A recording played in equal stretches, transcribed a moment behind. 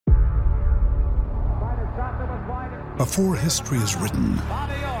Before history is written,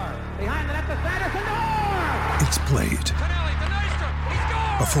 it's played.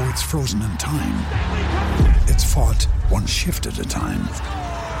 Before it's frozen in time, it's fought one shift at a time.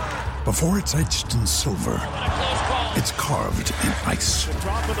 Before it's etched in silver, it's carved in ice.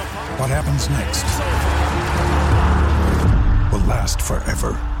 What happens next will last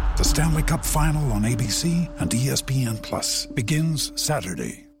forever. The Stanley Cup Final on ABC and ESPN Plus begins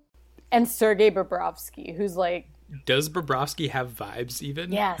Saturday. And Sergei Bobrovsky, who's like... Does Bobrovsky have vibes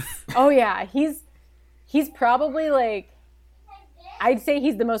even? Yes. Oh, yeah. He's probably like... I'd say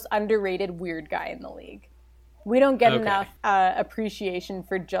he's the most underrated weird guy in the league. We don't get enough appreciation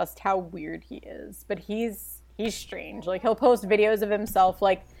for just how weird he is. But he's strange. Like, he'll post videos of himself,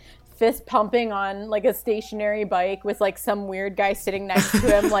 like, fist pumping on, like, a stationary bike with, like, some weird guy sitting next to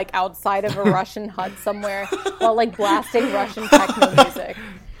him, like, outside of a Russian hut somewhere while, like, blasting Russian techno music.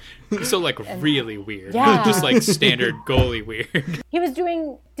 So, like, really weird. Yeah. Just, like, standard goalie weird. He was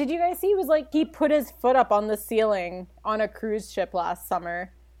doing... Did you guys see? He was, like, he put his foot up on the ceiling on a cruise ship last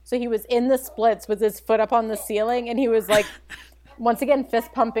summer. So he was in the splits with his foot up on the ceiling, and he was, like, once again,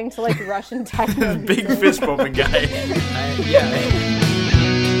 fist pumping to, like, Russian techno music. Big fist pumping guy. Yeah.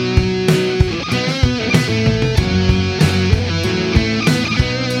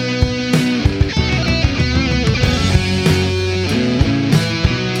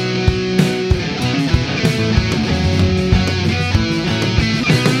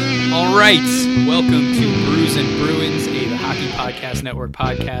 All right, welcome to Brews and Bruins, a The Hockey Podcast Network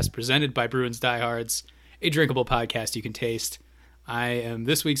podcast presented by Bruins Diehards, a drinkable podcast you can taste. I am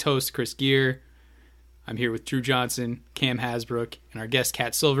this week's host, Chris Gear. I'm here with Drew Johnson, Cam Hasbrook, and our guest,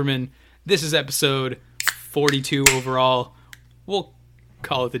 Kat Silverman. This is episode 42 overall. We'll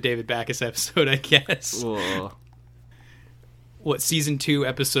call it the David Backus episode, I guess. Whoa. What, season 2,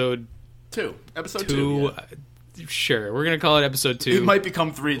 episode 2? Episode 2? 2. Yeah. Sure, we're going to call it episode 2. It might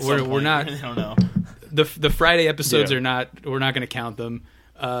become 3 at some point. We're not. I don't know. The Friday episodes are not. We're not going to count them.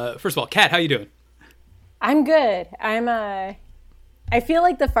 First of all, Kat, how you doing? I'm good. I feel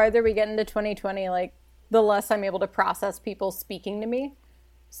like the farther we get into 2020, like the less I'm able to process people speaking to me.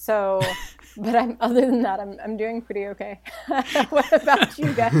 So, but other than that, I'm doing pretty okay. What about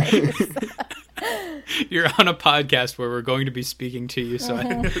you guys? You're on a podcast where we're going to be speaking to you, so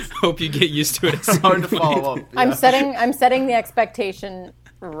I hope you get used to it. It's hard to follow up. Yeah. I'm setting the expectation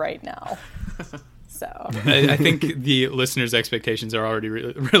right now. So I think the listeners' expectations are already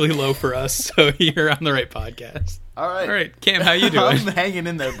really low for us, so you're on the right podcast. All right, Cam, how you doing? I'm hanging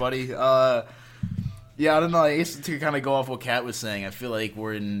in there, buddy. Yeah, I don't know. I guess to kind of go off what Kat was saying, I feel like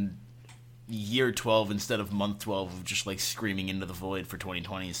we're in year 12 instead of month 12 of just like screaming into the void for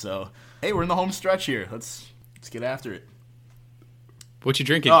 2020. So, hey, we're in the home stretch here. Let's get after it. What you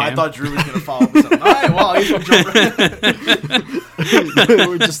drinking, Oh, Cam? I thought Drew was going to follow up with something. All right, well, I guess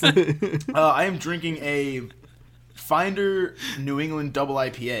I'm jumping. I am drinking a Finder New England Double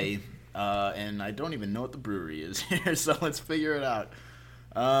IPA, and I don't even know what the brewery is here, so let's figure it out.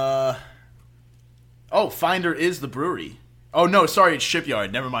 Finder is the brewery. Oh, no, sorry, it's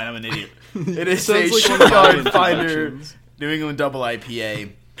Shipyard. Never mind, I'm an idiot. It is a like Shipyard Finder New England Double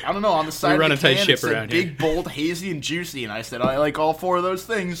IPA. I don't know, on the side run of the a tight can, ship it said around here. big, bold, hazy, and juicy, and I said, I like all 4 of those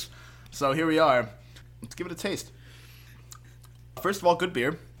things. So here we are. Let's give it a taste. First of all, good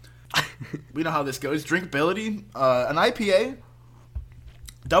beer. We know how this goes. Drinkability, an IPA,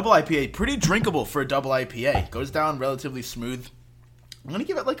 double IPA, pretty drinkable for a double IPA. Goes down relatively smooth. I'm going to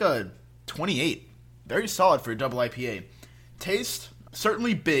give it like a 28. Very solid for a double IPA. Taste,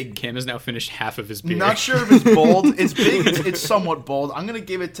 certainly big. Cam has now finished half of his beer. Not sure if it's bold. It's big. It's somewhat bold. I'm going to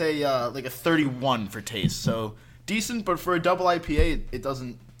give it like a 31 for taste. So decent, but for a double IPA, it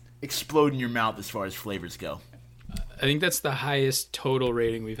doesn't explode in your mouth as far as flavors go. I think that's the highest total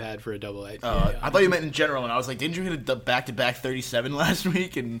rating we've had for a double IPA. I thought you meant in general, and I was like, didn't you hit a back-to-back 37 last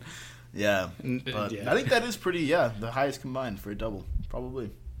week? And yeah, but yeah. I think that is pretty, the highest combined for a double, probably.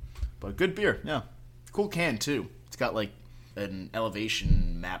 But good beer, yeah. Cool can, too. It's got, like, an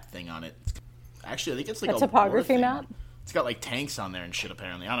elevation map thing on it. Actually, I think it's like a topography map? It's got, like, tanks on there and shit,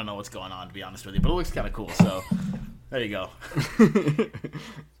 apparently. I don't know what's going on, to be honest with you, but it looks kind of cool, so there you go.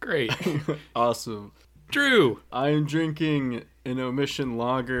 Great. Awesome. Drew. I'm drinking an Omission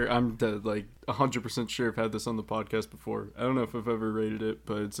Lager. I'm 100% sure I've had this on the podcast before. I don't know if I've ever rated it,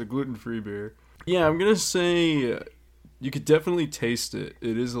 but it's a gluten-free beer. Yeah, I'm going to say you could definitely taste it.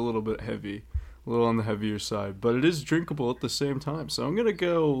 It is a little bit heavy. a little on the heavier side, but it is drinkable at the same time. So I'm gonna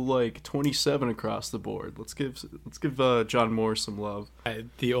go like 27 across the board. Let's give John Moore some love.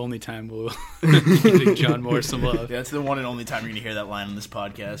 The only time we'll give John Moore some love. Yeah, that's the one and only time you're gonna hear that line on this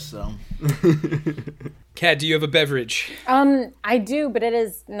podcast. So, Kat, do you have a beverage? I do, but it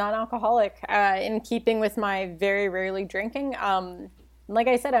is non-alcoholic. In keeping with my very rarely drinking. Like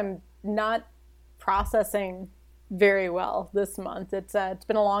I said, I'm not processing very well this month. It's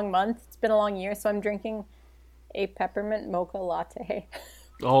been a long month. It's been a long year, so I'm drinking a peppermint mocha latte.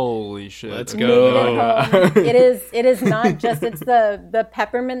 Holy shit! Let's go. It is not just. It's the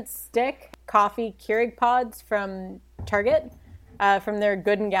peppermint stick coffee Keurig pods from Target, from their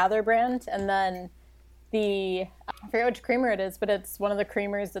Good and Gather brand, and then I forget which creamer it is, but it's one of the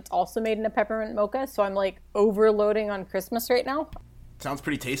creamers that's also made in a peppermint mocha. So I'm like overloading on Christmas right now. Sounds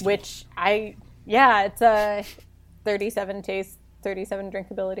pretty tasty. Which it's a 37 taste, 37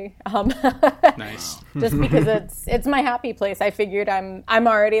 drinkability. Nice. Just because it's my happy place. I figured I'm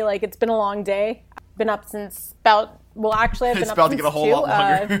already like, it's been a long day. Been up since I've been up since 2. It's about to get a whole lot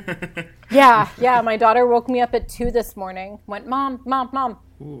longer. Yeah. My daughter woke me up at 2 this morning. Went, Mom.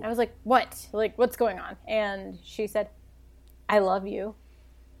 Ooh. I was like, what? Like, what's going on? And she said, I love you.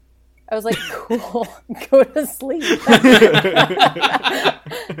 I was like, cool, go to sleep.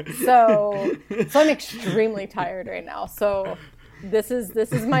 So I'm extremely tired right now. So this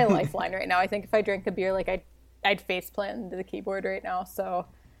is my lifeline right now. I think if I drank a beer, like I'd face plant into the keyboard right now. So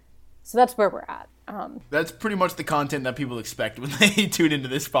that's where we're at. That's pretty much the content that people expect when they tune into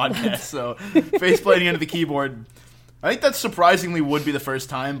this podcast. So face planting into the keyboard. I think that surprisingly would be the first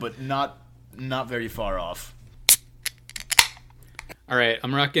time, but not very far off. All right,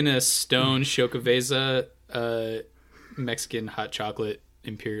 I'm rocking a Stone Xocoveza Mexican hot chocolate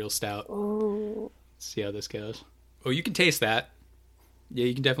imperial stout. Ooh. Let's see how this goes. Oh, you can taste that. Yeah,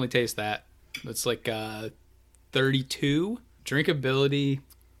 you can definitely taste that. It's like 32 drinkability.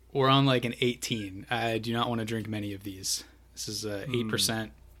 We're on like an 18. I do not want to drink many of these. This is 8%,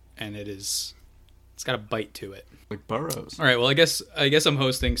 and it's got a bite to it. Like Burroughs. All right, well, I guess I'm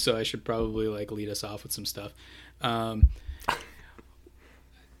hosting, so I should probably like lead us off with some stuff.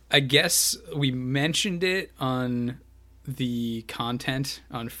 I guess we mentioned it on the content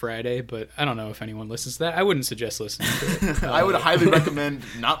on Friday, but I don't know if anyone listens to that. I wouldn't suggest listening to it. I would highly recommend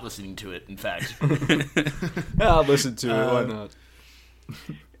not listening to it, in fact. I'll listen to it. Why not?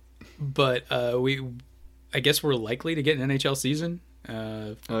 But I guess we're likely to get an NHL season.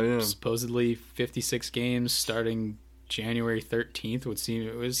 Supposedly 56 games starting January 13th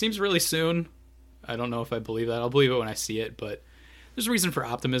it seems really soon. I don't know if I believe that. I'll believe it when I see it, but there's a reason for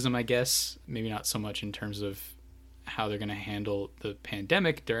optimism, I guess. Maybe not so much in terms of how they're going to handle the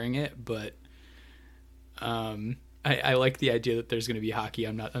pandemic during it, but I like the idea that there's going to be hockey.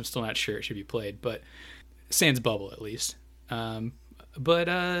 I'm still not sure it should be played, but sans bubble at least. But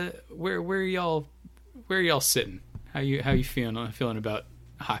where are y'all sitting? How you feeling about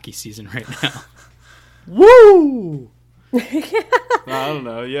hockey season right now? Woo! I don't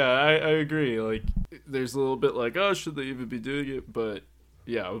know. Yeah, I agree. Like, there's a little bit like, oh, should they even be doing it? But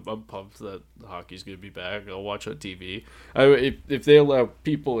yeah, I'm pumped that hockey's gonna be back. I'll watch on TV. If they allow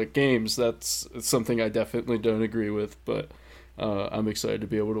people at games, that's something I definitely don't agree with. But I'm excited to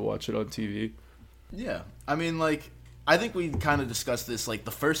be able to watch it on TV. Yeah, I mean, like, I think we kind of discussed this like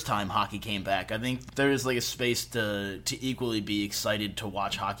the first time hockey came back. I think there is like a space to equally be excited to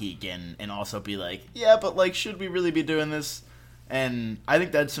watch hockey again, and also be like, yeah, but like, should we really be doing this? And I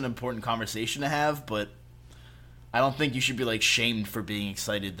think that's an important conversation to have, but I don't think you should be like shamed for being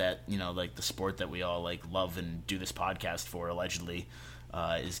excited that, you know, like the sport that we all like love and do this podcast for allegedly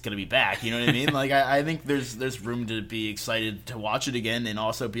is going to be back. You know what I mean? Like, I think there's room to be excited to watch it again, and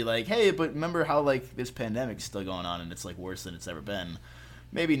also be like, hey, but remember how like this pandemic is still going on and it's like worse than it's ever been.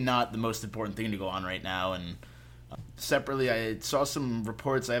 Maybe not the most important thing to go on right now. And separately, I saw some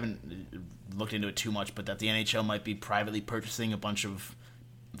reports, I haven't looked into it too much, but that the NHL might be privately purchasing a bunch of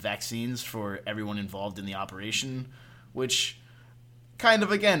vaccines for everyone involved in the operation, which kind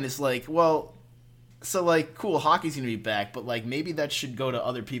of, again, is like, well, so like, cool, hockey's gonna be back, but like, maybe that should go to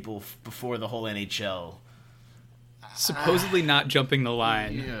other people before the whole NHL. Supposedly not jumping the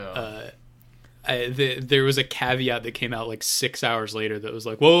line. Yeah. There was a caveat that came out like 6 hours later that was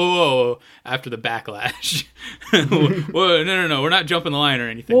like, whoa, after the backlash. Whoa, no, we're not jumping the line or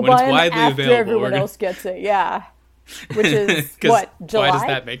anything. We'll when it's buy widely after available, everyone else gets it, yeah. Which is, what, July? Why does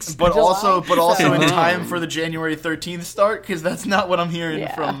that make sense? But July? also in time for the January 13th start, because that's not what I'm hearing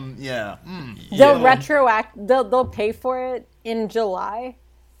from, They'll they'll pay for it in July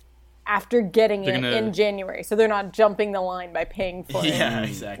after getting it in January. So they're not jumping the line by paying for it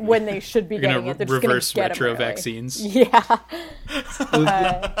exactly. when they should be getting it. They're just reverse get retro vaccines. Yeah.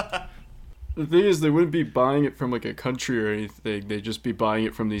 The thing is, they wouldn't be buying it from like a country or anything. They'd just be buying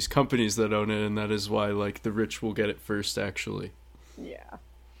it from these companies that own it, and that is why like the rich will get it first, actually. Yeah.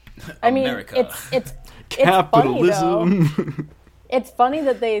 I mean, America. it's capitalism. Funny, though. It's funny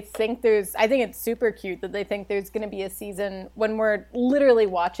that they think I think it's super cute that they think there's going to be a season when we're literally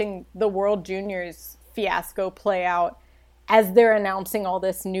watching the World Juniors fiasco play out as they're announcing all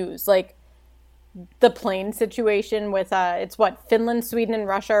this news. Like, the plane situation with, Finland, Sweden, and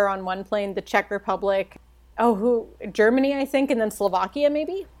Russia are on one plane, the Czech Republic, Germany, I think, and then Slovakia,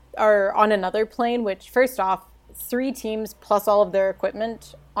 maybe, are on another plane, which, first off, 3 teams plus all of their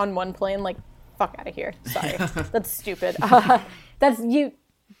equipment on one plane, like, fuck out of here. Sorry. That's stupid.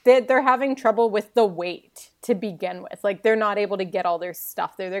 They're having trouble with the weight to begin with. Like, they're not able to get all their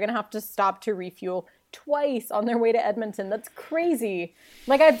stuff there. They're going to have to stop to refuel twice on their way to Edmonton. That's crazy.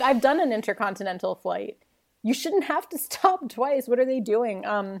 Like, I've done an intercontinental flight. You shouldn't have to stop twice. What are they doing?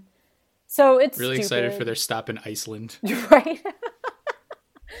 So it's really stupid. Excited for their stop in Iceland. Right?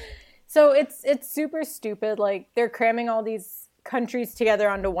 So it's super stupid. Like, they're cramming all these countries together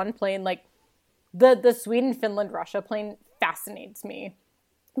onto one plane. Like, the Sweden, Finland, Russia plane fascinates me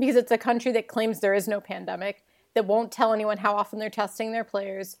because it's a country that claims there is no pandemic, that won't tell anyone how often they're testing their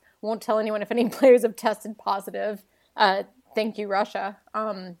players, won't tell anyone if any players have tested positive. Thank you, Russia.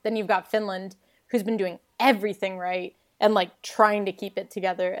 Then you've got Finland, who's been doing everything right and like trying to keep it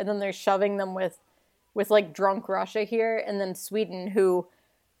together. And then they're shoving them with like drunk Russia here. And then Sweden, who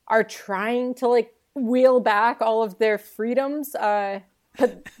are trying to like wheel back all of their freedoms.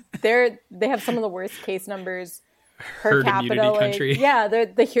 But they have some of the worst case numbers per capita. Like, country. Yeah,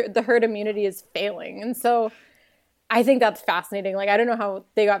 the herd immunity is failing. And so I think that's fascinating. Like, I don't know how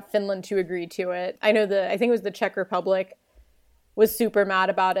they got Finland to agree to it. I think it was the Czech Republic was super mad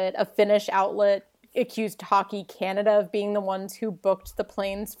about it. A Finnish outlet accused Hockey Canada of being the ones who booked the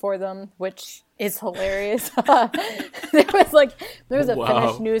planes for them, which is hilarious. there was a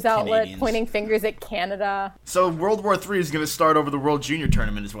Finnish news outlet Canadians pointing fingers at Canada. So World War III is going to start over the World Junior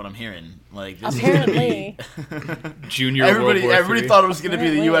Tournament, is what I'm hearing. Like, this apparently, Junior everybody thought it was going to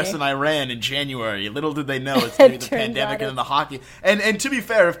be the U.S. and Iran in January. Little did they know it's going to be the pandemic and then the hockey. And to be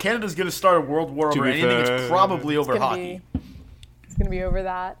fair, if Canada's going to start a world war over anything, it's probably over hockey. It's going to be over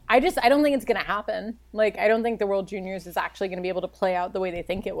that. I don't think it's going to happen. Like, I don't think the World Juniors is actually going to be able to play out the way they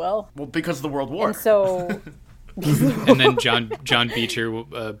think it will. Well, because of the World War. And so... and then John Beecher,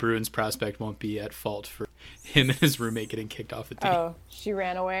 Bruins prospect, won't be at fault for him and his roommate getting kicked off the team. Oh, she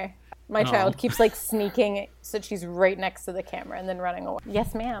ran away. My child keeps, like, sneaking so that she's right next to the camera and then running away.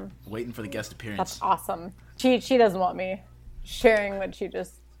 Yes, ma'am. Waiting for the guest appearance. That's awesome. She doesn't want me sharing what she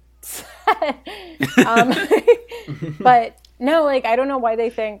just said. But... No, like, I don't know why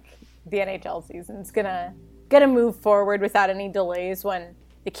they think the NHL season's gonna move forward without any delays when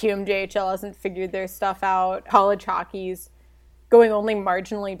the QMJHL hasn't figured their stuff out. College hockey's going only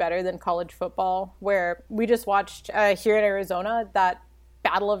marginally better than college football, where we just watched here in Arizona that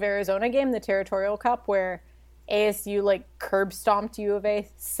Battle of Arizona game, the Territorial Cup, where ASU like curb stomped U of A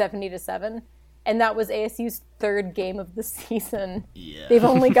 70-7, and that was ASU's 3rd game of the season. Yeah. They've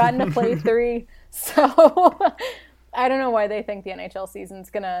only gotten to play 3, so. I don't know why they think the NHL season's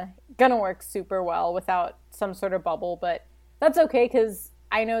gonna work super well without some sort of bubble, but that's okay because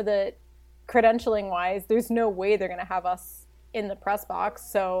I know that credentialing-wise, there's no way they're gonna have us in the press box.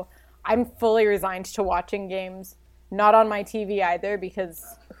 So I'm fully resigned to watching games, not on my TV either because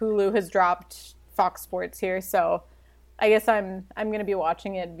Hulu has dropped Fox Sports here. So I guess I'm gonna be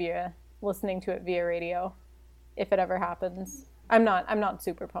watching it listening to it via radio, if it ever happens. I'm not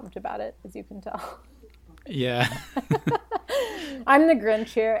super pumped about it, as you can tell. Yeah. I'm the Grinch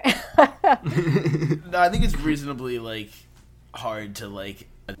here. No, I think it's reasonably like hard to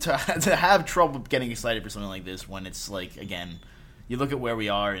to have trouble getting excited for something like this when it's like, again, you look at where we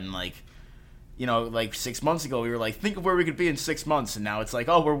are and like, you know, like 6 months ago we were like, think of where we could be in 6 months, and now it's like,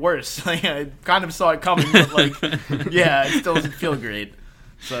 oh, we're worse. Like, I kind of saw it coming, but like, yeah, it still doesn't feel great.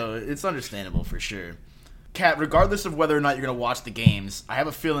 So it's understandable for sure. Kat, regardless of whether or not you're going to watch the games, I have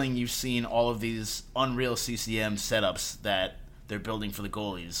a feeling you've seen all of these Unreal CCM setups that they're building for the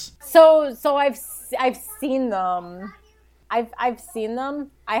goalies. So I've seen them. I've seen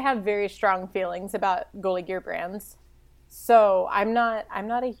them. I have very strong feelings about goalie gear brands. So I'm not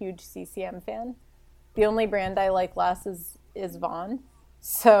a huge CCM fan. The only brand I like less is Vaughn.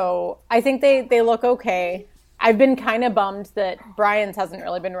 So I think they look okay. I've been kind of bummed that Brian's hasn't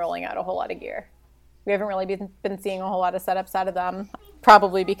really been rolling out a whole lot of gear. We haven't really been seeing a whole lot of setups out of them.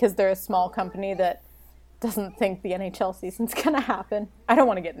 probably because they're a small company that doesn't think the NHL season's going to happen. I don't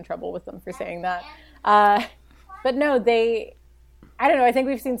want to get in trouble with them for saying that. But no, I don't know. I think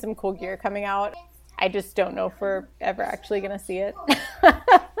we've seen some cool gear coming out. I just don't know if we're ever actually going to see it.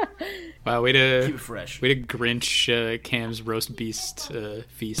 Wow, way to Keep it fresh. Way to Grinch Cam's roast beast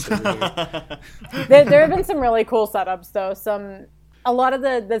feast over here. There have been some really cool setups, though. A lot of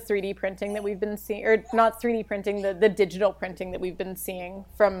the 3D printing that we've been seeing, or not 3D printing, the digital printing that we've been seeing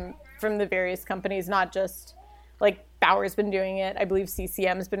from the various companies, not just like Bauer's been doing it. I believe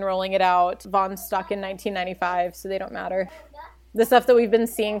CCM's been rolling it out. Vaughn's stuck in 1995, so they don't matter. The stuff that we've been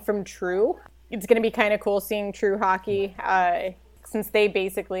seeing from True, it's going to be kind of cool seeing True Hockey, since they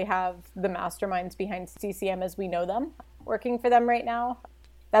basically have the masterminds behind CCM as we know them working for them right now.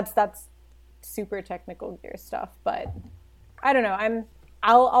 That's super technical gear stuff, but I don't know.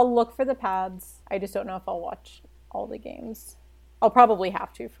 I'll look for the pads. I just don't know if I'll watch all the games. I'll probably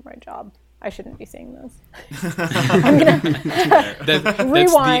have to for my job. I shouldn't be saying this. I'm gonna That's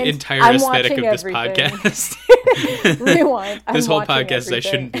rewind. the entire I'm aesthetic of watching this everything. podcast. Rewind. This whole watching podcast is I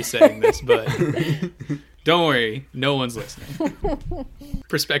everything. shouldn't be saying this, but don't worry, no one's listening.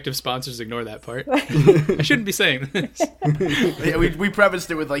 Prospective sponsors ignore that part. I shouldn't be saying this. Yeah, we prefaced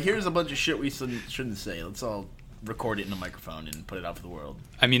it with like, here's a bunch of shit we shouldn't say. Let's all record it in a microphone and put it out for the world.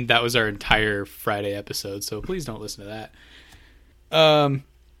 I mean, that was our entire Friday episode, so please don't listen to that.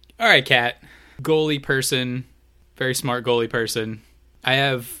 All right, Kat, goalie person, very smart goalie person. I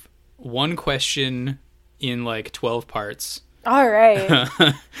have one question in like 12 parts. All right.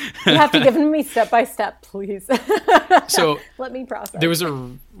 You have to give me step by step, please. So let me process. there was a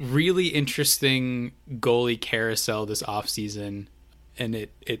really interesting goalie carousel this offseason, and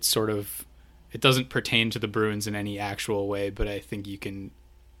it sort of, it doesn't pertain to the Bruins in any actual way, but I think you can,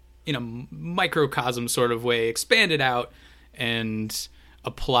 in a microcosm sort of way, expand it out and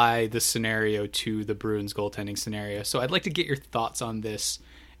apply the scenario to the Bruins goaltending scenario. So I'd like to get your thoughts on this,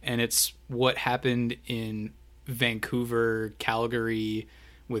 and it's what happened in Vancouver, Calgary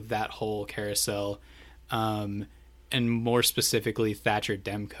with that whole carousel, and more specifically Thatcher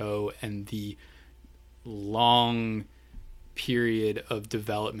Demko and the long period of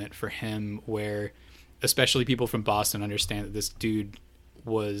development for him where especially people from Boston understand that this dude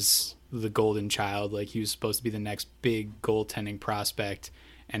was the golden child. Like, he was supposed to be the next big goaltending prospect,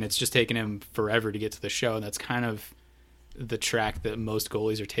 and it's just taken him forever to get to the show. And that's kind of the track that most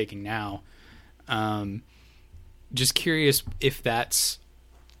goalies are taking now. Just curious if that's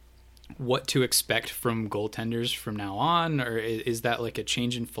what to expect from goaltenders from now on, or is that like a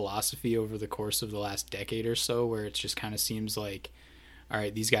change in philosophy over the course of the last decade or so, where it just kind of seems like, all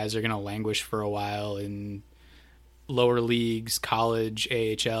right, these guys are going to languish for a while in lower leagues, college,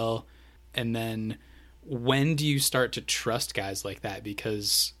 AHL, and then when do you start to trust guys like that?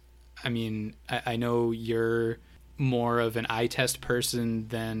 Because, I mean, I know you're more of an eye test person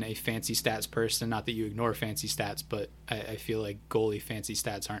than a fancy stats person. Not that you ignore fancy stats, but I feel like goalie fancy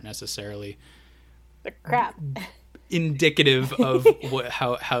stats aren't necessarily the crap indicative of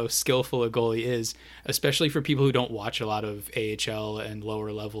how skillful a goalie is, especially for people who don't watch a lot of AHL and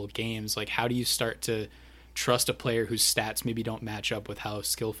lower level games. Like, how do you start to trust a player whose stats maybe don't match up with how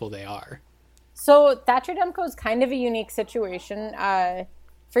skillful they are? So Thatcher Demko is kind of a unique situation.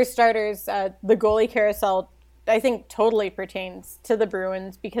 For starters, the goalie carousel, I think, totally pertains to the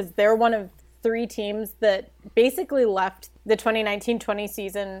Bruins because they're one of three teams that basically left the 2019-20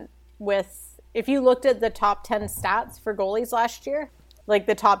 season with, if you looked at the top 10 stats for goalies last year, like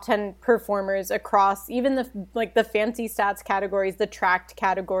the top 10 performers across even the fancy stats categories, the tracked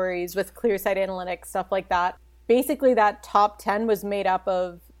categories with ClearSight Analytics, stuff like that. Basically, that top 10 was made up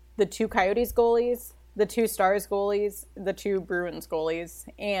of the 2 Coyotes goalies, the 2 Stars goalies, the 2 Bruins goalies,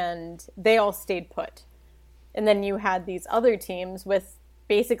 and they all stayed put. And then you had these other teams with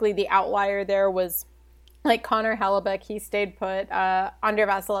basically the outlier there was like Connor Hellebuck, he stayed put. Andrei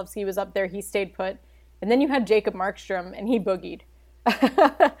Vasilevsky was up there, he stayed put. And then you had Jacob Markstrom, and he boogied.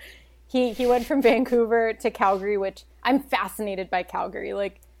 He went from Vancouver to Calgary, which I'm fascinated by Calgary.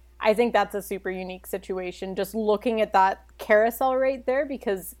 Like, I think that's a super unique situation, just looking at that carousel right there,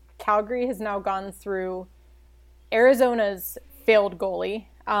 because Calgary has now gone through Arizona's failed goalie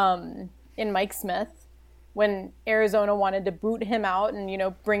in Mike Smith. When Arizona wanted to boot him out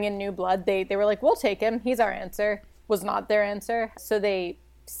and, bring in new blood, they were like, we'll take him. He's our answer. Was not their answer. So they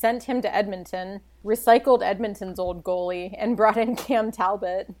sent him to Edmonton, recycled Edmonton's old goalie, and brought in Cam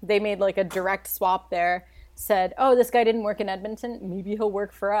Talbot. They made like a direct swap there, said, oh, this guy didn't work in Edmonton. Maybe he'll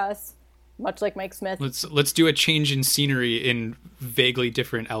work for us. much like Mike Smith. Let's do a change in scenery in vaguely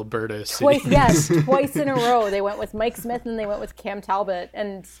different Alberta cities. Twice in a row. They went with Mike Smith and they went with Cam Talbot,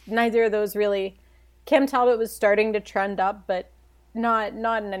 and neither of those really. Cam Talbot was starting to trend up, but not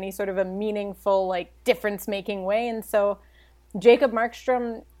in any sort of a meaningful, like, difference-making way. And so Jacob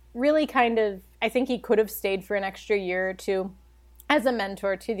Markstrom really kind of, I think he could have stayed for an extra year or two as a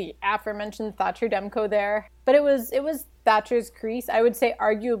mentor to the aforementioned Thatcher Demko there. But it was Thatcher's crease, I would say,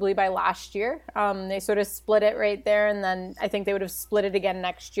 arguably by last year. They sort of split it right there, and then I think they would have split it again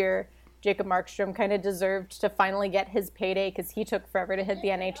next year. Jacob Markstrom kind of deserved to finally get his payday because he took forever to hit the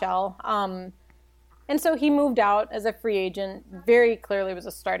NHL. And so he moved out as a free agent, very clearly was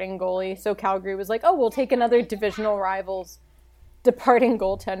a starting goalie. So Calgary was like, oh, we'll take another divisional rival's departing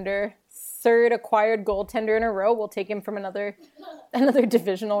goaltender. Third acquired goaltender in a row. We'll take him from another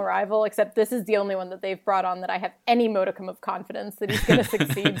divisional rival, except this is the only one that they've brought on that I have any modicum of confidence that he's going to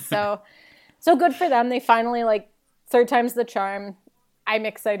succeed. So good for them. They finally, like, third time's the charm. I'm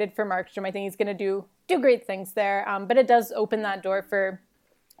excited for Markstrom. I think he's going to do great things there. But it does open that door for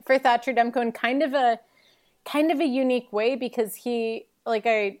Thatcher Demko in kind of a unique way, because he, like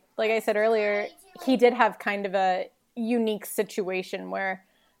I said earlier, he did have kind of a unique situation where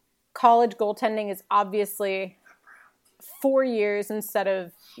college goaltending is obviously 4 years instead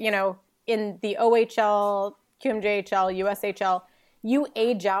of, in the OHL, QMJHL, USHL, you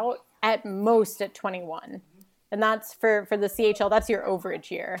age out at most at 21. And that's for the CHL, that's your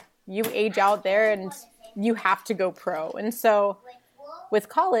overage year. You age out there and you have to go pro. And so with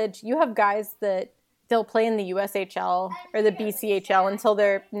college, you have guys that they'll play in the USHL or the BCHL until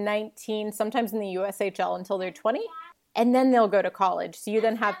they're 19, sometimes in the USHL until they're 20. And then they'll go to college. So you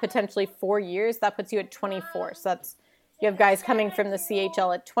then have potentially 4 years. That puts you at 24. So you have guys coming from the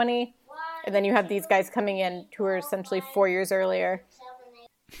CHL at 20, and then you have these guys coming in who are essentially 4 years earlier.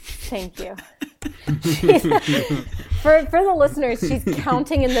 Thank you. For the listeners, she's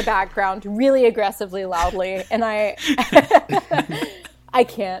counting in the background really aggressively loudly, and I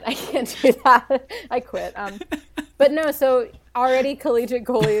can't do that. I quit. But no, so already collegiate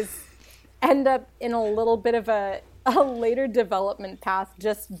goalies end up in a little bit of a later development path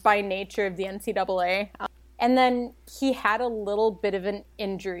just by nature of the NCAA. And then he had a little bit of an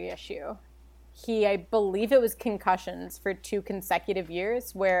injury issue. I believe it was concussions for 2 consecutive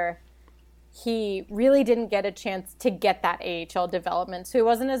years where he really didn't get a chance to get that AHL development. So he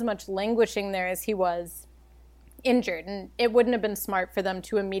wasn't as much languishing there as he was injured. And it wouldn't have been smart for them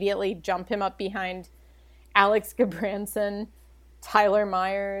to immediately jump him up behind Alex Gabranson, Tyler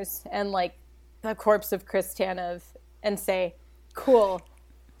Myers, and like the corpse of Chris Tanev and say, cool,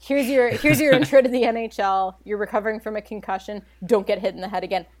 here's your intro to the NHL. You're recovering from a concussion. Don't get hit in the head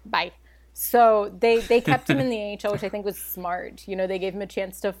again. Bye. So they kept him in the AHL, which I think was smart. They gave him a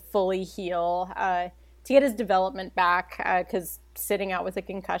chance to fully heal, to get his development back, because sitting out with a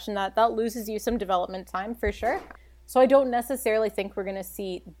concussion, that loses you some development time for sure. So I don't necessarily think we're going to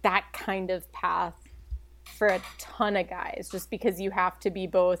see that kind of path for a ton of guys, just because you have to be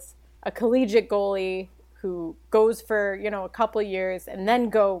both a collegiate goalie who goes for, a couple of years and then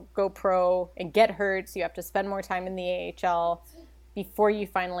go pro and get hurt. So you have to spend more time in the AHL before you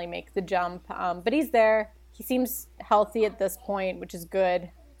finally make the jump. But he's there. He seems healthy at this point, which is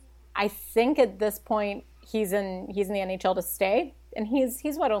good. I think at this point he's in the NHL to stay. And he's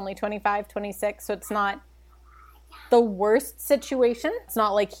only 25, 26. So it's not the worst situation. It's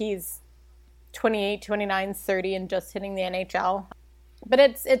not like he's 28, 29, 30 and just hitting the NHL. But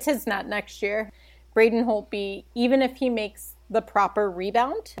it's his net next year. Braden Holtby, even if he makes the proper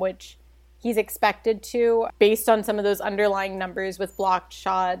rebound, which he's expected to, based on some of those underlying numbers with blocked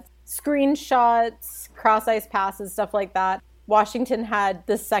shots, screenshots, cross-ice passes, stuff like that. Washington had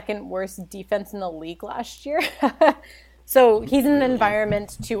the second worst defense in the league last year. So he's in an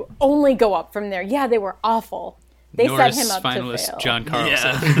environment to only go up from there. Yeah, they were awful. They Norris set him up finalist to fail. John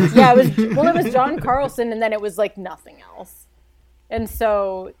Carlson. Yeah, it was John Carlson, and then it was like nothing else. And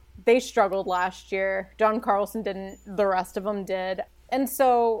so they struggled last year. John Carlson didn't. The rest of them did. And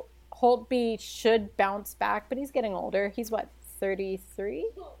so Holtby should bounce back, but he's getting older. He's, 33?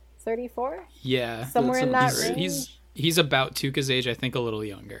 34? Yeah. Somewhere in that range. He's about Tuukka's age, I think a little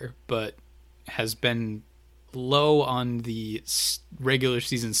younger, but has been low on the regular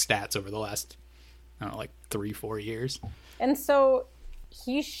season stats over the last, 3-4 years. And so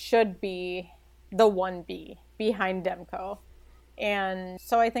he should be the 1B behind Demko. And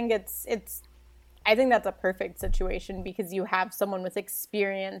so I think I think that's a perfect situation, because you have someone with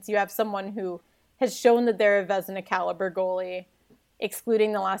experience. You have someone who has shown that they're a Vezina caliber goalie,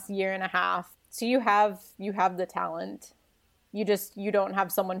 excluding the last year and a half. So you have the talent. you don't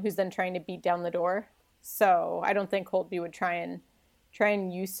have someone who's then trying to beat down the door. So I don't think Holtby would try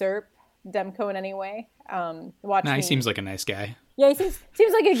and usurp Demko in any way. He seems like a nice guy. Yeah, he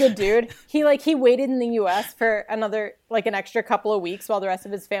seems like a good dude. He waited in the U.S. for an extra couple of weeks while the rest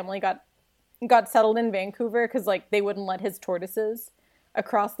of his family got settled in Vancouver because they wouldn't let his tortoises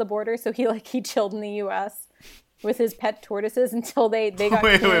across the border. So he chilled in the U.S. with his pet tortoises until they got.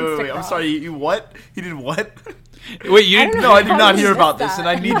 Wait! I'm sorry. You what? He did what? Wait, you didn't? No, I did not hear about this, and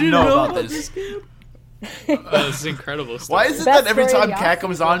I need to know about this. This is incredible stuff. Why is it that every time Kat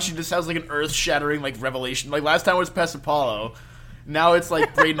comes on, she just has an earth-shattering revelation? Last time it was Pesapollo. Now it's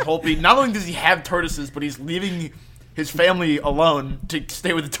Braden Holtby. Not only does he have tortoises, but he's leaving his family alone to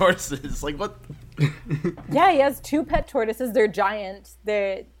stay with the tortoises. What? Yeah, he has 2 pet tortoises. They're giant.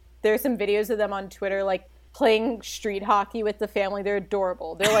 There's some videos of them on Twitter, playing street hockey with the family. They're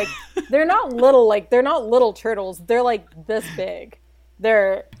adorable. They're they're not little, they're not little turtles. They're this big.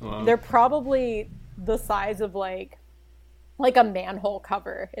 They're probably the size of a manhole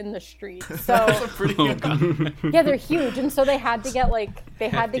cover in the street. So yeah, they're huge, and so they had to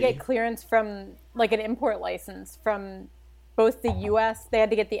get clearance from an import license from both the U.S. They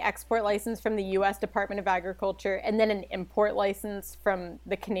had to get the export license from the U.S. Department of Agriculture, and then an import license from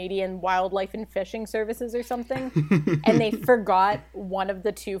the Canadian Wildlife and Fishing Services or something. And they forgot one of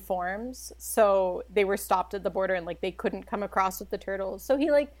the 2 forms, so they were stopped at the border and they couldn't come across with the turtles. So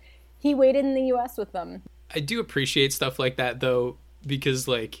he waited in the U.S. with them. I do appreciate stuff like that, though, because,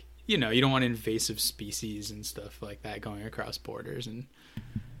 you don't want invasive species and stuff like that going across borders. And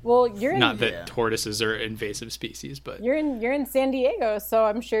not that tortoises are invasive species, but you're in San Diego, so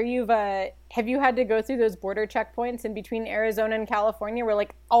I'm sure have you had to go through those border checkpoints in between Arizona and California where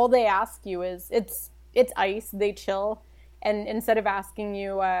all they ask you is it's ice, they chill, and instead of asking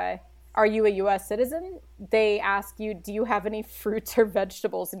you are you a U.S. citizen? They ask you, do you have any fruits or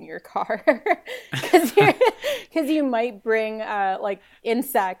vegetables in your car? Because you might bring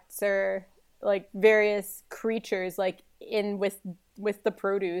insects or various creatures in with the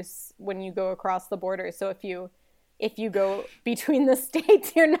produce when you go across the border. So if you go between the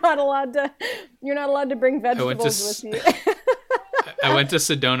states, you're not allowed to bring vegetables with you. I went to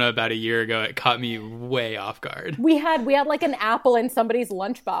Sedona about a year ago. It caught me way off guard. We had an apple in somebody's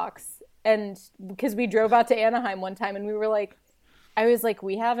lunchbox. And because we drove out to Anaheim one time and we were I was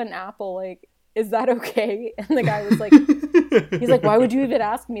we have an apple, is that okay? And the guy was he's why would you even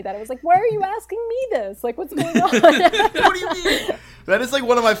ask me that? I was why are you asking me this? What's going on? What do you mean? That is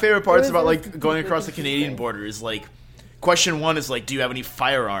one of my favorite parts about going across the Canadian border is question 1 is do you have any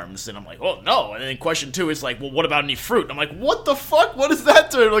firearms? And I'm oh no. And then question 2 is well, what about any fruit? And I'm what the fuck? What is that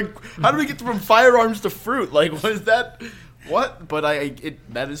to how do we get from firearms to fruit? What is that? What? But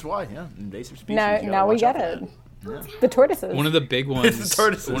that is why, yeah. Invasive species. Now we get it. Yeah. The tortoises. One of the big ones. The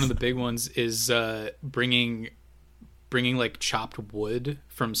tortoises. One of the big ones is bringing chopped wood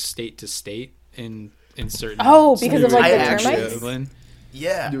from state to state in certain. Oh, because of the termites. England.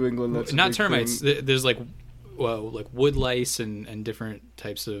 Yeah, New England. That's not termites. Thing. There's wood lice and different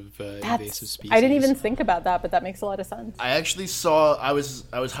types of invasive species. I didn't even think about that, but that makes a lot of sense. I actually saw. I was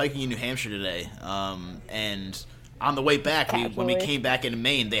hiking in New Hampshire today, and on the way back, when we came back into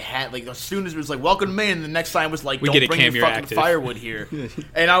Maine, they had as soon as it was welcome to Maine, and the next sign was don't bring your fucking firewood here.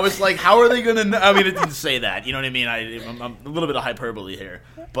 And I was how are they gonna? I mean, it didn't say that. You know what I mean? I'm a little bit of hyperbole here,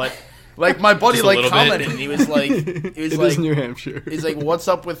 but my buddy commented, and he was it is New Hampshire. He's what's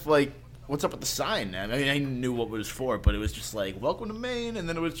up with the sign? I mean, I knew what it was for, but it was just welcome to Maine, and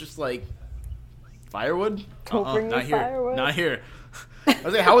then it was just firewood. Don't bring not here. Firewood. Not here. I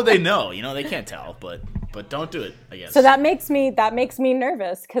was how would they know? They can't tell, but don't do it, I guess. So that makes me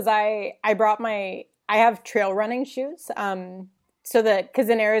nervous because I have trail running shoes. Because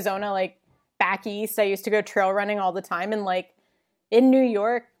in Arizona, back east, I used to go trail running all the time, and in New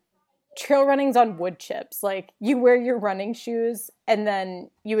York, trail running's on wood chips. You wear your running shoes, and then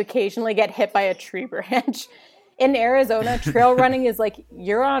you occasionally get hit by a tree branch. In Arizona, trail running is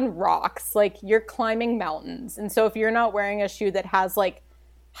you're on rocks, you're climbing mountains. And so if you're not wearing a shoe that has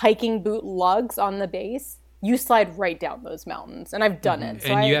hiking boot lugs on the base, you slide right down those mountains. And I've done it. So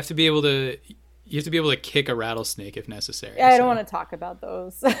and you have to be able to kick a rattlesnake if necessary. I don't want to talk about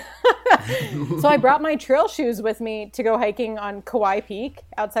those. So I brought my trail shoes with me to go hiking on Kauai Peak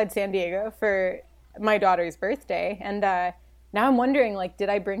outside San Diego for my daughter's birthday. And now I'm wondering, did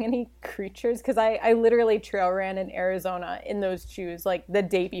I bring any creatures? Because I literally trail ran in Arizona in those shoes, the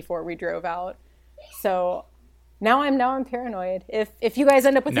day before we drove out. So Now I'm paranoid. If you guys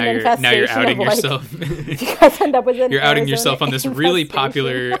end up with an infestation, now you're outing of, like, yourself. if you guys end up with an You're outing Arizona yourself on this really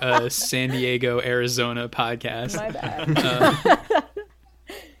infestation. popular San Diego, Arizona podcast. My bad.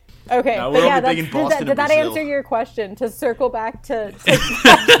 Okay, No, but we're yeah, only big in Boston did and that Brazil. answer your question? To circle back to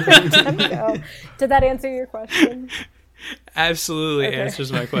did that answer your question? Absolutely Okay.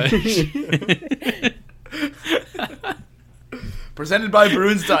 answers my question. Presented by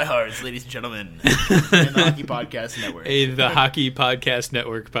Bruins Diehards, ladies and gentlemen, in the Hockey Podcast Network. The Hockey Podcast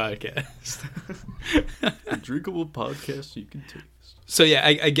Network podcast. A drinkable podcast you can taste. So yeah,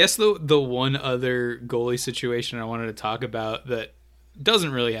 I guess the one other goalie situation I wanted to talk about that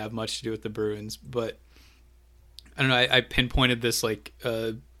doesn't really have much to do with the Bruins, but I don't know. I pinpointed this like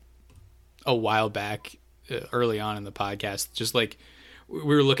a while back, early on in the podcast. Just like we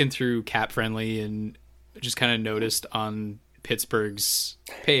were looking through Cap Friendly and just kind of noticed on Pittsburgh's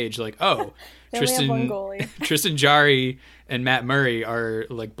page, like, oh, They only have one goalie. Tristan Jarry and Matt Murray are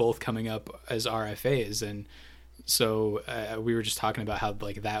like both coming up as RFAs, and so we were just talking about how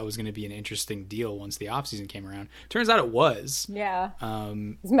like that was going to be an interesting deal once the offseason came around. Turns out it was. Yeah.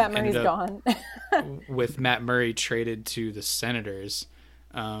 Matt Murray's gone. With Matt Murray traded to the Senators.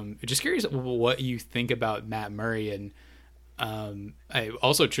 Just curious what you think about Matt Murray and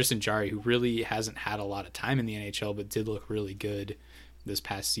also Tristan Jarry, who really hasn't had a lot of time in the NHL, but did look really good this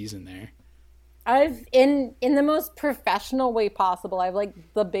past season there. I've in the most professional way possible. I've like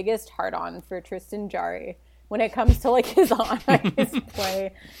the biggest heart on for Tristan Jarry when it comes to like his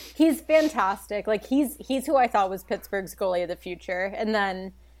play. He's fantastic. Like he's who I thought was Pittsburgh's goalie of the future. And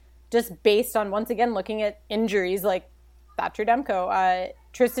then just based on once again looking at injuries like Thatcher Demko,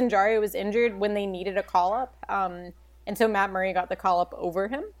 Tristan Jarry was injured when they needed a call up. And so Matt Murray got the call up over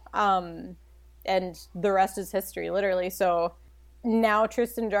him. And the rest is history, literally. So now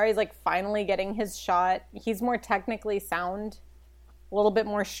Tristan Jarry is like finally getting his shot. He's more technically sound, a little bit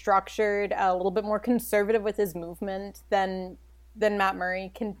more structured, a little bit more conservative with his movement than Matt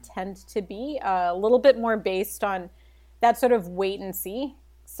Murray can tend to be. A little bit more based on that sort of wait and see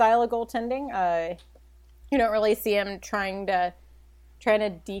style of goaltending. You don't really see him trying to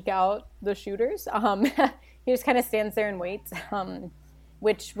deke out the shooters. He just kind of stands there and waits,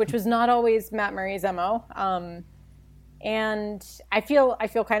 which was not always Matt Murray's MO. And I feel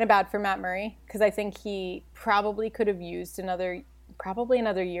kind of bad for Matt Murray because I think he probably could have used another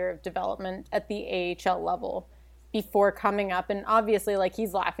year of development at the AHL level before coming up. And obviously, like,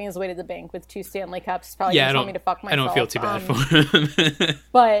 he's laughing his way to the bank with 2 Stanley Cups. He's probably gonna tell me to fuck myself. I don't feel too bad for him.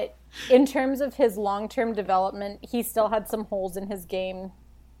 But in terms of his long-term development, he still had some holes in his game,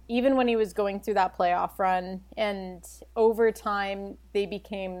 even when he was going through that playoff run. And over time, they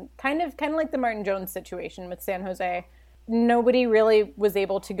became kind of like the Martin Jones situation with San Jose. Nobody really was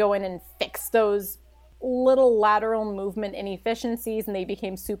able to go in and fix those little lateral movement inefficiencies, and they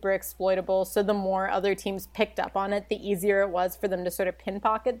became super exploitable. So the more other teams picked up on it, the easier it was for them to sort of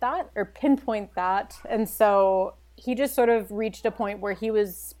pinpoint that. And so he just sort of reached a point where he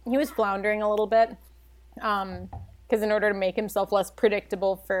was floundering a little bit, because in order to make himself less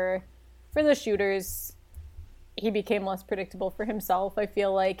predictable for the shooters, he became less predictable for himself. I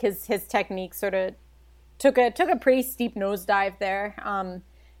feel like his technique sort of took a pretty steep nosedive there.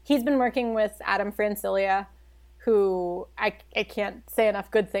 He's been working with Adam Francilia, who I can't say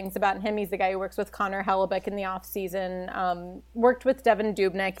enough good things about him. He's the guy who works with Connor Hellebuyck in the offseason. Worked with Devin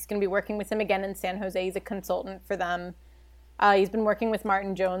Dubnyk. He's going to be working with him again in San Jose. He's a consultant for them. He's been working with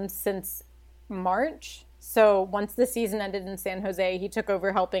Martin Jones since March. So once the season ended in San Jose, he took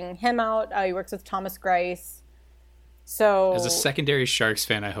over helping him out. He works with Thomas Greiss. So as a secondary Sharks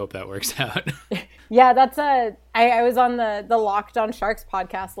fan, I hope that works out. Yeah, that's I was on the Locked on Sharks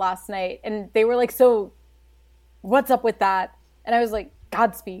podcast last night, and they were like, so what's up with that? And I was like,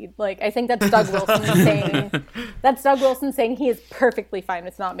 Godspeed. Like, I think that's Doug Wilson saying he is perfectly fine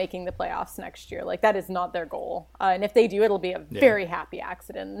with not making the playoffs next year. Like, that is not their goal. And if they do, it'll be a very happy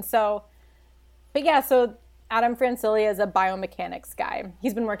accident. And so, but yeah, so Adam Francilia is a biomechanics guy.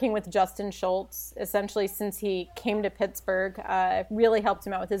 He's been working with Justin Schultz essentially since he came to Pittsburgh. Really helped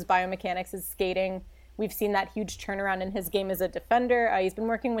him out with his biomechanics, his skating. We've seen that huge turnaround in his game as a defender. He's been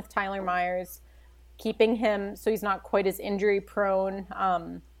working with Tyler Myers, keeping him so he's not quite as injury prone.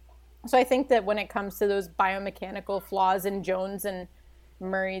 So I think that when it comes to those biomechanical flaws in Jones and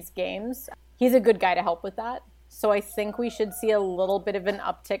Murray's games, he's a good guy to help with that. So I think we should see a little bit of an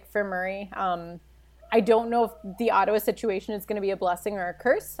uptick for Murray. I don't know if the Ottawa situation is going to be a blessing or a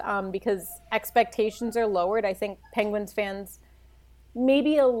curse, because expectations are lowered. I think Penguins fans may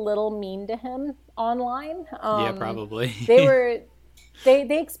be a little mean to him online. Yeah, probably. They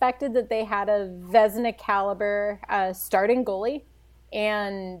They expected that they had a Vezina caliber starting goalie,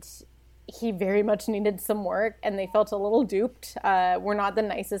 and he very much needed some work, and they felt a little duped. We're not the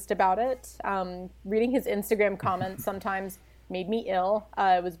nicest about it. Reading his Instagram comments sometimes made me ill.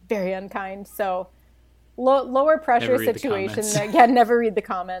 It was very unkind. So lower pressure situation. Never read the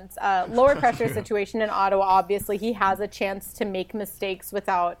comments. Lower pressure situation in Ottawa. Obviously, he has a chance to make mistakes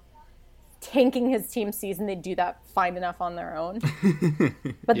without tanking his team's season. They do that fine enough on their own.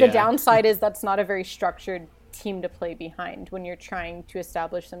 But the downside is that's not a very structured team to play behind when you're trying to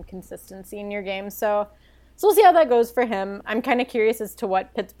establish some consistency in your game. So we'll see how that goes for him. I'm kind of curious as to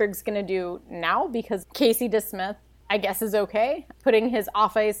what Pittsburgh's going to do now, because Casey DeSmith, I guess, is okay. Putting his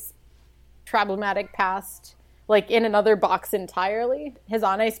off-ice problematic past in another box entirely. His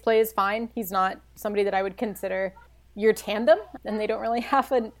on-ice play is fine. He's not somebody that I would consider your tandem, and they don't really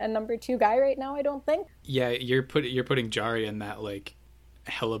have a number 2 guy right now, I don't think. Yeah, you're putting Jari in that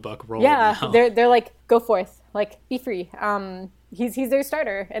Hellebuck role. Yeah, now. they're like, go forth, be free. He's their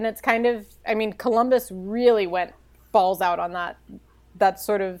starter, and it's kind of, Columbus really went balls out on that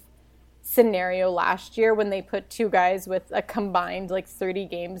sort of scenario last year when they put 2 guys with a combined 30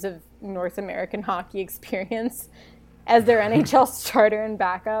 games of North American hockey experience as their NHL starter and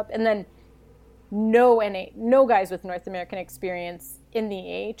backup, and then no guys with North American experience in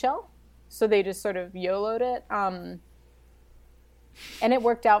the AHL. So they just sort of YOLO'd it. And it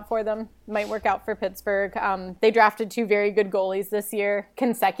worked out for them. Might work out for Pittsburgh. They drafted 2 very good goalies this year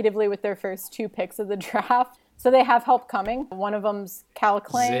consecutively with their first 2 picks of the draft. So they have help coming. One of them's Cal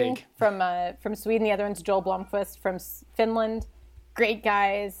Klang from Sweden. The other one's Joel Blomqvist from Finland. Great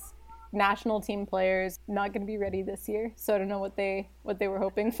guys, national team players. Not going to be ready this year, so I don't know what they were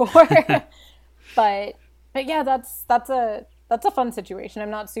hoping for. but yeah, that's a fun situation.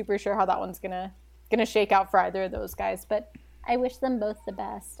 I'm not super sure how that one's gonna shake out for either of those guys, but I wish them both the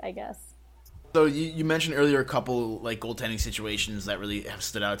best, I guess. So you mentioned earlier a couple goaltending situations that really have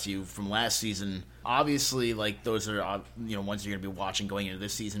stood out to you from last season. Obviously, those are ones you're going to be watching going into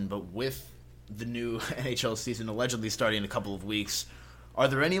this season. But with the new NHL season allegedly starting in a couple of weeks, are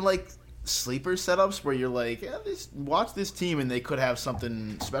there any sleeper setups where you're watch this team and they could have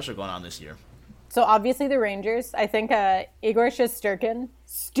something special going on this year? So obviously the Rangers. I think Igor Shesterkin,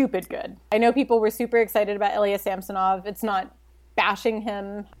 stupid good. I know people were super excited about Ilya Samsonov. It's not bashing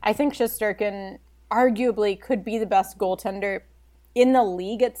him. I think Shesterkin arguably could be the best goaltender in the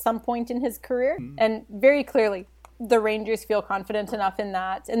league at some point in his career. And very clearly, the Rangers feel confident enough in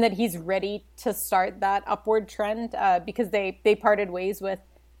that and that he's ready to start that upward trend because they parted ways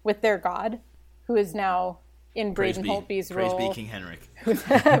with their god, who is now in Braden Holtby's role. Praise be King Henrik.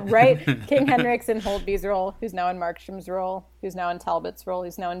 Right? King Henrik's in Holtby's role, who's now in Markstrom's role, who's now in Talbot's role,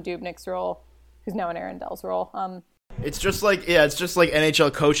 who's now in Dubnik's role, who's now in Arundel's role. It's just like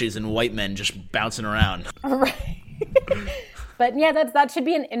NHL coaches and white men just bouncing around. Right. But yeah, that should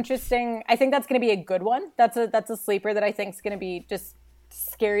be an interesting. I think that's going to be a good one. That's a sleeper that I think is going to be just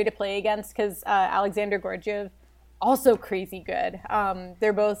scary to play against because Alexander Gorgiev, also crazy good.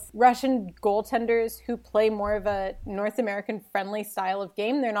 They're both Russian goaltenders who play more of a North American friendly style of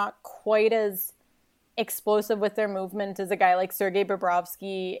game. They're not quite as explosive with their movement as a guy like Sergei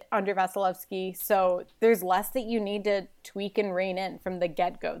Bobrovsky, Andrei Vasilevsky. So there's less that you need to tweak and rein in from the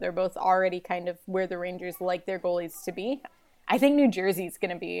get-go. They're both already kind of where the Rangers like their goalies to be. I think New Jersey's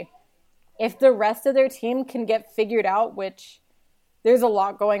going to be, if the rest of their team can get figured out, which there's a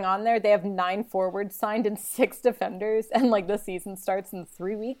lot going on there. They have 9 forwards signed and 6 defenders, and the season starts in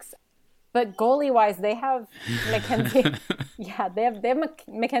 3 weeks. But goalie-wise, they have Mackenzie. They have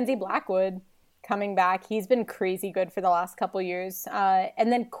Mackenzie Blackwood coming back. He's been crazy good for the last couple years.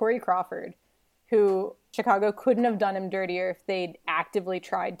 And then Corey Crawford, who Chicago couldn't have done him dirtier if they'd actively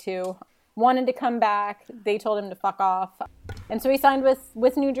tried to. Wanted to come back. They told him to fuck off. And so he signed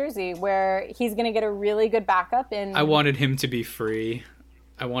with New Jersey, where he's going to get a really good backup. I wanted him to be free.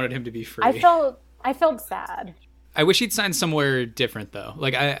 I felt sad. I wish he'd signed somewhere different, though.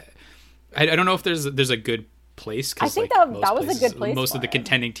 I don't know if there's a good place. I think that was a good place. Most of the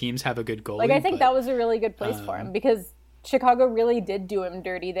contending teams have a good goalie. I think that was a really good place for him because Chicago really did do him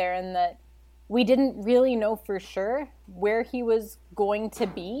dirty there, in that we didn't really know for sure where he was going to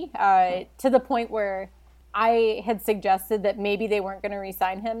be, to the point where I had suggested that maybe they weren't going to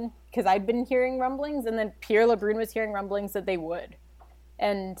re-sign him because I'd been hearing rumblings, and then Pierre LeBrun was hearing rumblings that they would.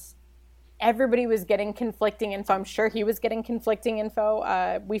 And everybody was getting conflicting info. I'm sure he was getting conflicting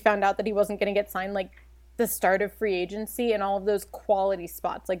info. We found out that he wasn't going to get signed the start of free agency and all of those quality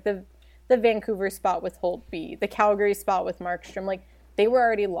spots, the Vancouver spot with Holtby, the Calgary spot with Markstrom. they were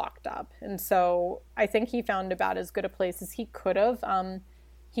already locked up. And so I think he found about as good a place as he could have.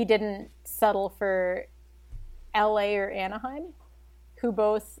 He didn't settle for LA or Anaheim, who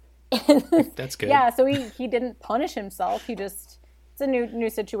both... That's good. Yeah, so he didn't punish himself. It's a new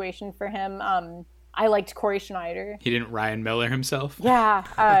situation for him. I liked Corey Schneider. He didn't Ryan Miller himself?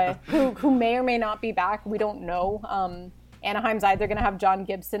 Yeah, who may or may not be back. We don't know. Anaheim's either going to have John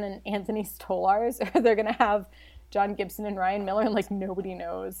Gibson and Anthony Stolarz, or they're going to have John Gibson and Ryan Miller, and nobody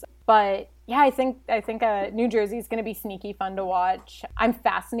knows. But yeah, I think New Jersey is going to be sneaky fun to watch. I'm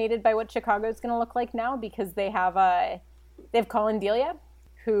fascinated by what Chicago is going to look like now, because they have Colin Delia,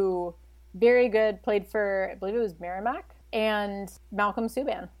 who very good, played for, I believe it was Merrimack, and Malcolm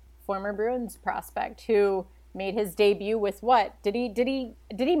Subban, former Bruins prospect, who made his debut with what? Did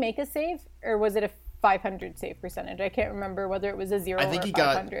he make a save, or was it a 500 save percentage? I can't remember whether it was a 0 or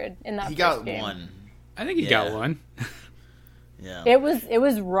 500 in that first game. He got one. I think he got one. Yeah. It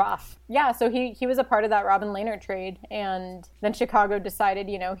was rough. Yeah, so he was a part of that Robin Lehner trade, and then Chicago decided,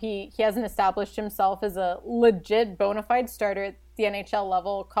 he hasn't established himself as a legit bona fide starter at the NHL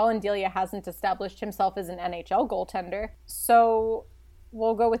level. Colin Delia hasn't established himself as an NHL goaltender. So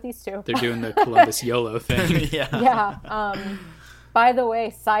we'll go with these two. They're doing the Columbus YOLO thing. Yeah. By the way,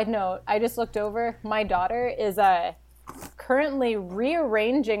 side note, I just looked over. My daughter is currently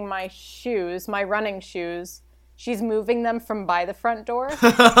rearranging my shoes, my running shoes. She's moving them from by the front door.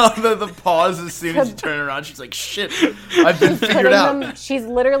 the pause as soon as you turn around. She's like, shit, I've been figured out. She's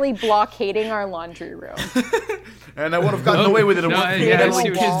literally blockading our laundry room. And I would have gotten away with it.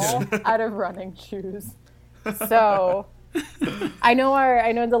 Out of running shoes. So I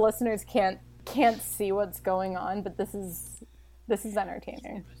know the listeners can't see what's going on, but this is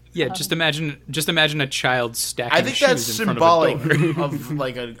entertaining. Yeah, just imagine a child stacking shoes that's in symbolic front of a door. of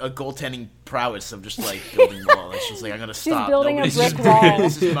a goaltending prowess of just building wall. She's like, I'm gonna stop. She's building Nobody's a brick wall,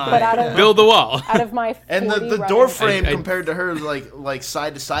 this is mine. but build the wall. out of my 40 and the running door frame I compared to her like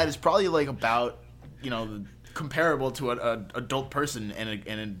side to side is probably about comparable to an adult person and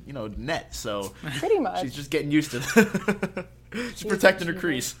a net. So pretty much she's just getting used to it. She's protecting her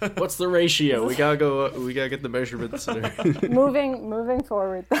crease. What's the ratio? We gotta get the measurements. moving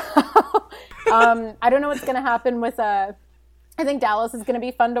forward. I don't know what's going to happen with I think Dallas is going to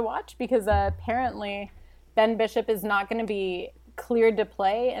be fun to watch, because apparently Ben Bishop is not going to be cleared to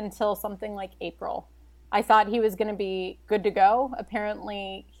play until something like April. I thought he was going to be good to go.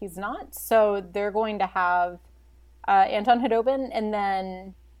 Apparently he's not. So they're going to have Anton Khudobin, and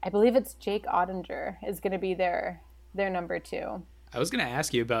then I believe it's Jake Ottinger is going to be their number 2. I was going to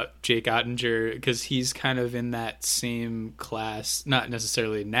ask you about Jake Ottinger, because he's kind of in that same class, not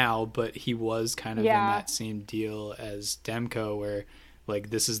necessarily now, but he was kind of in that same deal as Demko, where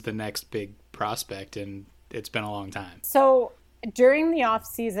this is the next big prospect, and it's been a long time. So during the off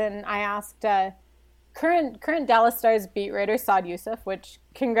season, I asked current Dallas Stars beat writer Saad Yousuf, which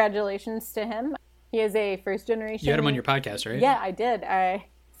congratulations to him. He is a first generation. You had him on your podcast, right? Yeah, I did.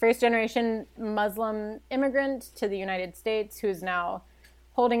 First-generation Muslim immigrant to the United States, who's now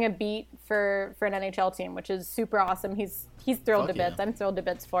holding a beat for an NHL team, which is super awesome. He's thrilled to bits. I'm thrilled to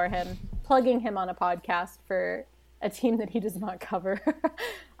bits for him. Plugging him on a podcast for a team that he does not cover.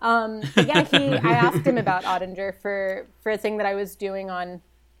 I asked him about Ottinger for a thing that I was doing on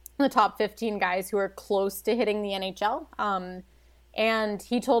the top 15 guys who are close to hitting the NHL. And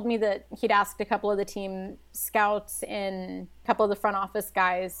he told me that he'd asked a couple of the team scouts and a couple of the front office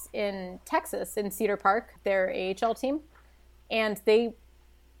guys in Texas, in Cedar Park, their AHL team. And they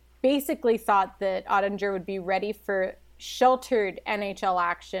basically thought that Ottinger would be ready for sheltered NHL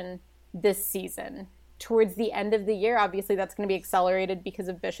action this season. Towards the end of the year, obviously that's going to be accelerated because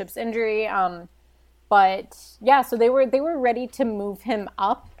of Bishop's injury. So they were ready to move him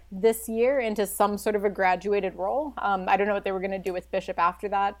up this year into some sort of a graduated role. I don't know what they were going to do with Bishop after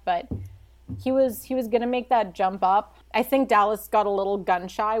that, but he was going to make that jump up. I think Dallas got a little gun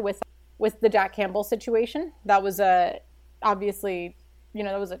shy with the Jack Campbell situation. That was obviously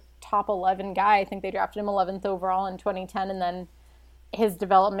that was a top 11 guy. I think they drafted him 11th overall in 2010, and then his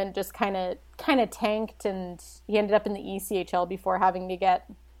development just kind of tanked, and he ended up in the ECHL before having to get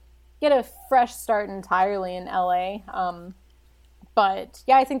a fresh start entirely in LA. But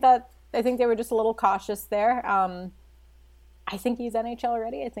yeah, I think they were just a little cautious there. I think he's NHL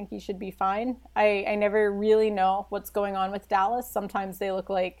ready. I think he should be fine. I never really know what's going on with Dallas. Sometimes they look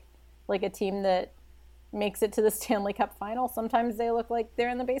like a team that makes it to the Stanley Cup final. Sometimes they look like they're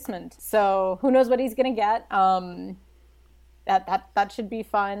in the basement. So who knows what he's going to get. That should be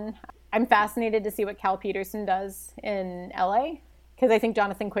fun. I'm fascinated to see what Cal Peterson does in LA, because I think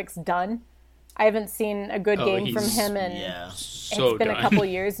Jonathan Quick's done. I haven't seen a good game from him, and it's been a couple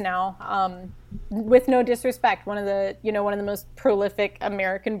years now. With no disrespect, one of the most prolific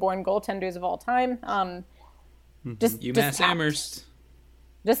American-born goaltenders of all time. Just Amherst.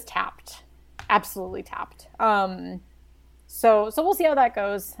 Just tapped, absolutely tapped. So we'll see how that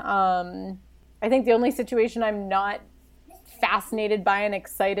goes. I think the only situation I'm not fascinated by and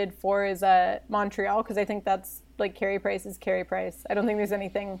excited for is Montreal, because I think that's like Carey Price is Carey Price. I don't think there's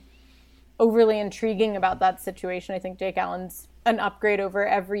anything overly intriguing about that situation. I think Jake Allen's an upgrade over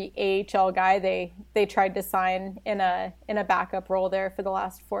every AHL guy they tried to sign in a backup role there for the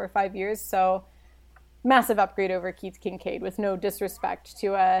last 4 or 5 years. So massive upgrade over Keith Kincaid, with no disrespect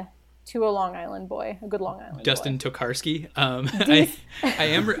to a Long Island boy, a good Long Island Dustin boy. Tokarski. I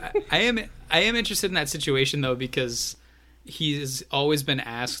am interested in that situation though, because he's always been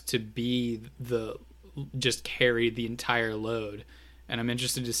asked to be just carry the entire load. And I'm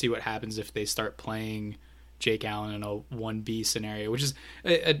interested to see what happens if they start playing Jake Allen in a 1B scenario, which is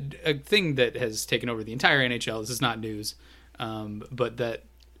a thing that has taken over the entire NHL. This is not news. But that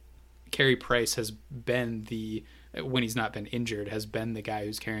Carey Price has been when he's not been injured, has been the guy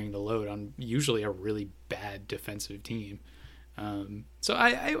who's carrying the load on usually a really bad defensive team. So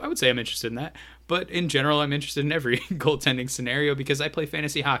I would say I'm interested in that. But in general, I'm interested in every goaltending scenario because I play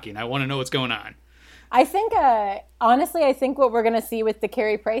fantasy hockey and I want to know what's going on. I think, honestly, I think what we're going to see with the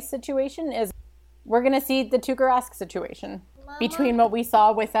Carey Price situation is we're going to see the Tuukka Rask situation. Mama, between what we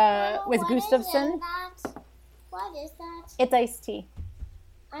saw with Gustafsson. What is that? It's iced tea.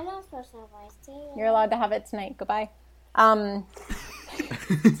 I'm not supposed to have iced tea. You're allowed to have it tonight. Goodbye.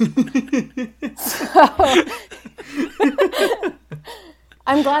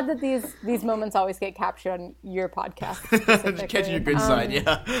 I'm glad that these moments always get captured on your podcast. Catching your good side,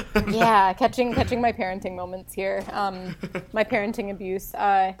 yeah. Yeah, catching my parenting moments here. My parenting abuse.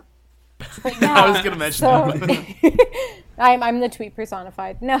 But yeah, I was going to mention that. I'm the tweet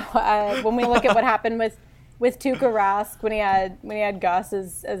personified. No, when we look at what happened with Tuukka Rask when he had Gus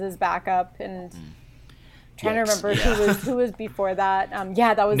as his backup, and trying to remember who was before that.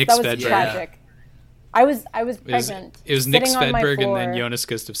 That was tragic. Yeah. I was pregnant. It was Nick Svedberg and then Jonas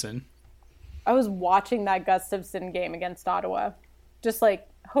Gustafsson. I was watching that Gustafsson game against Ottawa, just like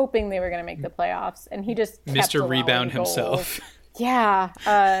hoping they were going to make the playoffs, and he just kept Mr. Rebound goals. himself. Yeah.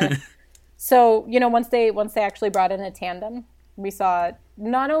 So once they actually brought in a tandem, we saw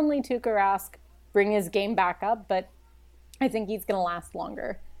not only Tuukka Rask bring his game back up, but I think he's going to last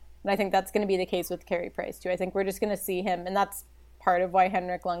longer, and I think that's going to be the case with Carey Price too. I think we're just going to see him, and that's part of why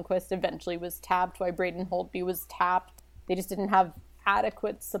Henrik Lundqvist eventually was tapped, why Braden Holtby was tapped. They just didn't have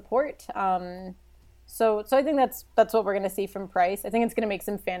adequate support. So I think that's what we're going to see from Price. I think it's going to make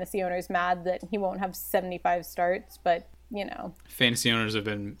some fantasy owners mad that he won't have 75 starts, but fantasy owners have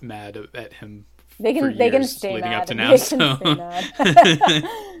been mad at him. They can stay leading mad. Up to now.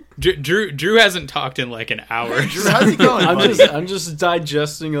 Drew hasn't talked in like an hour. Drew, how's it going? I'm just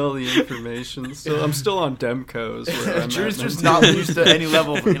digesting all the information. So I'm still on Demko's. Drew's just not used to any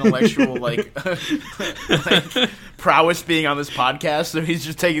level of intellectual like prowess being on this podcast, so he's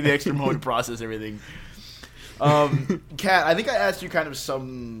just taking the extra moment to process everything. Kat, I think I asked you kind of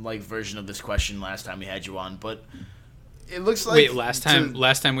some like version of this question last time we had you on, but it looks like last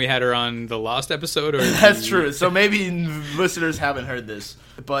time we had her on the Lost episode, or that's true. So maybe listeners haven't heard this,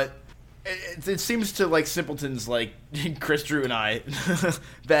 but it seems to like simpletons like Chris Drew and I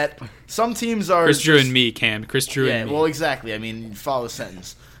that some teams are Chris Drew and me, Cam. Chris Drew and me. Well, exactly. I mean, follow the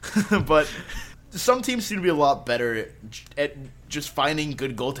sentence. But some teams seem to be a lot better at just finding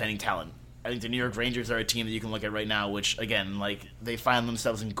good goaltending talent. I think the New York Rangers are a team that you can look at right now, which again, like they find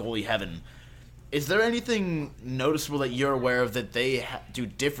themselves in goalie heaven. Is there anything noticeable that you're aware of that they do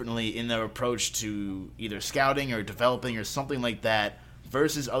differently in their approach to either scouting or developing or something like that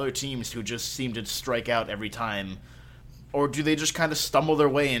versus other teams who just seem to strike out every time? Or do they just kind of stumble their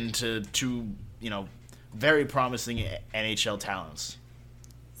way into very promising NHL talents?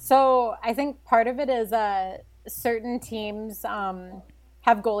 So I think part of it is certain teams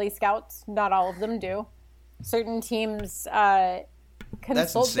have goalie scouts. Not all of them do. Certain teams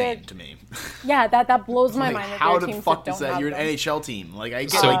that's insane to me. Yeah, that blows my mind. How the fuck is that? You're an NHL team. Like I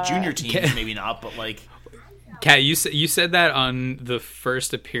get like junior teams, maybe not, but like. Kat, you said that on the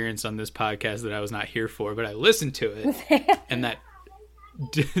first appearance on this podcast that I was not here for, but I listened to it, and that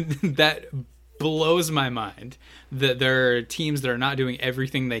blows my mind that there are teams that are not doing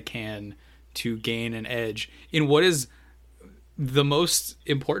everything they can to gain an edge in what is the most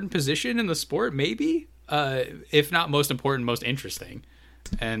important position in the sport, maybe. If not most important, most interesting,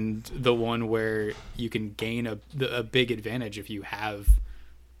 and the one where you can gain a big advantage if you have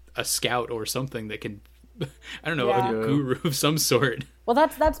a scout or something that can, I don't know, Yeah. a guru of some sort. Well,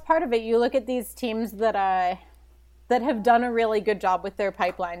 that's part of it. You look at these teams that have done a really good job with their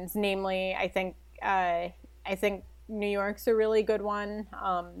pipelines. Namely, I think New York's a really good one.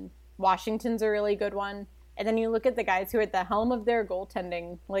 Washington's a really good one. And then you look at the guys who are at the helm of their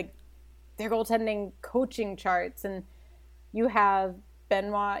goaltending, like their goaltending coaching charts, and you have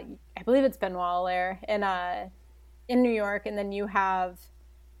Benoit, I believe it's Benoit Allaire in New York, and then you had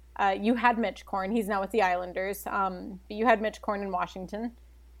Mitch Korn. He's now with the Islanders, but you had Mitch Korn in Washington.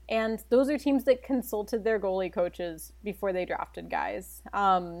 And those are teams that consulted their goalie coaches before they drafted guys.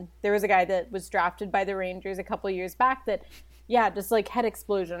 There was a guy that was drafted by the Rangers a couple of years back that, just like head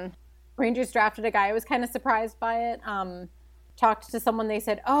explosion. Rangers drafted a guy. I was kind of surprised by it. Talked to someone. They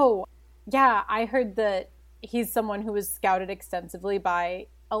said, oh, yeah, I heard that he's someone who was scouted extensively by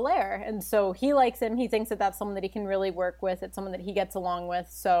Allaire. And so he likes him. He thinks that that's someone that he can really work with. It's someone that he gets along with.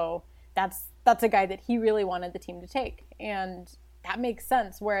 So that's a guy that he really wanted the team to take. And that makes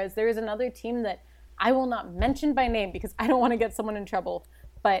sense. Whereas there is another team that I will not mention by name because I don't want to get someone in trouble.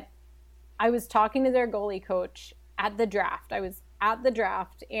 But I was talking to their goalie coach at the draft. I was at the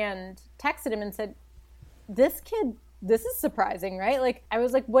draft and texted him and said, this is surprising, right? Like, I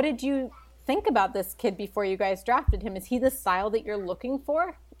was like, what did you think about this kid before you guys drafted him? Is he the style that you're looking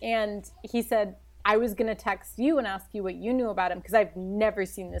for? And he said, I was going to text you and ask you what you knew about him because I've never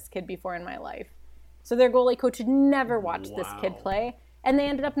seen this kid before in my life. So their goalie coach had never watched this kid play, and they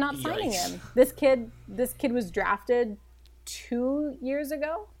ended up not signing him. This kid was drafted 2 years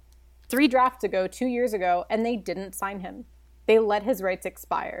ago, 3 drafts ago, 2 years ago, and they didn't sign him. They let his rights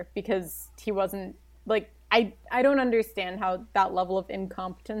expire because he wasn't, like, I don't understand how that level of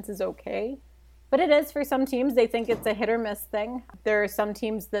incompetence is okay. But it is for some teams. They think it's a hit or miss thing. There are some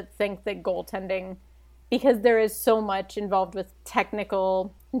teams that think that goaltending, because there is so much involved with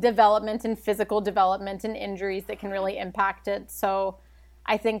technical development and physical development and injuries that can really impact it. So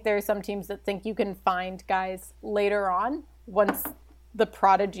I think there are some teams that think you can find guys later on once the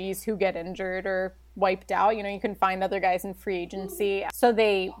prodigies who get injured or wiped out. You can find other guys in free agency. So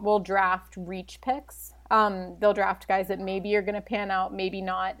they will draft reach picks. They'll draft guys that maybe are going to pan out, maybe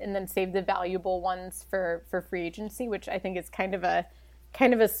not, and then save the valuable ones for free agency, which I think is kind of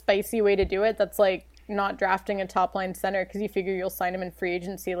a spicy way to do it. That's like not drafting a top line center because you figure you'll sign him in free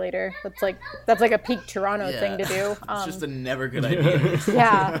agency later. That's like a peak Toronto thing to do. It's just a never good idea.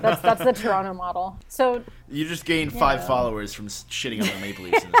 Yeah, that's the Toronto model. So you just gained 5 followers from shitting on the Maple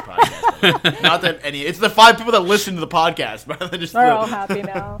Leafs in this podcast. Not that it's the 5 people that listen to the podcast, but we're all happy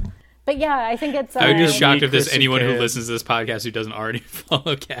now. But yeah, I think it's. I would be shocked if there's anyone who listens to this podcast who doesn't already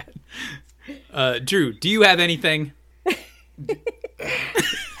follow Cat. Drew, do you have anything?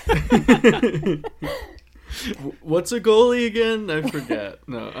 What's a goalie again? I forget.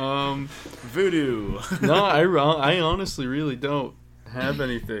 No. Voodoo. No, I honestly really don't have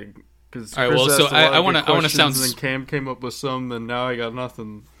anything. Because all right, well, so I want to sound. And Cam came up with some, and now I got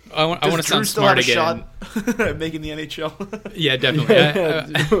nothing. I want to sound smart again. Shot at making the NHL. Yeah,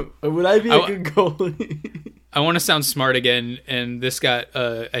 definitely. Would I be a good goalie? I want to sound smart again, and this got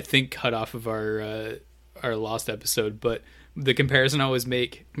I think cut off of our lost episode. But the comparison I always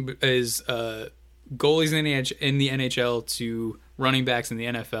make is goalies in the NHL to running backs in the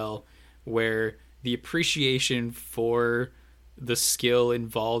NFL, where the appreciation for the skill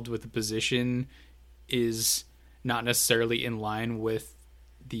involved with the position is not necessarily in line with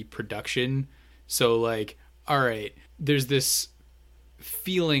the production. So like, all right, there's this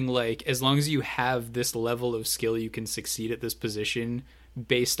feeling like as long as you have this level of skill, you can succeed at this position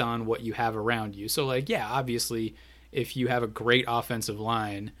based on what you have around you. So like, yeah, obviously if you have a great offensive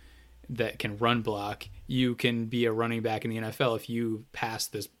line that can run block, you can be a running back in the NFL if you pass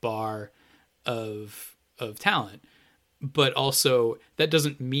this bar of talent. But also that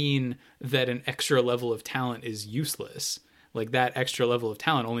doesn't mean that an extra level of talent is useless. Like that extra level of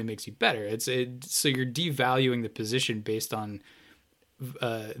talent only makes you better. So you're devaluing the position based on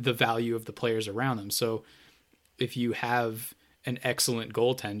the value of the players around them. So if you have an excellent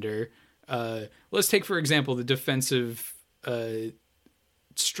goaltender, let's take, for example, the defensive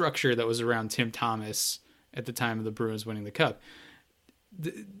structure that was around Tim Thomas at the time of the Bruins winning the Cup.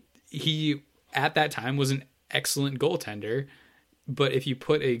 He, at that time, was an excellent goaltender, but if you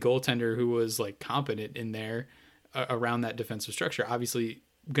put a goaltender who was like competent in there around that defensive structure, obviously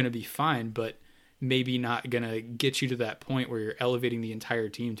going to be fine, but maybe not going to get you to that point where you're elevating the entire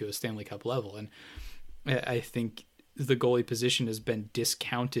team to a Stanley Cup level. And I think the goalie position has been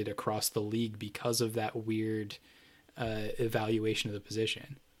discounted across the league because of that weird evaluation of the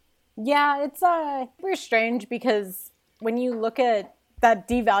position. Yeah, it's super strange because when you look at that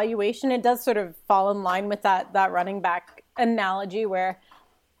devaluation, it does sort of fall in line with that running back analogy where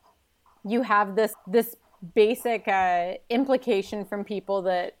you have this basic implication from people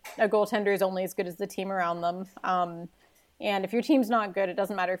that a goaltender is only as good as the team around them. And if your team's not good, it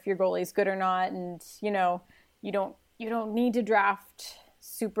doesn't matter if your goalie's good or not. And, you know, you don't need to draft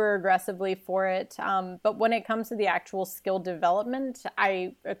super aggressively for it. But when it comes to the actual skill development,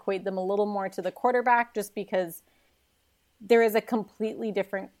 I equate them a little more to the quarterback just because there is a completely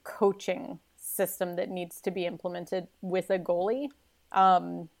different coaching system that needs to be implemented with a goalie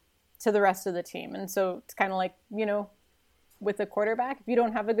to the rest of the team. And so it's kind of like, you know, with a quarterback, if you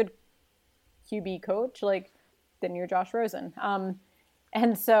don't have a good QB coach, like, then you're Josh Rosen.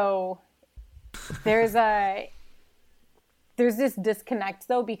 And so there's this disconnect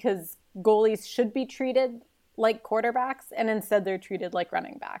though, because goalies should be treated like quarterbacks and instead they're treated like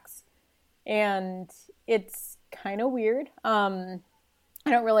running backs. And it's kind of weird. I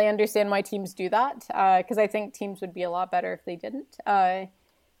don't really understand why teams do that, because I think teams would be a lot better if they didn't.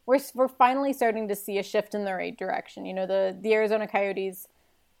 We're finally starting to see a shift in the right direction. You know, the Arizona Coyotes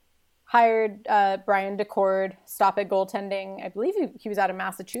hired Brian DeCord, stop at goaltending. I believe he was out of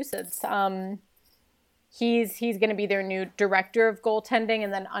Massachusetts. He's going to be their new director of goaltending,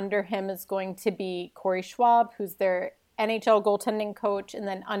 and then under him is going to be Corey Schwab, who's their NHL goaltending coach, and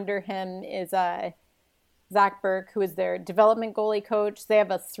then under him is Zach Burke, who is their development goalie coach. They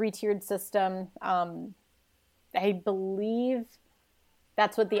have a 3-tiered system. I believe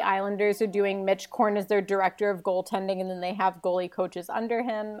that's what the Islanders are doing. Mitch Korn is their director of goaltending, and then they have goalie coaches under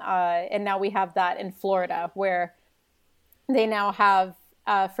him. And now we have that in Florida, where they now have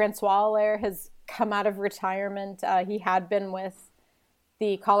Francois Allaire has come out of retirement. He had been with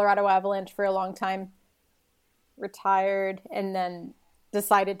the Colorado Avalanche for a long time, retired, and then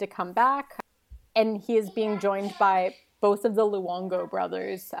decided to come back. And he is being joined by both of the Luongo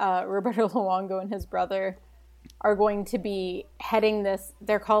brothers. Roberto Luongo and his brother are going to be heading this.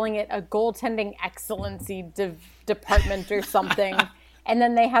 They're calling it a goaltending excellency department or something. And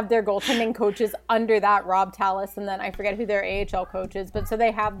then they have their goaltending coaches under that, Rob Tallis, and then I forget who their AHL coach is. But so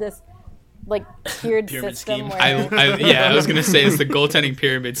they have this like tiered Pyramid system scheme. where I was going to say it's the goaltending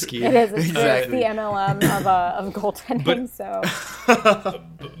pyramid scheme. it is. It's Exactly. the MLM of goaltending.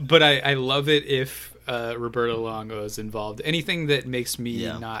 But I love it if Roberto Luongo is involved. Anything that makes me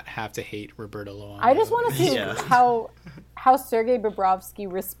not have to hate Roberto Luongo. I just want to see Yeah. how Sergei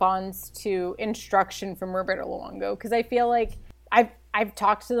Bobrovsky responds to instruction from Roberto Luongo, because I feel like I've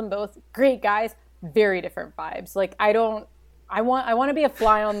talked to them both. Great guys, very different vibes. Like I want to be a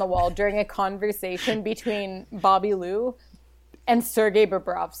fly on the wall during a conversation between Bobby Lou and Sergei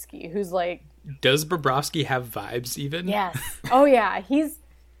Bobrovsky, who's like, Does Bobrovsky have vibes even? yes, oh yeah, he's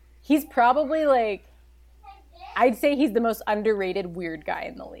probably like, I'd say he's the most underrated weird guy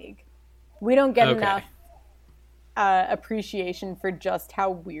in the league. We don't get enough appreciation for just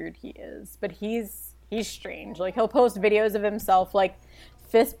how weird he is, but he's strange. Like he'll post videos of himself like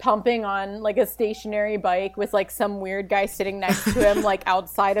fist pumping on like a stationary bike with like some weird guy sitting next to him like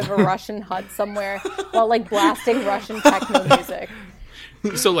outside of a Russian hut somewhere while like blasting Russian techno music.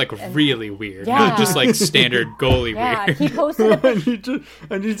 So like really weird, Yeah. not just like standard goalie Yeah, weird. he posted a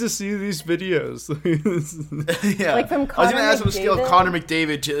I need to see these videos. Yeah. Like from I was Connor going to ask him a scale of McDavid? Connor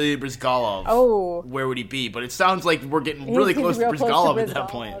McDavid to Ilya Brizgalov. Oh. Where would he be? But it sounds like we're getting really He's close to real Brizgalov at Brizgalov. that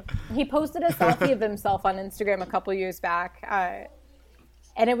point. He posted a selfie of himself on Instagram a couple years back.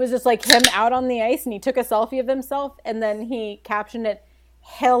 And it was just like him out on the ice, and he took a selfie of himself, and then he captioned it,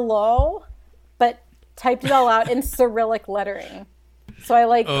 "Hello," but typed it all out in Cyrillic lettering. So I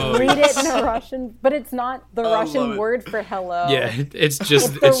read it in a Russian, but it's not the love Russian it. word for hello. Yeah, it's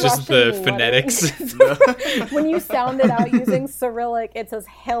just the the Russian phonetics. When you sound it out using Cyrillic, it says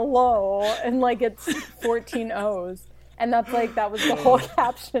hello, and like it's 14 O's. And that was the whole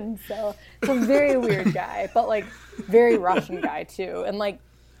caption. So it's a very weird guy, but like very Russian guy too. And like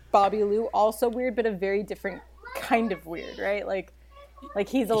Bobby Lou, also weird, but a very different kind of weird, right? Like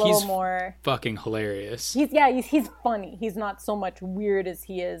he's a little more fucking hilarious. He's funny. He's not so much weird as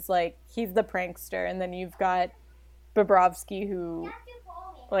he is like he's the prankster. And then you've got Bobrovsky, who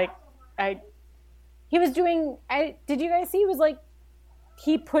did you guys see? He was like,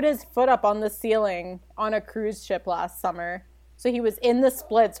 he put his foot up on the ceiling on a cruise ship last summer. So he was in the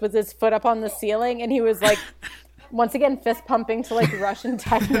splits with his foot up on the ceiling, and he was like, once again, fist pumping to like Russian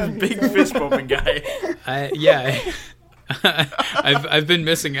techno music. Big fist pumping guy. I've been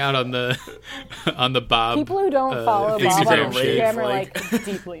missing out on the Bob. People who don't follow Bob on Instagram Instagram are like-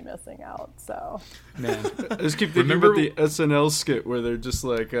 deeply missing out. So Man. I just keep thinking Remember- about the SNL skit where they're just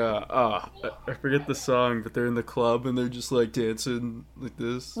like, I forget the song, but they're in the club and they're just like dancing like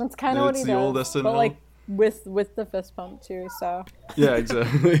this. that's kind of And what he it's the old does, SNL. but like with the fist pump too. So Yeah,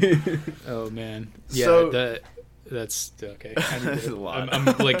 exactly. Oh man. Yeah. So- That's okay. That's a lot.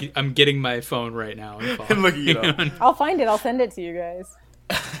 I'm getting my phone right now and I'm looking it up. I'll find it. I'll send it to you guys.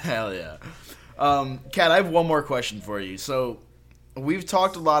 Hell yeah. Kat, I have one more question for you. So, we've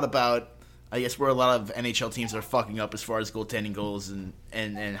talked a lot about, I guess, where a lot of NHL teams are fucking up as far as goaltending goes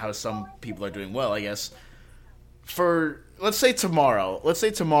and how some people are doing well, I guess. Let's say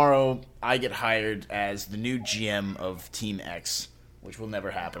tomorrow I get hired as the new GM of Team X, which will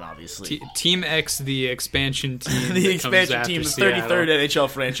never happen, obviously. Team X, the expansion team. The that expansion comes team, the after 33rd Seattle. NHL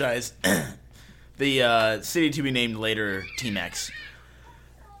franchise. The city to be named later, Team X.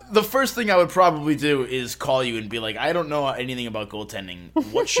 The first thing I would probably do is call you and be like, I don't know anything about goaltending.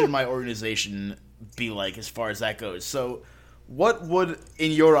 What should my organization be like as far as that goes? So, what would,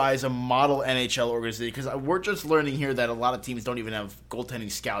 in your eyes, a model NHL organization? Because we're just learning here that a lot of teams don't even have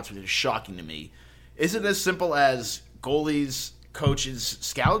goaltending scouts, which is shocking to me. Is it as simple as goalies, coaches,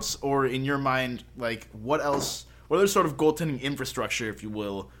 scouts, or in your mind, like, what else? What other sort of goaltending infrastructure, if you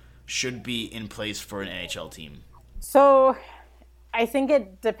will, should be in place for an NHL team? So I think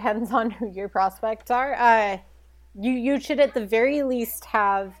it depends on who your prospects are. You should at the very least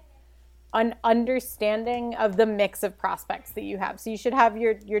have an understanding of the mix of prospects that you have. So you should have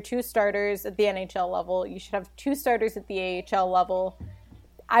your two starters at the NHL level. You should have two starters at the AHL level.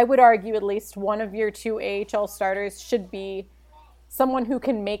 I would argue at least one of your two AHL starters should be someone who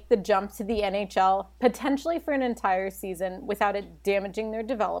can make the jump to the NHL, potentially for an entire season, without it damaging their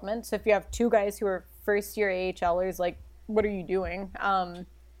development. So if you have two guys who are first-year AHLers, like, what are you doing?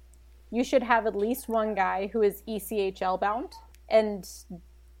 You should have at least one guy who is ECHL bound. And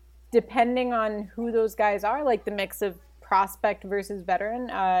depending on who those guys are, like the mix of prospect versus veteran,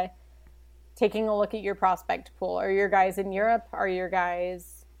 taking a look at your prospect pool. Are your guys in Europe? Are your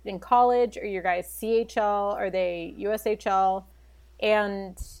guys in college? Are your guys CHL? Are they USHL?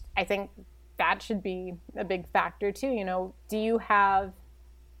 And I think that should be a big factor too. You know, do you have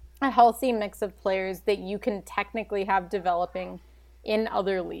a healthy mix of players that you can technically have developing in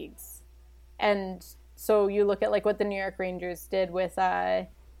other leagues? And so you look at like what the New York Rangers did with Igor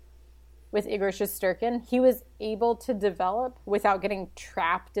Shesterkin. He was able to develop without getting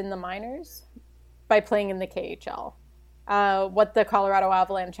trapped in the minors by playing in the KHL. What the Colorado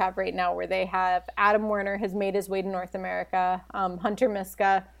Avalanche have right now, where they have Adam Werner has made his way to North America. Hunter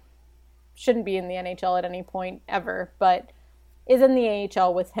Miska shouldn't be in the NHL at any point ever, but is in the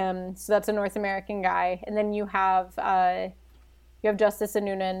AHL with him. So that's a North American guy. And then you have Justice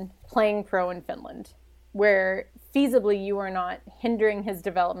Anunen playing pro in Finland, where feasibly you are not hindering his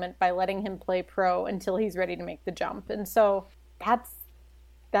development by letting him play pro until he's ready to make the jump. And so that's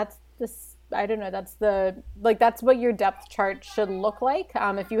this. I don't know. That's what your depth chart should look like.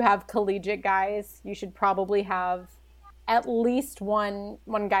 If you have collegiate guys, you should probably have at least one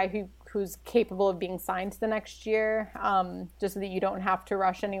guy who's capable of being signed to the next year, just so that you don't have to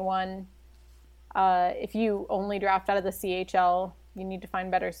rush anyone. If you only draft out of the CHL, you need to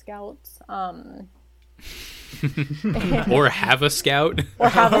find better scouts. Or have a scout. Or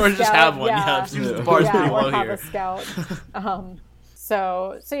have a Or scout. just have one. Yeah, The bar's yeah, pretty or low have here. a scout.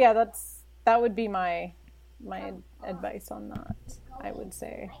 So yeah, that would be my advice on that, I would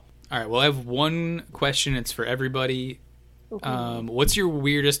say. All right. Well, I have one question. It's for everybody. What's your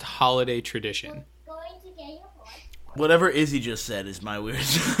weirdest holiday tradition? Going to get your horse. Whatever Izzy just said is my weird.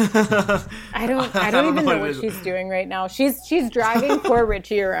 I don't even know what what it is. she's doing right now. She's dragging poor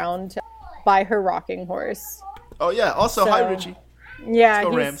Richie around by her rocking horse. Oh yeah. Also, hi So- Richie. Yeah,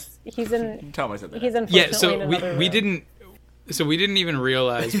 Go Rams. he's in. Tell him I said that. He's unfortunately Yeah. So in another we room. didn't. So we didn't even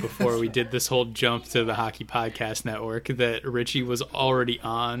realize before we did this whole jump to the Hockey Podcast Network that Richie was already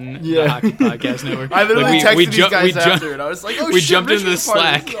on the Yeah. Hockey Podcast Network. I literally Like, texted we these guys we after, and I was like, "Oh we shit!" jumped into the Richie's a part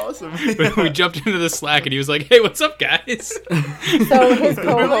of Slack. this. This is awesome. we jumped into the Slack and he was like, "Hey, what's up, guys?" So his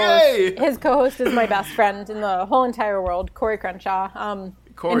co-host, Hey! his co-host is my best friend in the whole entire world, Corey Crenshaw.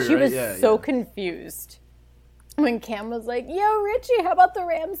 Corey, and she right? was Yeah, so yeah. confused when Cam was like, "Yo, Richie, how about the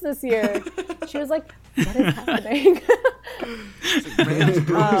Rams this year?" She was like, "What is happening?"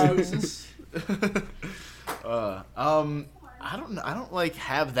 I don't know. I don't like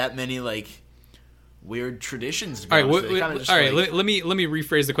have that many like weird traditions. To be All right, honest with you. Kinda just, all right. like- Let me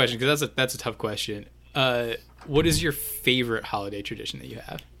rephrase the question because that's a tough question. What is your favorite holiday tradition that you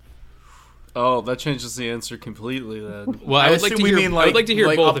have? Oh, that changes the answer completely then. Well, I would like to hear. I would like to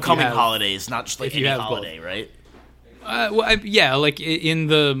hear both. Upcoming if you have, holidays, not just like any holiday, both. Right? Yeah, like in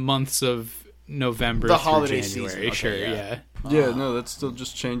the months of November the through holiday January. season. Okay, sure, yeah. Yeah, no, that still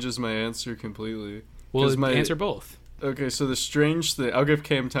just changes my answer completely. Well, answer both. Okay, so the strange thing... I'll give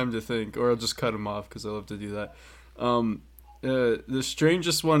Cam time to think, or I'll just cut him off, because I love to do that. The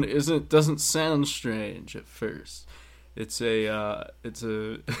strangest one doesn't sound strange at first. It's a it's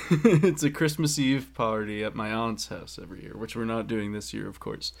a Christmas Eve party at my aunt's house every year, which we're not doing this year, of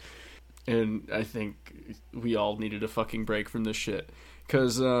course. And I think we all needed a fucking break from this shit.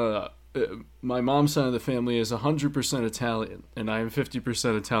 Because my mom's side of the family is 100% Italian, and I am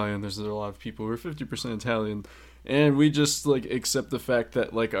 50% Italian. There's a lot of people who are 50% Italian. And we just, like, accept the fact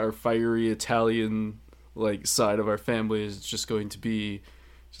that, like, our fiery Italian, like, side of our family is just going to be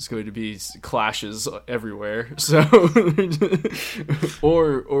clashes everywhere. So,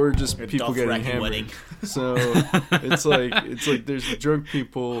 or just people getting hammered. Wedding. So it's like there's drunk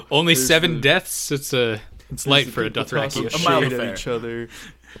people. Only 7 deaths. It's light for a Dothraki affair. At each other.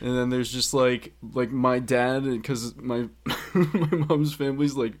 And then there's just like my dad, because my mom's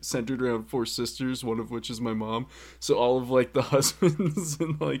family's like centered around 4 sisters, one of which is my mom. So all of like the husbands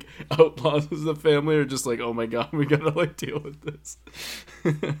and like outlaws of the family are just like, oh my god, we gotta like deal with this.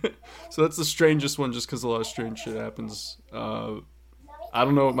 So that's the strangest one, just because a lot of strange shit happens. I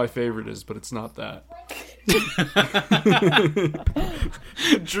don't know what my favorite is, but it's not that.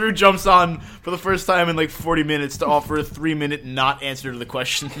 Drew jumps on for the first time in like 40 minutes to offer a 3-minute not answer to the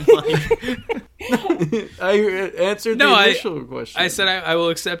question. I answered the initial question. I said I will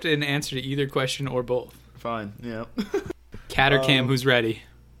accept an answer to either question or both. Fine, yeah. Cat or Cam, who's ready?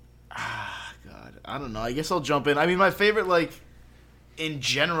 God, I don't know. I guess I'll jump in. I mean, my favorite, like, in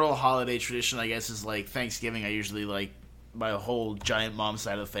general holiday tradition, I guess, is like Thanksgiving. I usually like my whole giant mom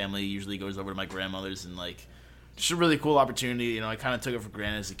side of the family usually goes over to my grandmother's, and like just a really cool opportunity. You know, I kind of took it for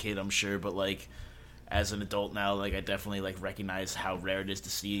granted as a kid, I'm sure, but like as an adult now, like I definitely like recognize how rare it is to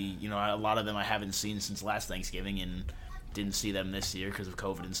see. You know, a lot of them I haven't seen since last Thanksgiving, and didn't see them this year because of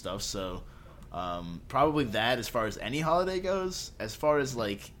COVID and stuff. So probably that as far as any holiday goes. As far as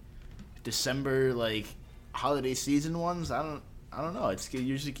like December, like holiday season ones, I don't know. It's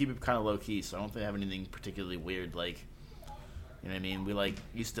usually keep it kind of low key, so I don't think I have anything particularly weird. Like, you know what I mean? We like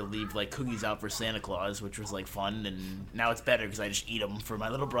used to leave like cookies out for Santa Claus, which was like fun, and now it's better because I just eat them for my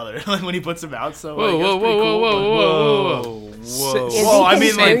little brother like when he puts them out. So whoa! I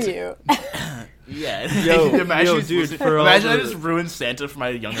mean, like, you. yeah. Imagine I just ruined Santa for my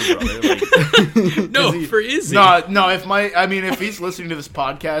younger brother. Like, no, for Izzy. No. If he's listening to this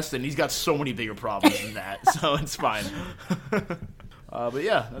podcast, then he's got so many bigger problems than that, so it's fine. But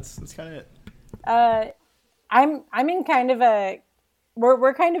yeah, that's kind of it. I'm in kind of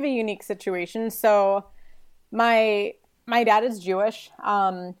we're kind of a unique situation. So my dad is Jewish.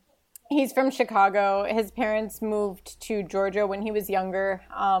 He's from Chicago. His parents moved to Georgia when he was younger.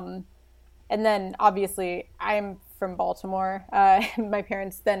 And then obviously I'm from Baltimore. My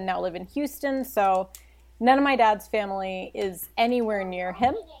parents then now live in Houston. So none of my dad's family is anywhere near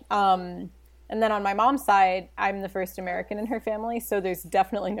him. And then on my mom's side, I'm the first American in her family, so there's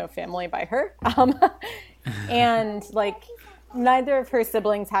definitely no family by her. And like neither of her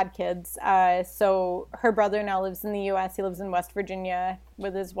siblings had kids. So her brother now lives in the U.S. He lives in West Virginia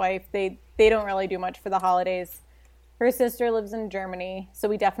with his wife. They don't really do much for the holidays. Her sister lives in Germany, so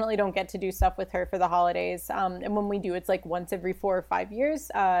we definitely don't get to do stuff with her for the holidays. And when we do, it's like once every 4 or 5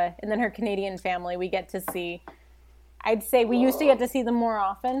 years. And then her Canadian family, we get to see. I'd say we used to get to see them more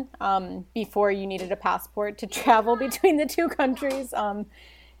often before you needed a passport to travel between the two countries.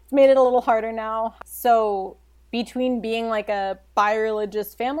 It's made it a little harder now. So between being like a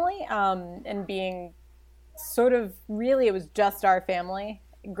bi-religious family and being sort of really it was just our family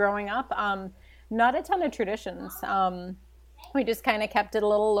growing up, not a ton of traditions. We just kind of kept it a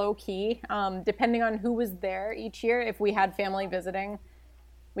little low key. Depending on who was there each year, if we had family visiting,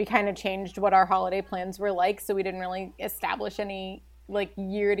 we kind of changed what our holiday plans were like, so we didn't really establish any like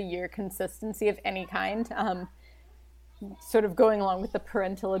year-to-year consistency of any kind. Sort of going along with the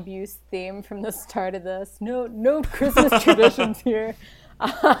parental abuse theme from the start of this. No Christmas traditions here.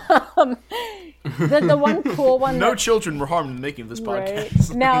 The one cool one. No children were harmed in the making of this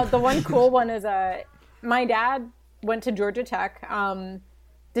podcast. Right. Now, the one cool one is my dad went to Georgia Tech,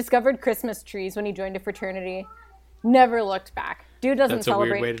 discovered Christmas trees when he joined a fraternity, never looked back. Dude doesn't celebrate.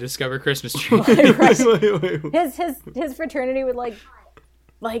 That's a weird way to discover Christmas trees. His fraternity would like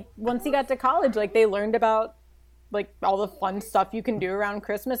once he got to college, like they learned about like all the fun stuff you can do around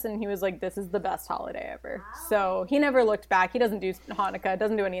Christmas, and he was like, this is the best holiday ever. So he never looked back. He doesn't do Hanukkah,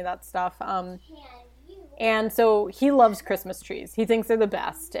 doesn't do any of that stuff. And so he loves Christmas trees. He thinks they're the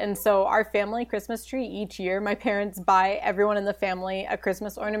best. And so our family Christmas tree, each year, my parents buy everyone in the family a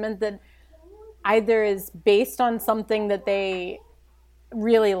Christmas ornament that either is based on something that they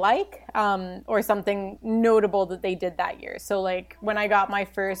really like, or something notable that they did that year. So like when I got my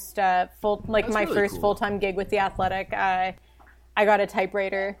first full-time gig with The Athletic, I got a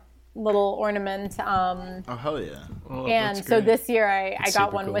typewriter little ornament. Oh hell yeah! Oh, and so this year I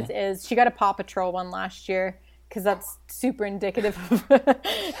got one cool. She got a Paw Patrol one last year because that's super indicative of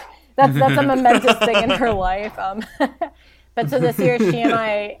that's a momentous thing in her life. But so this year she and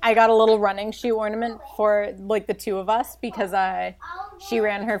I got a little running shoe ornament for like the two of us because she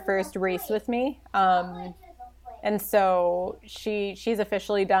ran her first race with me. And so she's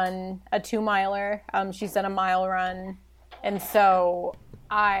officially done a 2-miler. She's done a mile run. And so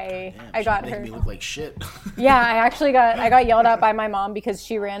I got her. Me look like shit. Yeah, I got yelled at by my mom because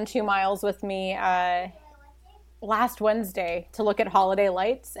she ran 2 miles with me last Wednesday to look at holiday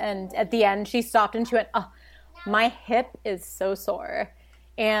lights, and at the end she stopped and she went, "Oh, my hip is so sore,"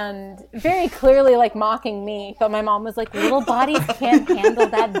 and very clearly like mocking me. But my mom was like, "Little bodies can't handle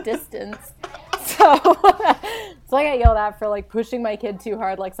that distance." So I got yelled at for like pushing my kid too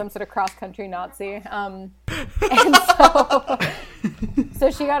hard, like some sort of cross-country Nazi. And so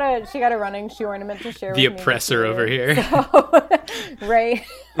she got a running shoe ornament to share with me. The oppressor over here. So, right.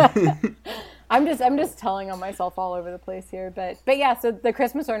 I'm just telling on myself all over the place here, but yeah. So the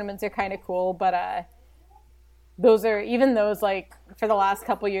Christmas ornaments are kind of cool, but those like for the last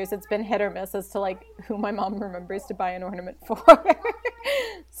couple years, it's been hit or miss as to like who my mom remembers to buy an ornament for.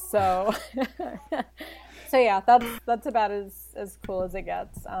 So yeah, that's about as cool as it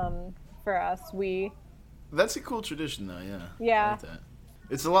gets for us. That's a cool tradition, though. Yeah. Yeah. I like that.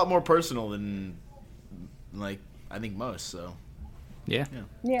 It's a lot more personal than like I think most. So. Yeah.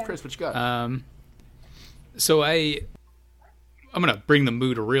 Chris, what you got? So I'm gonna bring the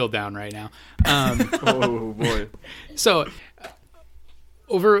mood real down right now. Oh boy. So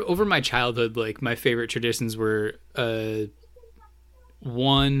over my childhood, like my favorite traditions were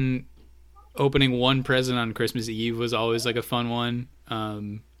opening one present on Christmas Eve was always like a fun one.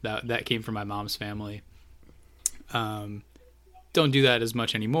 That came from my mom's family. Don't do that as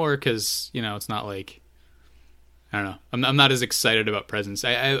much anymore because it's not like, I don't know. I'm not as excited about presents.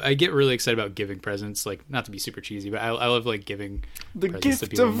 I get really excited about giving presents, like not to be super cheesy, but I love like giving the presents gift to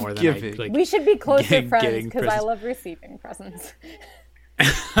people of more than giving. I like. We should be closer friends because I presents. love receiving presents.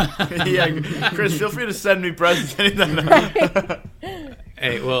 Yeah, Chris, feel free to send me presents anytime.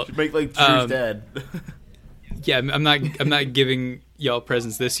 Hey, well, make like Drew's dad. Yeah, I'm not giving y'all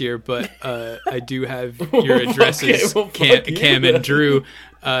presents this year, but I do have your addresses, Cam and Drew.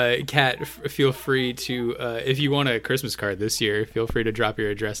 Kat, feel free to, if you want a Christmas card this year, feel free to drop your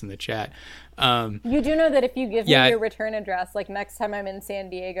address in the chat. You do know that if you give me your return address, like next time I'm in San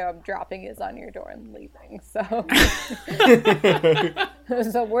Diego, I'm dropping his on your door and leaving. So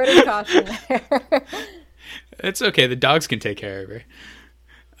there's a word of caution there. It's okay. The dogs can take care of her.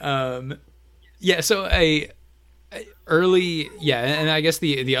 Yeah. So and I guess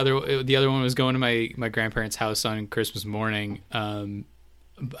the other one was going to my grandparents' house on Christmas morning.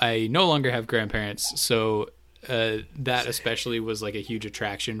 I no longer have grandparents, so that especially was like a huge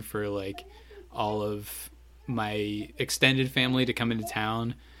attraction for like all of my extended family to come into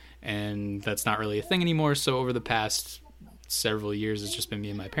town, and that's not really a thing anymore. So over the past several years, it's just been me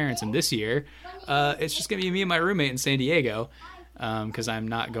and my parents, and this year it's just gonna be me and my roommate in San Diego because I'm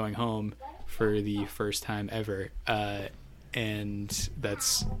not going home for the first time ever, and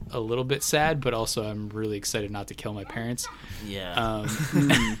that's a little bit sad, but also I'm really excited not to kill my parents. Yeah.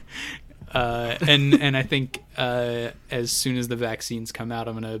 And I think as soon as the vaccines come out,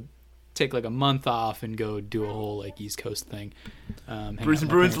 I'm gonna take like a month off and go do a whole like East Coast thing. Bruce and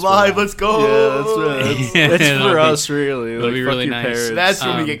Bruins live, let's go! Yeah, that's right. That's for us, really. It'll be really nice. Parents. That's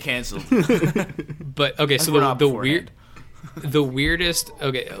when we get canceled. But okay, so the weirdest.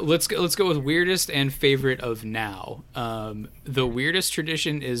 Okay, let's go with weirdest and favorite of now. The weirdest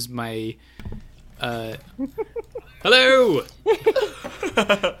tradition is my. Hello.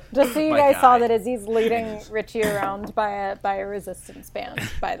 Just so you guys saw that Izzy's leading Richie around by a resistance band,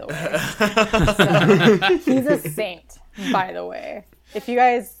 by the way. So, he's a saint, by the way. If you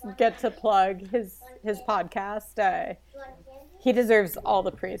guys get to plug his podcast, he deserves all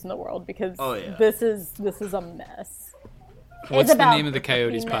the praise in the world because this is a mess. What's the name of the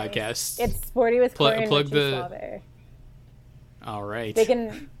Coyotes podcast? It's Sporty with Corey plug and Richie Suave. All right. They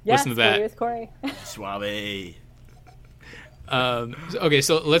can listen to that. With Corey. Suave. Okay,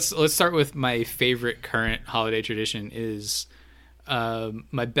 so let's start with my favorite current holiday tradition is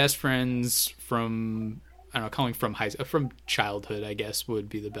my best friends from, I don't know, calling from childhood, I guess would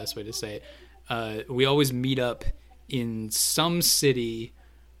be the best way to say it. We always meet up in some city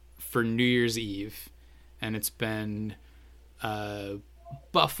for New Year's Eve, and it's been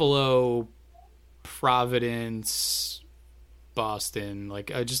Buffalo, Providence, Boston,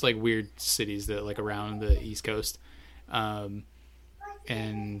 like just like weird cities that like around the East Coast. And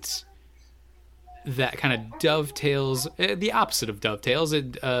that kind of dovetails, the opposite of dovetails.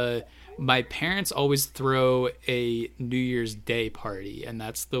 My parents always throw a New Year's Day party, and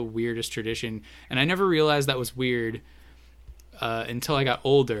that's the weirdest tradition. And I never realized that was weird until I got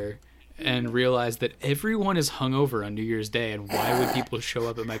older and realized that everyone is hungover on New Year's Day, and why would people show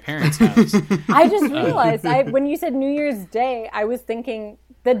up at my parents' house? I just realized, when you said New Year's Day, I was thinking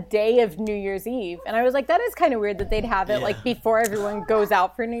the day of New Year's Eve. And I was like, that is kind of weird that they'd have it like before everyone goes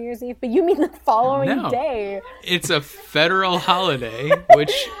out for New Year's Eve. But you mean the following day. It's a federal holiday,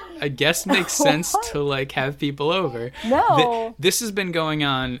 which I guess makes sense to like have people over. No. This has been going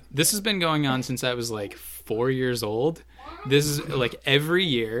on since I was like 4 years old. This is like every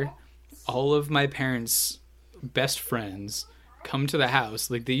year, all of my parents' best friends come to the house.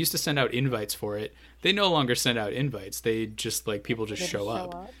 Like they used to send out invites for it. They no longer send out invites. They just like people just show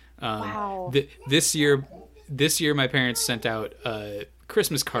up. Wow. This year my parents sent out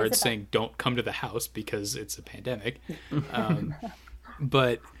Christmas cards saying don't come to the house because it's a pandemic.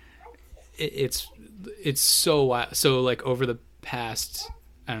 But it's so wild. So like over the past,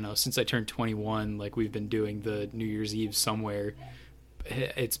 I don't know, since I turned 21, like we've been doing the New Year's Eve somewhere.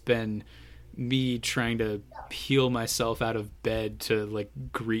 It's been me trying to peel myself out of bed to like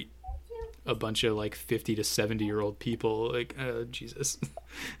greet a bunch of like 50 to 70-year-old people. Like, Jesus.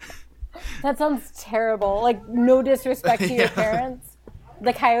 That sounds terrible. Like, no disrespect to your parents.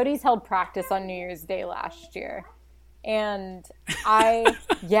 The Coyotes held practice on New Year's Day last year. And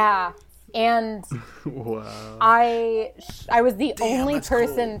and Wow. I was the only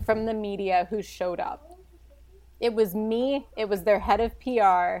person from the media who showed up. It was me. It was their head of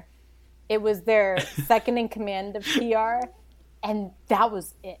PR. It was their second in command of PR. And that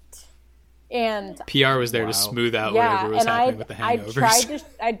was it. And PR was there to smooth out whatever was happening with the hangovers.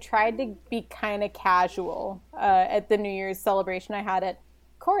 I tried to be kind of casual at the New Year's celebration I had at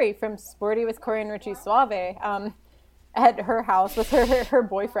Corey from Sporty with Corey and Richie Suave at her house with her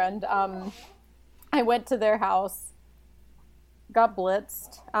boyfriend. I went to their house, got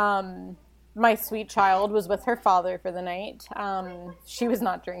blitzed. My sweet child was with her father for the night. She was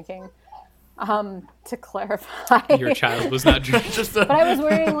not drinking. To clarify, your child was not drinking. But I was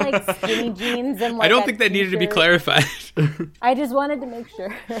wearing like skinny jeans and like I don't think that needed to be clarified. I just wanted to make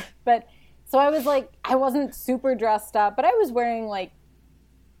sure. But so I was like, I wasn't super dressed up, but I was wearing like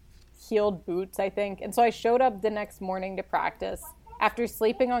heeled boots, I think. And so I showed up the next morning to practice after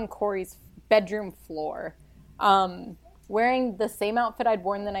sleeping on Corey's bedroom floor, wearing the same outfit I'd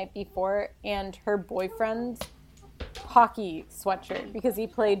worn the night before and her boyfriend's hockey sweatshirt because he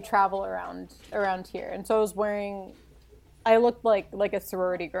played travel around here. And so I looked like a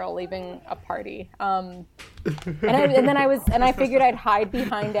sorority girl leaving a party. And I figured I'd hide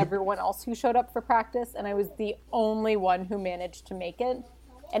behind everyone else who showed up for practice, and I was the only one who managed to make it.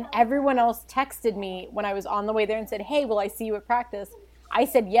 And everyone else texted me when I was on the way there and said, "Hey, will I see you at practice?" I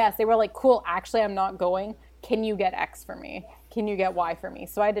said yes. They were like, "Cool, actually I'm not going. Can you get X for me? Can you get Y for me?"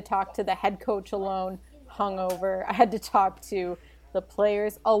 So I had to talk to the head coach alone, hungover. I had to talk to the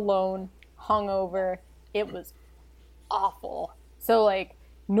players alone, hungover. It was awful. So, like,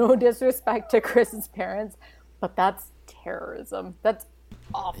 no disrespect to Chris's parents, but that's terrorism. That's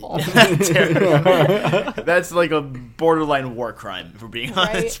awful. That's like a borderline war crime, if we're being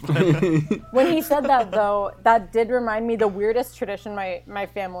honest. When he said that, though, that did remind me the weirdest tradition my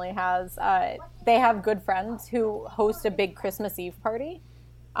family has. They have good friends who host a big Christmas Eve party.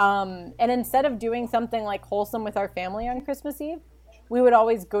 And instead of doing something like wholesome with our family on Christmas Eve, we would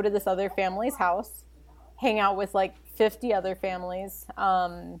always go to this other family's house, hang out with like 50 other families.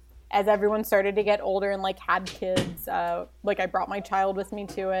 As everyone started to get older and like had kids, like I brought my child with me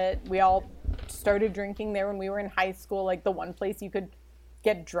to it. We all started drinking there when we were in high school, like the one place you could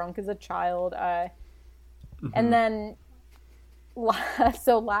get drunk as a child. And then,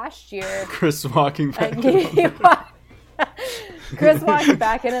 so last year, Chris walking back. Chris walked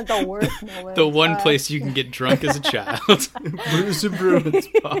back in at the worst moment. The one place you can get drunk as a child. Bruce and Bruins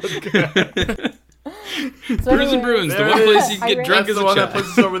podcast. So Bruce and Bruins, the one place you can get drunk as a That's the one that child.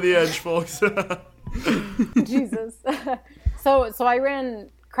 puts us over the edge, folks. Jesus. So I ran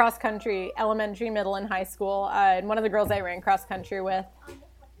cross country, elementary, middle, and high school. And one of the girls I ran cross country with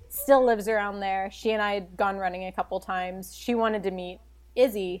still lives around there. She and I had gone running a couple times. She wanted to meet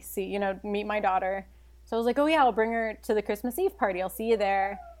Izzy, meet my daughter. So I was like, oh yeah, I'll bring her to the Christmas Eve party. I'll see you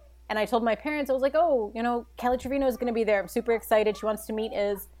there. And I told my parents, I was like, oh, Kelly Trevino is going to be there. I'm super excited. She wants to meet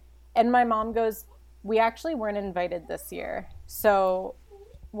Iz. And my mom goes, we actually weren't invited this year. So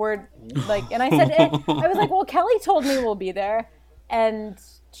we're like, and I said, I was like, well, Kelly told me we'll be there. And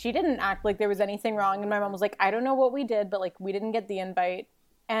she didn't act like there was anything wrong. And my mom was like, I don't know what we did, but like, we didn't get the invite.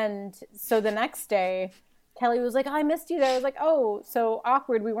 And so the next day, Kelly was like, oh, I missed you there. I was like, oh, so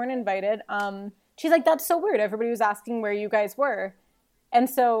awkward. We weren't invited. She's like, that's so weird. Everybody was asking where you guys were. And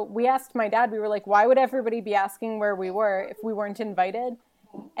so we asked my dad, we were like, why would everybody be asking where we were if we weren't invited?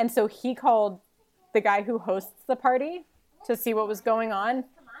 And so he called the guy who hosts the party to see what was going on.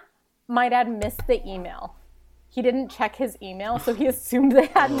 My dad missed the email. He didn't check his email, so he assumed they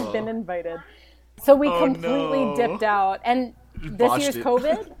hadn't been invited. So we completely dipped out. And this year's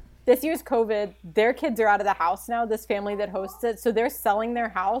COVID, their kids are out of the house now, this family that hosts it. So they're selling their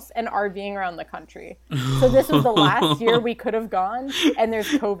house and RVing around the country. So this was the last year we could have gone, and there's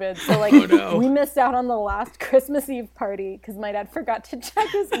COVID. So like we missed out on the last Christmas Eve party because my dad forgot to check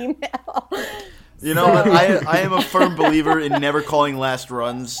his email. You know what? I am a firm believer in never calling last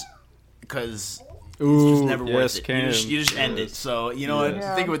runs because it's just never worth it. You just end it. So, you know what?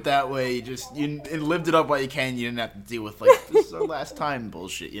 Think of it that way. You lived it up while you can. You didn't have to deal with, like, this is our last time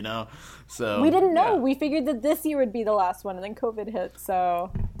bullshit, So we didn't know. Yeah. We figured that this year would be the last one, and then COVID hit.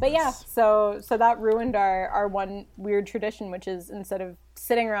 So, but yeah, so that ruined our one weird tradition, which is instead of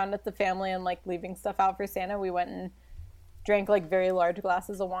sitting around with the family and, like, leaving stuff out for Santa, we went and drank, like, very large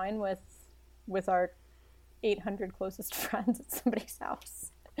glasses of wine with our 800 closest friends at somebody's house.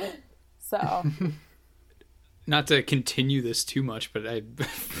 So... Not to continue this too much, but I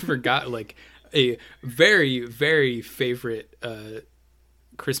forgot like a very, very favorite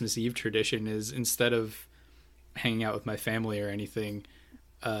Christmas Eve tradition is instead of hanging out with my family or anything,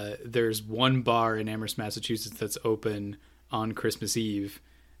 there's one bar in Amherst, Massachusetts that's open on Christmas Eve,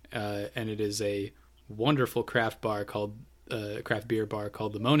 and it is a wonderful craft beer bar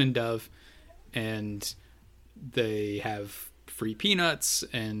called the Moan and Dove, and they have free peanuts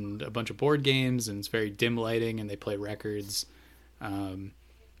and a bunch of board games, and it's very dim lighting, and they play records. And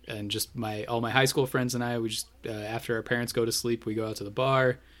just all my high school friends and I, we just after our parents go to sleep, we go out to the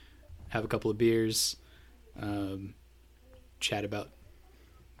bar, have a couple of beers, chat about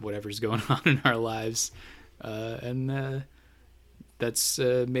whatever's going on in our lives, and that's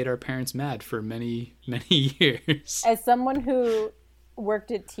made our parents mad for many, many years. As someone who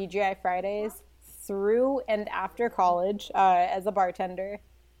worked at TGI Fridays through and after college as a bartender,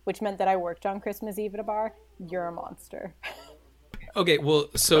 which meant that I worked on Christmas Eve at a bar, you're a monster. Okay, well,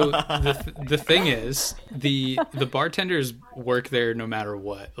 so the thing is, the bartenders work there no matter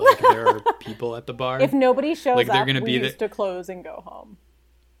what. Like, there are people at the bar. If nobody shows like, up, we used to close and go home.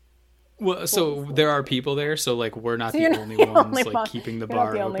 Well, so there are people there, so like we're not the only ones like keeping the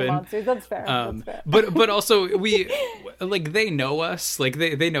bar open. Monsters. That's fair. That's fair. But also we like they know us, like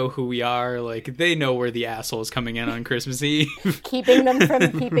they know who we are, like they know we're the assholes coming in on Christmas Eve, keeping them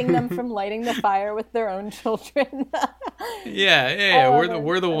from lighting the fire with their own children. Yeah.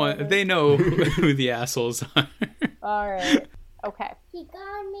 We're the one. They know who the assholes are. All right. Okay. He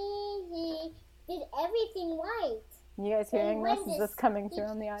got me. He did everything right. You guys hearing this? Is this coming through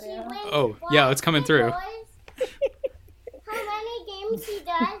on the audio? Oh, yeah, it's coming through. How many games he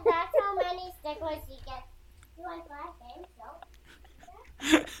does, that's how many stickers he gets. You want 5 games?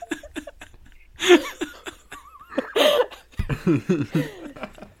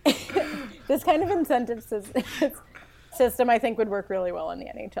 So. This kind of incentive system, I think, would work really well in the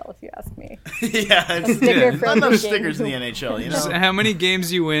NHL, if you ask me. Not enough stickers in the NHL, you know? How many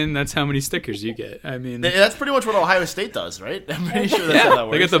games you win, that's how many stickers you get. I mean... That's pretty much what Ohio State does, right? I'm pretty sure that's how that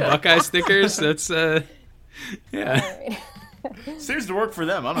works. They get the Buckeye stickers, that's, yeah. Right. Seems to work for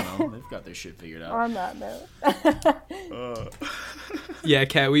them, I don't know. They've got their shit figured out. On that note. Yeah,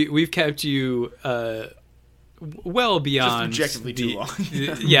 Kat, we've kept you, well beyond... Just objectively too long.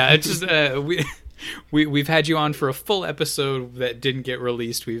 Yeah, it's just, We've had you on for a full episode that didn't get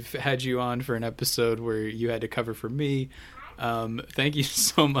released. We've had you on for an episode where you had to cover for me. Thank you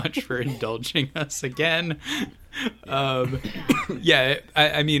so much for indulging us again. Yeah,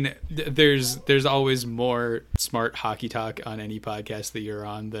 I mean, there's always more smart hockey talk on any podcast that you're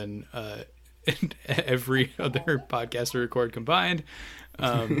on than every other podcast we record combined.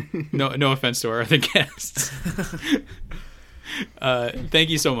 No offense to our other guests. Thank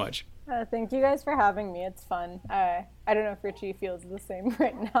you so much. Thank you guys for having me. It's fun. I don't know if Richie feels the same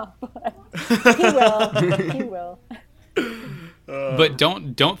right now, but he will. He will. But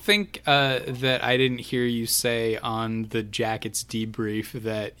don't think that I didn't hear you say on the Jackets debrief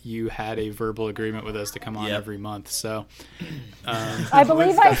that you had a verbal agreement with us to come on every month. So I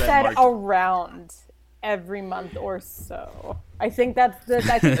believe I said around every month or so. I think that's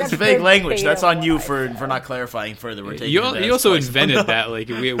vague language. That's on you for not clarifying further. We're taking you also invented that. Like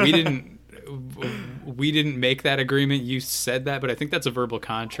we didn't make that agreement. You said that, but I think that's a verbal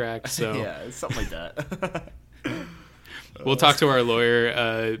contract. So yeah, it's something like that. We'll talk to our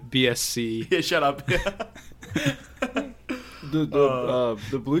lawyer, BSC. Yeah, shut up.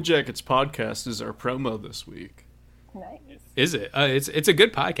 The Blue Jackets podcast is our promo this week. Nice. Is it? It's a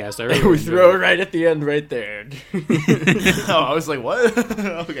good podcast. I really We enjoy throw it. it right at the end, right there. Oh, I was like, what?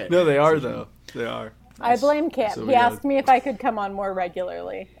 Okay. No, they are though. They are. I blame Cam. So He we got- asked me if I could come on more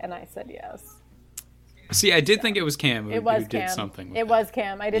regularly, and I said yes. See, I did think it was Cam who It was did Cam. something. with It that. was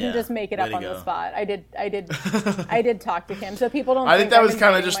Cam. I didn't Yeah, just make it way up to on go. the spot. I did talk to Cam, so people don't. I think that I'm was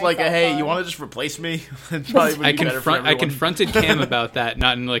kind of inviting just like, myself hey, on. you want to just replace me? It probably would I be better for everyone. confronted Cam about that,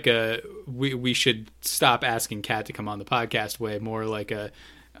 not in like a we should stop asking Kat to come on the podcast way, more like a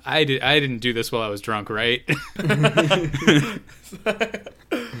I didn't do this while I was drunk, right?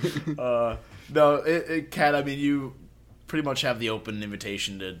 No, Kat, I mean, you pretty much have the open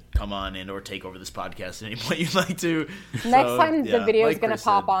invitation to come on and or take over this podcast at any point you'd like to. Next So, time yeah, the video is like going to Chris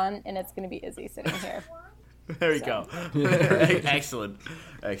pop said. on, and it's going to be Izzy sitting here. There we go. Excellent.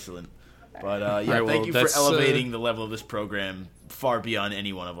 But yeah, right, well, thank you for that's, elevating the level of this program far beyond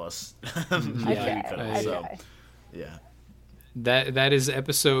any one of us. Okay. So, Okay. yeah. That is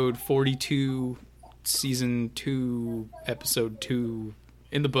episode 42, season 2, episode 2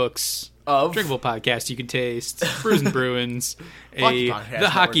 in the books. Of Drinkable podcast you can taste. Brews and Bruins, Hockey Podcast the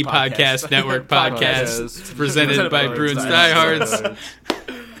Hockey Network Podcast Network podcast, Podcast. presented by Bruins Diehards.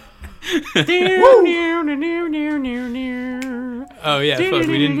 Oh yeah, fuck,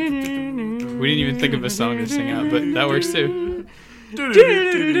 we didn't even think of a song to sing out, but that works too.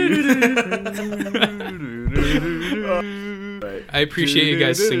 I appreciate you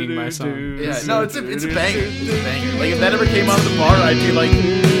guys singing my song. Yeah, no, it's a banger. It's a banger. Like if that ever came out of the bar, I'd be like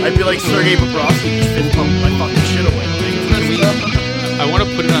Sergei Bobrovsky, just fist pump my fucking shit away. I want to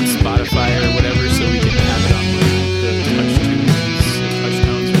put it on Spotify or whatever so we can have it on like the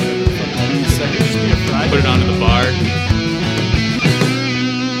touchtones, whatever the fuck that is. So I could just be a Friday. Put it onto the bar.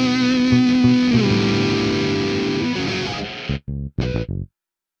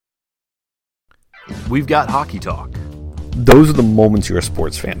 We've got hockey talk. Those are the moments you're a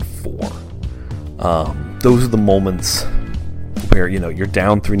sports fan for. Those are the moments where you're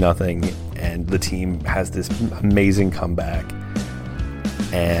down 3-0 and the team has this amazing comeback,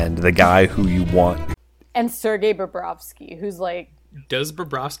 and the guy who you want. And Sergei Bobrovsky, who's like, Does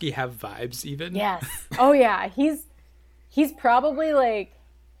Bobrovsky have vibes even? yes, oh yeah, he's probably like,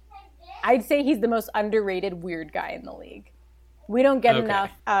 I'd say he's the most underrated weird guy in the league. We don't get Okay.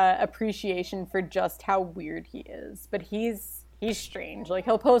 enough appreciation for just how weird he is, but he's strange. Like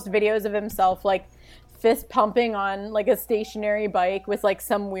he'll post videos of himself like fist pumping on like a stationary bike with like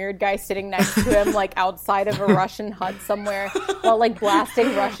some weird guy sitting next to him like outside of a Russian hut somewhere while like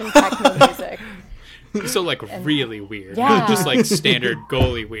blasting Russian techno music. So like really weird. Yeah. Not just like standard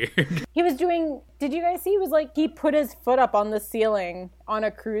goalie weird. He was doing, did you guys see? He was like, he put his foot up on the ceiling on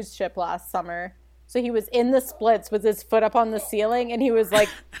a cruise ship last summer. So he was in the splits with his foot up on the ceiling, and he was like,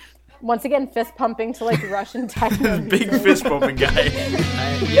 once again, fist pumping to like Russian techno music. Big fist pumping guy.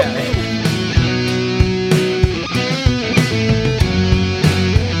 Yeah.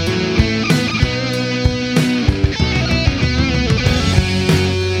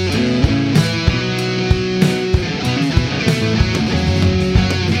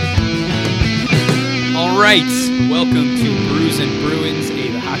 All right, welcome to Brews and Bruins, the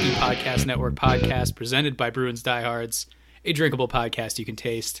Hockey Podcast Network podcast presented by Bruins Diehards, a drinkable podcast you can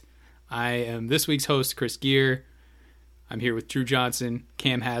taste. I am this week's host, Chris Gear. I'm here with Drew Johnson,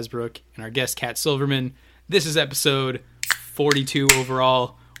 Cam Hasbrook, and our guest, Kat Silverman. This is episode 42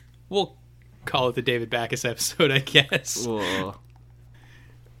 overall. We'll call it the David Backus episode, I guess. Whoa.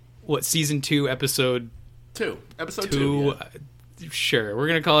 What, season 2, episode Episode 2. 2? Yeah. Sure, we're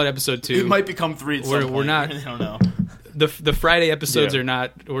going to call it episode 2. It might become 3 at some We're point. not- I don't know. The Friday episodes Yeah. are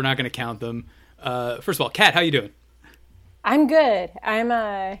not, we're not going to count them. First of all, Kat, how you doing? I'm good.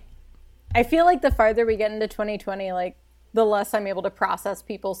 I feel like the farther we get into 2020, like the less I'm able to process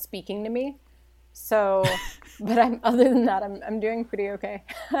people speaking to me. So, but other than that, I'm doing pretty okay.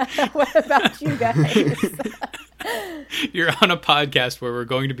 What about you guys? You're on a podcast where we're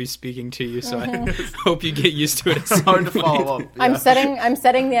going to be speaking to you, so I hope you get used to it. It's hard to follow up. Yeah. I'm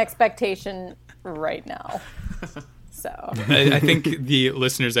setting the expectation right now. So I think the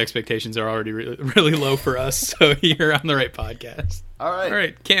listeners' expectations are already really low for us, so you're on the right podcast. All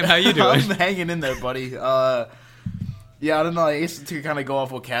right, Cam, how you doing? I'm hanging in there, buddy. Yeah, I don't know. I guess to kind of go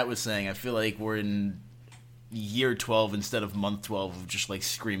off what Kat was saying, I feel like we're in year 12 instead of month 12 of just like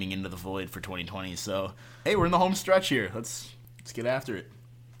screaming into the void for 2020. So, hey, we're in the home stretch here. Let's get after it.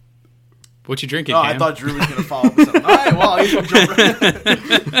 What you drinking, Oh, Cam? I thought Drew was going to follow up with something. All right, well, I guess we'll jump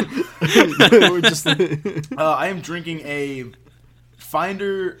right. I am drinking a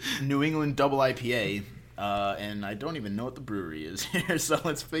Finder New England Double IPA, and I don't even know what the brewery is here, so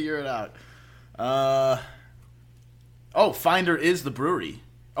let's figure it out. Finder is the brewery.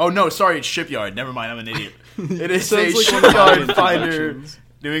 Oh, no, sorry, it's Shipyard. Never mind, I'm an idiot. It is a Sounds like Shipyard Finder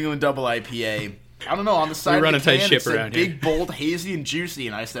New England Double IPA. I don't know, on the side run of the a tight can, ship it said around here. big, bold, hazy, and juicy,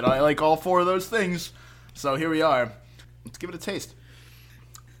 and I said I like all four of those things. So here we are. Let's give it a taste.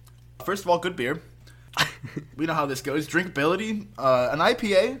 First of all, good beer. We know how this goes. Drinkability, an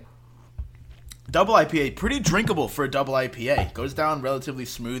IPA, double IPA, pretty drinkable for a double IPA. Goes down relatively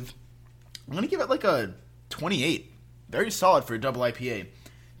smooth. I'm going to give it like a 28. Very solid for a double IPA.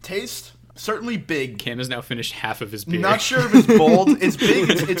 Taste, certainly big. Cam has now finished half of his beer. Not sure if it's bold. It's big.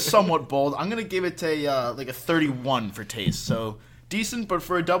 It's somewhat bold. I'm going to give it a 31 for taste. So decent, but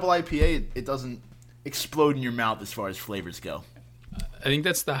for a double IPA, it doesn't explode in your mouth as far as flavors go. I think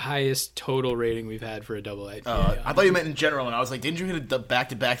that's the highest total rating we've had for a double IPA. I thought you meant in general, and I was like, didn't you hit a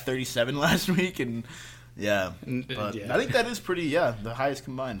back-to-back 37 last week? And yeah, but yeah. I think that is pretty, the highest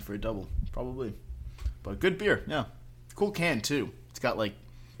combined for a double, probably. But good beer, yeah. Cool can, too. It's got, like,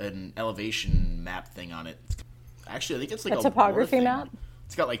 an elevation map thing on it. Actually, I think it's like a topography war thing. map?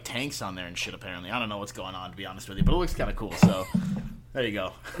 It's got, like, tanks on there and shit, apparently. I don't know what's going on, to be honest with you, but it looks kind of cool, so there you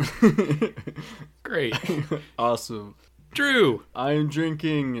go. Great. Awesome. Drew. I'm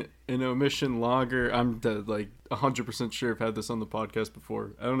drinking an Omission Lager. I'm 100% sure I've had this on the podcast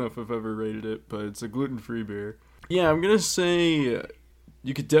before. I don't know if I've ever rated it, but it's a gluten-free beer. Yeah, I'm going to say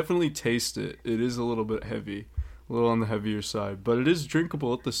you could definitely taste it. It is a little bit heavy, a little on the heavier side, but it is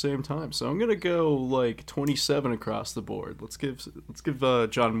drinkable at the same time. So I'm going to go like 27 across the board. Let's give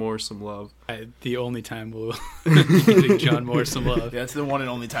John Moore some love. The only time we'll give John Moore some love. Yeah, it's the one and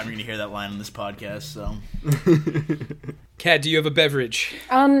only time you're going to hear that line on this podcast, so... Kat, do you have a beverage?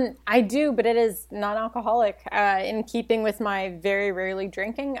 I do, but it is non-alcoholic, in keeping with my very rarely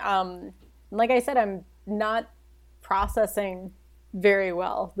drinking. Like I said, I'm not processing very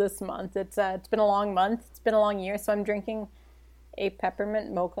well this month. It's been a long month. It's been a long year, so I'm drinking a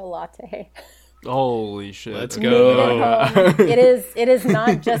peppermint mocha latte. Holy shit. Let's Made go. at home. It is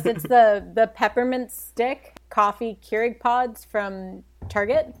not just, it's the peppermint stick coffee Keurig pods from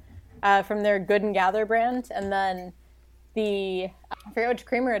Target, from their Good and Gather brand, and then I forget which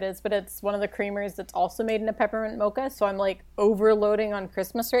creamer it is, but it's one of the creamers that's also made in a peppermint mocha, so I'm like overloading on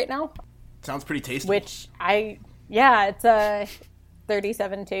Christmas right now. Sounds pretty tasty. Which it's a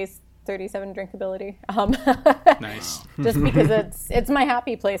 37 taste, 37 drinkability. Nice. Just because it's my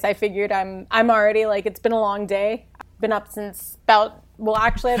happy place. I figured I'm already like, it's been a long day. Been up since I've been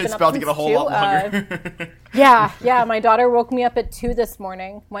it's up about since to get a whole 2. lot longer. Yeah. My daughter woke me up at 2 this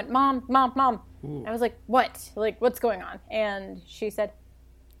morning. Went, Mom. Ooh. I was like, what? Like, what's going on? And she said,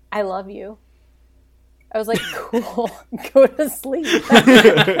 I love you. I was like, cool, go to sleep.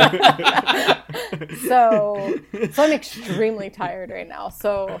 So I'm extremely tired right now.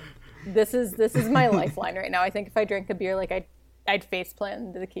 So this is my lifeline right now. I think if I drank a beer, like I'd face plant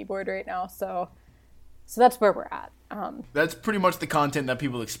into the keyboard right now. So that's where we're at. That's pretty much the content that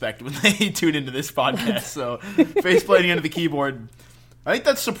people expect when they tune into this podcast. So face planting into the keyboard. I think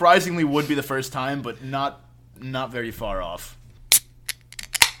that surprisingly would be the first time, but not very far off.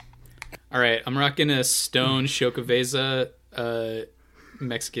 All right, I'm rocking a Stone Chocoveza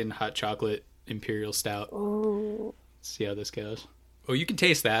Mexican hot chocolate imperial stout. Ooh. Let's see how this goes. Oh, you can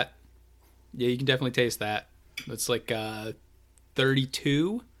taste that. Yeah, you can definitely taste that. It's like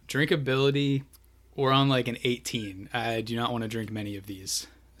 32. Drinkability, we're on like an 18. I do not want to drink many of these.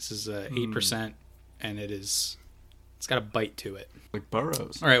 This is 8%, and it's got a bite to it. Like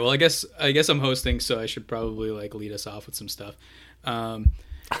Burroughs. All right, well, I guess I'm hosting, so I should probably like lead us off with some stuff.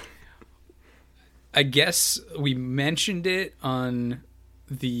 I guess we mentioned it on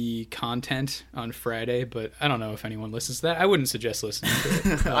the content on Friday, but I don't know if anyone listens to that. I wouldn't suggest listening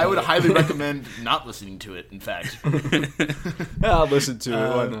to it. I would highly recommend not listening to it, in fact. Yeah, I'll listen to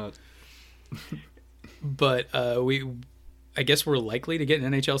it. Why not? But I guess we're likely to get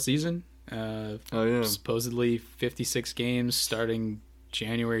an NHL season. Supposedly 56 games starting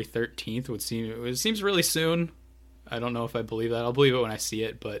January 13th it seems really soon. I don't know if I believe that. I'll believe it when I see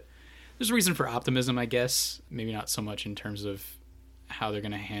it, but there's a reason for optimism, I guess. Maybe not so much in terms of how they're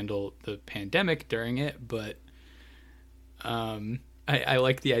going to handle the pandemic during it, but I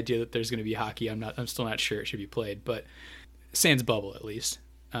like the idea that there's going to be hockey. I'm still not sure it should be played, but sans bubble at least.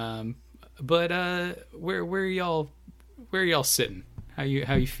 But where are y'all sitting? How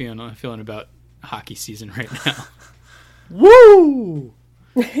you feeling about hockey season right now? Woo!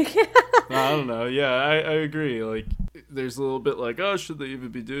 I don't know. Yeah, I agree. Like, there's a little bit like, oh, should they even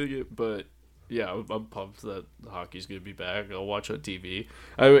be doing it? But yeah, I'm pumped that hockey's going to be back. I'll watch on TV.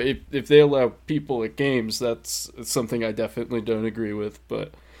 If they allow people at games, that's something I definitely don't agree with.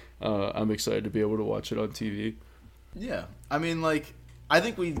 But I'm excited to be able to watch it on TV. Yeah, I mean, like, I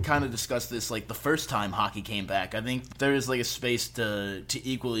think we kind of discussed this, like, the first time hockey came back. I think there is, like, a space to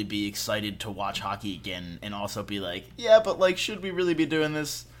equally be excited to watch hockey again and also be like, yeah, but, like, should we really be doing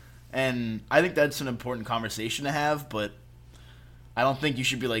this? And I think that's an important conversation to have, but I don't think you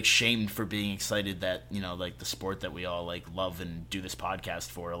should be, like, shamed for being excited that, you know, like, the sport that we all, like, love and do this podcast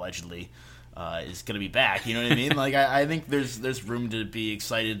for, allegedly, is going to be back. You know what I mean? Like, I think there's room to be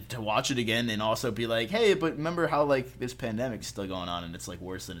excited to watch it again and also be like, hey, but remember how, like, this pandemic's still going on and it's, like,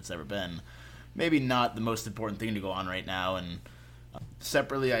 worse than it's ever been. Maybe not the most important thing to go on right now. And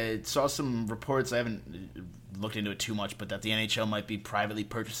separately, I saw some reports, I haven't looked into it too much, but that the NHL might be privately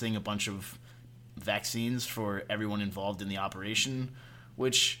purchasing a bunch of vaccines for everyone involved in the operation,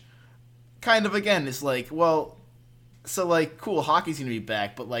 which kind of, again, is like, well, so, like, cool, hockey's going to be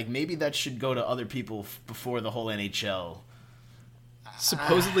back, but, like, maybe that should go to other people before the whole NHL.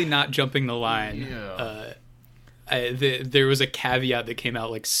 Supposedly not jumping the line. Yeah. There was a caveat that came out,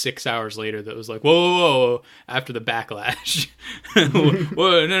 like, 6 hours later that was like, whoa, after the backlash.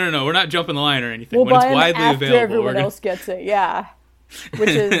 Whoa, no, we're not jumping the line or anything. We'll when buy it's widely them after available. everyone else gets it, yeah. Which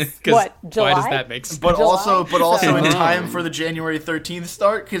is, what, July? Why does that make sense? But July? also in time for the January 13th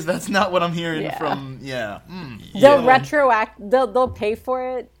start, because that's not what I'm hearing from. They'll pay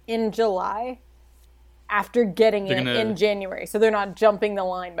for it in July after getting it in January, so they're not jumping the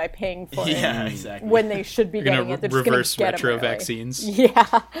line by paying for it. Yeah, exactly. When they should be getting it, they're just reverse going to get retro them early. vaccines.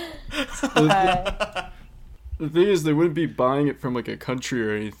 Yeah. The thing is, they wouldn't be buying it from, like, a country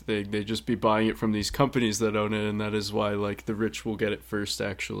or anything. They'd just be buying it from these companies that own it, and that is why, like, the rich will get it first,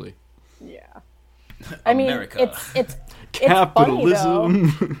 actually. Yeah. I mean, America. it's Capitalism.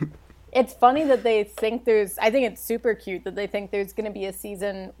 It's funny, though. It's funny that they think I think it's super cute that they think there's going to be a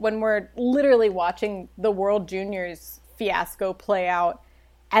season when we're literally watching the World Juniors fiasco play out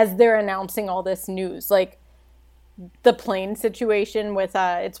as they're announcing all this news. Like, the plane situation with,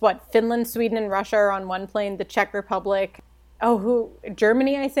 Finland, Sweden, and Russia are on one plane, the Czech Republic,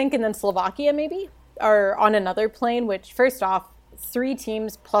 Germany, I think, and then Slovakia, maybe, are on another plane, which, first off, 3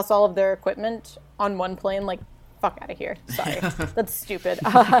 teams plus all of their equipment on one plane, like, fuck out of here. Sorry. That's stupid.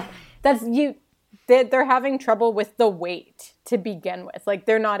 They're having trouble with the weight to begin with. Like,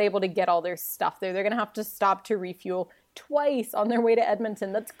 they're not able to get all their stuff there. They're going to have to stop to refuel twice on their way to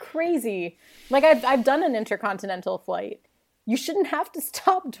Edmonton. That's crazy. Like, I've done an intercontinental flight. You shouldn't have to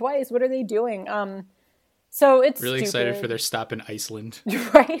stop twice. What are they doing? So it's really stupid. excited for their stop in Iceland.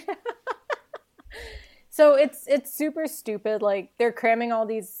 Right? So it's super stupid. Like, they're cramming all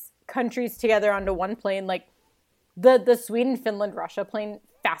these countries together onto one plane. Like, the Sweden, Finland, Russia plane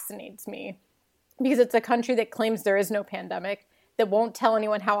fascinates me because it's a country that claims there is no pandemic, that won't tell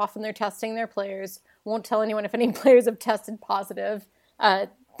anyone how often they're testing their players, won't tell anyone if any players have tested positive.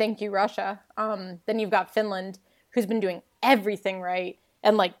 Thank you, Russia. Then you've got Finland, who's been doing everything right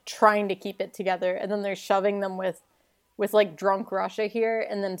and, like, trying to keep it together. And then they're shoving them with like, drunk Russia here.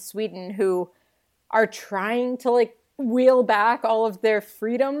 And then Sweden, who are trying to, like, wheel back all of their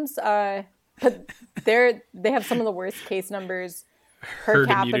freedoms. But they have some of the worst case numbers per herd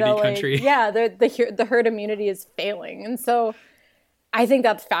capita. immunity country. Yeah, the herd immunity is failing. And so I think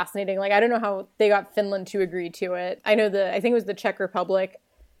that's fascinating. Like, I don't know how they got Finland to agree to it. I think it was the Czech Republic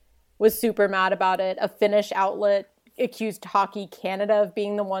was super mad about it. A Finnish outlet accused Hockey Canada of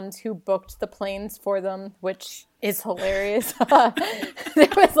being the ones who booked the planes for them, which is hilarious. there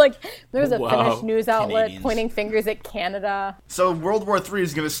was a Finnish news outlet Canadians. pointing fingers at Canada. So World War III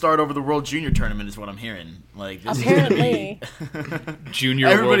is going to start over the World Junior Tournament, is what I'm hearing. Like, this Apparently. Junior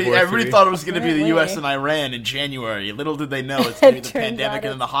World War III. Everybody thought it was going to be the Apparently. U.S. and Iran in January. Little did they know it's going to be the Turns pandemic out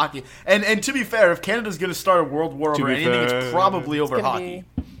and then the hockey. And to be fair, if Canada's going to start a world war over anything, it's probably over hockey.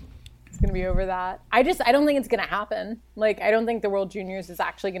 It's going to be over that. I don't think it's going to happen. Like, I don't think the World Juniors is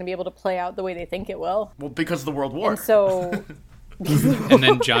actually going to be able to play out the way they think it will. Well, because of the World War. And so, And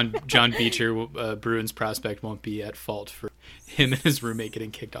then John Beecher, Bruins prospect, won't be at fault for him and his roommate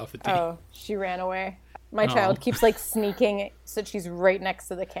getting kicked off the team. Oh, she ran away. My child keeps like sneaking so she's right next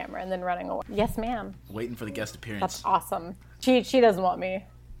to the camera and then running away. Yes, ma'am. Waiting for the guest appearance. That's awesome. She doesn't want me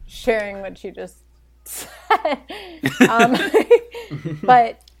sharing what she just said.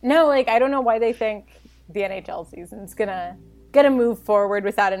 But no, like I don't know why they think the NHL season's gonna move forward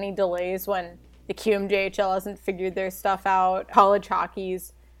without any delays when the QMJHL hasn't figured their stuff out. College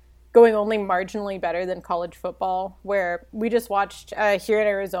hockey's going only marginally better than college football, where we just watched here in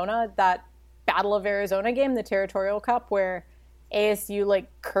Arizona that Battle of Arizona game, the Territorial Cup, where ASU like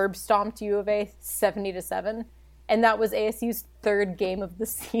curb stomped U of A 70-7, and that was ASU's third game of the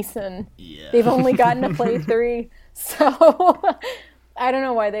season. Yeah. They've only gotten to play 3, so I don't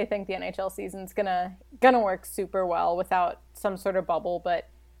know why they think the NHL season's gonna work super well without some sort of bubble, but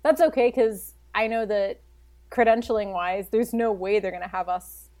that's okay because I know that credentialing wise, there's no way they're gonna have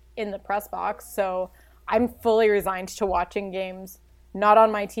us in the press box, so I'm fully resigned to watching games. Not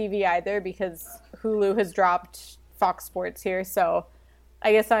on my TV either because Hulu has dropped Fox Sports here, so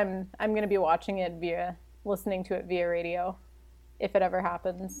I guess I'm going to be watching it listening to it via radio if it ever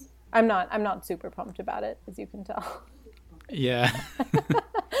happens. I'm not super pumped about it, as you can tell. Yeah.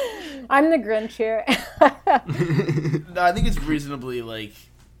 I'm the Grinch here. No, I think it's reasonably like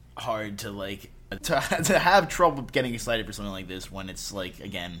hard to like to have trouble getting excited for something like this when it's like,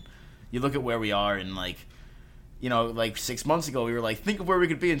 again, you look at where we are and like, you know, like 6 months ago, we were like, think of where we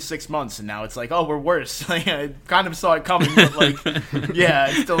could be in 6 months. And now it's like, oh, we're worse. Like, I kind of saw it coming, but like, yeah,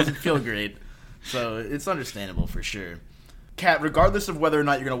 it still doesn't feel great. So it's understandable for sure. Kat, regardless of whether or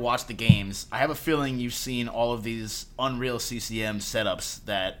not you're going to watch the games, I have a feeling you've seen all of these Unreal CCM setups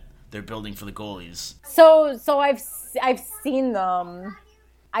that they're building for the goalies. So I've seen them.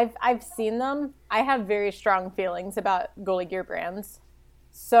 I've seen them. I have very strong feelings about goalie gear brands.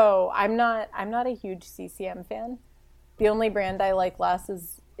 So I'm not a huge CCM fan. The only brand I like less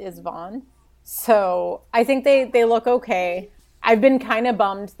is Vaughn. So I think they look okay. I've been kind of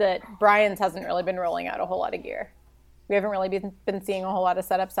bummed that Brian's hasn't really been rolling out a whole lot of gear. We haven't really been seeing a whole lot of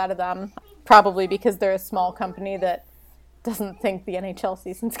setups out of them. Probably because they're a small company that doesn't think the NHL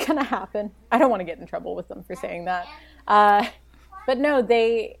season's going to happen. I don't want to get in trouble with them for saying that. But no,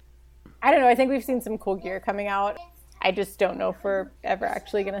 I don't know. I think we've seen some cool gear coming out. I just don't know if we're ever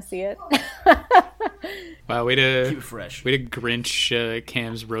actually going to see it. Wow, way to Keep it fresh. Way to Grinch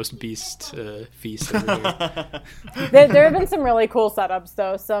Cam's roast beast feast over here. There have been some really cool setups,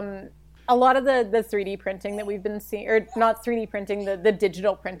 though. A lot of the 3D printing that we've been seeing, or not 3D printing, the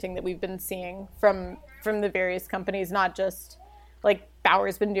digital printing that we've been seeing from the various companies, not just like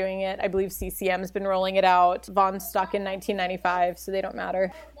Bauer's been doing it. I believe CCM's been rolling it out. Vaughn's stuck in 1995, so they don't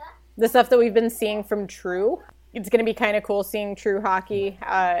matter. The stuff that we've been seeing from True, it's going to be kind of cool seeing True Hockey,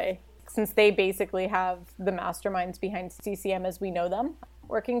 since they basically have the masterminds behind CCM as we know them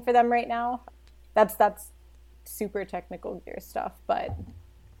working for them right now. That's super technical gear stuff, but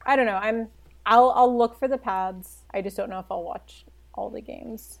I don't know. I'll look for the pads. I just don't know if I'll watch all the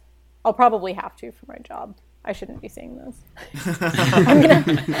games. I'll probably have to for my job. I shouldn't be saying this. I'm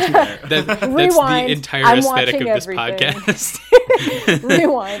gonna That's rewind. the entire I'm aesthetic of watching this everything. podcast.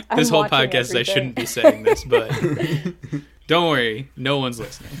 Rewind. This I'm whole watching podcast, I everything. shouldn't be saying this, but don't worry, no one's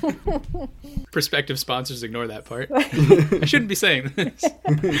listening. Prospective sponsors, ignore that part. I shouldn't be saying this.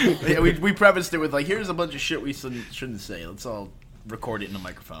 Yeah, we prefaced it with like, here's a bunch of shit we shouldn't say. Let's all record it in a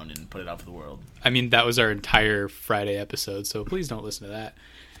microphone and put it out for the world. I mean, that was our entire Friday episode, so please don't listen to that.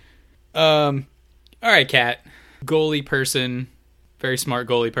 All right, Kat. Goalie person, very smart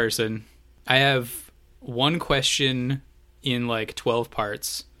goalie person. I have one question in like 12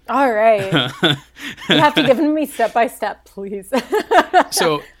 parts. All right. You have to give me step by step, please.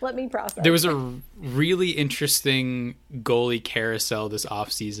 So let me process. there was a really interesting goalie carousel this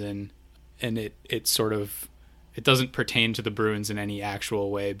offseason, and it sort of, it doesn't pertain to the Bruins in any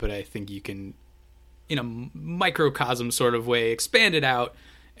actual way, but I think you can, in a microcosm sort of way, expand it out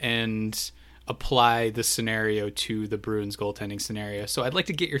and apply the scenario to the Bruins goaltending scenario. So I'd like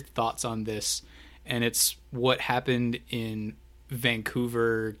to get your thoughts on this, and it's what happened in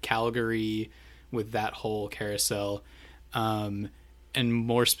Vancouver, Calgary with that whole carousel, and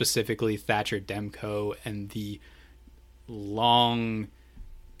more specifically Thatcher Demko and the long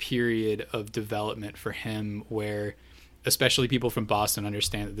period of development for him where especially people from Boston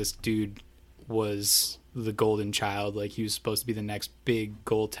understand that this dude was the golden child. Like, he was supposed to be the next big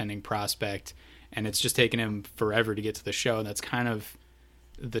goaltending prospect, and it's just taken him forever to get to the show. And that's kind of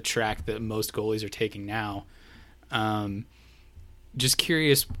the track that most goalies are taking now. Just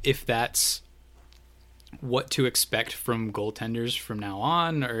curious if that's what to expect from goaltenders from now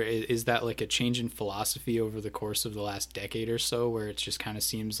on, or is that like a change in philosophy over the course of the last decade or so, where it just kind of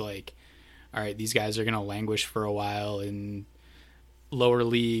seems like, all right, these guys are going to languish for a while in lower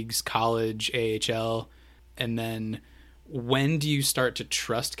leagues, college, AHL, and then when do you start to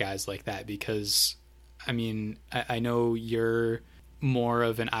trust guys like that? Because, I mean, I know you're more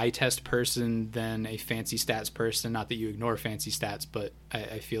of an eye test person than a fancy stats person. Not that you ignore fancy stats, but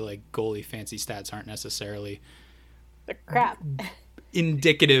I feel like goalie fancy stats aren't necessarily the crap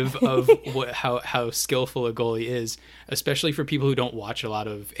indicative of how skillful a goalie is, especially for people who don't watch a lot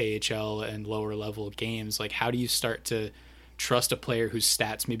of AHL and lower level games. Like, how do you start to trust a player whose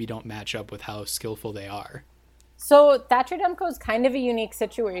stats maybe don't match up with how skillful they are? So Thatcher Demko is kind of a unique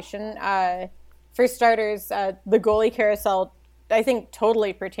situation. For starters, the goalie carousel, I think,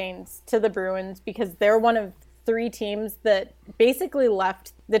 totally pertains to the Bruins because they're one of 3 teams that basically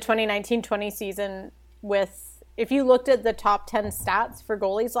left the 2019-20 season with, if you looked at the top 10 stats for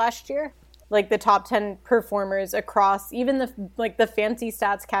goalies last year, like the top 10 performers across even the fancy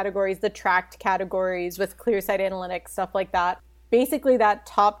stats categories, the tracked categories with ClearSight Analytics, stuff like that. Basically, that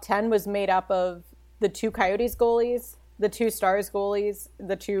top 10 was made up of the 2 Coyotes goalies, the 2 Stars goalies,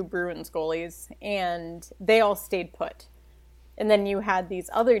 the 2 Bruins goalies, and they all stayed put. And then you had these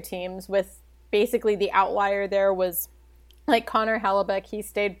other teams with basically the outlier there was like Connor Hellebuyck, he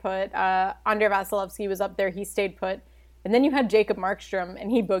stayed put. Andrei Vasilevsky was up there, he stayed put. And then you had Jacob Markstrom, and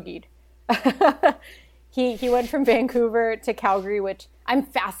he boogied. He went from Vancouver to Calgary, which I'm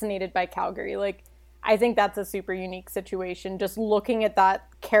fascinated by Calgary. Like, I think that's a super unique situation, just looking at that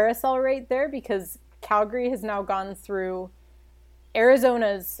carousel right there, because Calgary has now gone through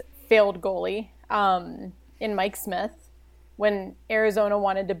Arizona's failed goalie in Mike Smith. When Arizona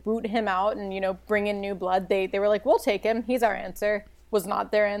wanted to boot him out and, bring in new blood, they were like, we'll take him. He's our answer. Was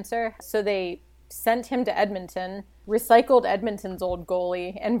not their answer. So they sent him to Edmonton, recycled Edmonton's old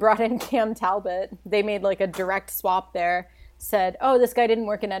goalie, and brought in Cam Talbot. They made like a direct swap there. Said, oh, this guy didn't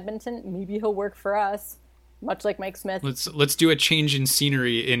work in Edmonton. Maybe he'll work for us. Much like Mike Smith. Let's do a change in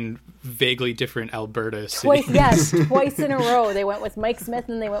scenery in vaguely different Alberta cities. Twice in a row. They went with Mike Smith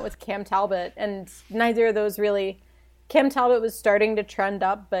and they went with Cam Talbot. And neither of those really... Cam Talbot was starting to trend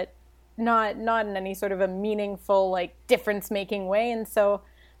up, but not in any sort of a meaningful, like, difference-making way. And so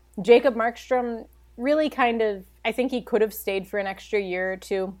Jacob Markstrom really kind of, I think he could have stayed for an extra year or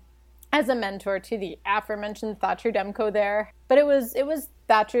two as a mentor to the aforementioned Thatcher Demko there. But it was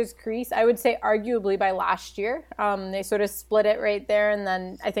Thatcher's crease, I would say, arguably by last year. They sort of split it right there, and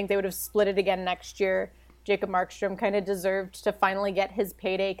then I think they would have split it again next year. Jacob Markstrom kind of deserved to finally get his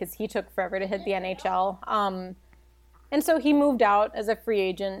payday because he took forever to hit the NHL. And so he moved out as a free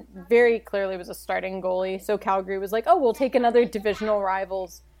agent, very clearly was a starting goalie. So Calgary was like, oh, we'll take another divisional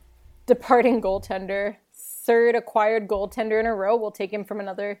rival's departing goaltender. 3rd acquired goaltender in a row. We'll take him from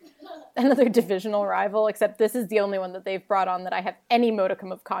another divisional rival, except this is the only one that they've brought on that I have any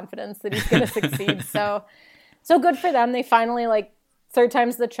modicum of confidence that he's going to succeed. So good for them. They finally, 3rd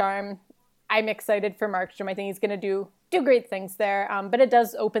time's the charm. I'm excited for Markstrom. I think he's going to do great things there. But it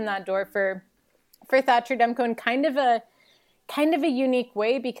does open that door for Thatcher Demko in kind of a unique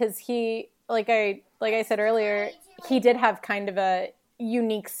way, because he, like I said earlier, he did have kind of a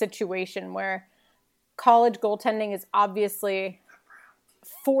unique situation where college goaltending is obviously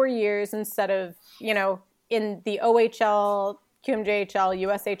 4 years instead of, in the OHL, QMJHL,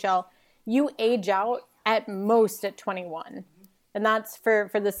 USHL, you age out at most at 21. And that's for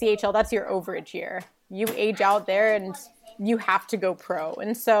the CHL, that's your overage year. You age out there and you have to go pro.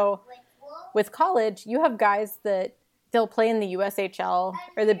 And so with college, you have guys that they'll play in the USHL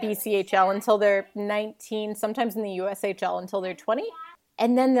or the BCHL until they're 19, sometimes in the USHL until they're 20,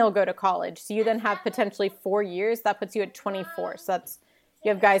 and then they'll go to college. So you then have potentially 4 years. That puts you at 24. So you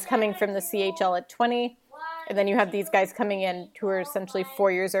have guys coming from the CHL at 20, and then you have these guys coming in who are essentially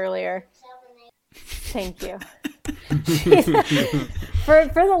 4 years earlier. Thank you. For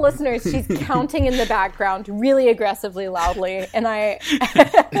the listeners, she's counting in the background really aggressively loudly, and I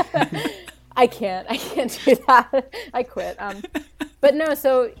can't do that. I quit. But no,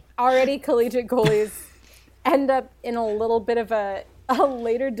 so already collegiate goalies end up in a little bit of a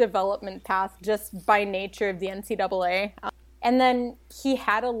later development path just by nature of the NCAA. And then he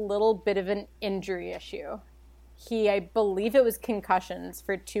had a little bit of an injury issue. I believe it was concussions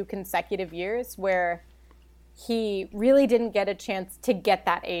for 2 consecutive years where he really didn't get a chance to get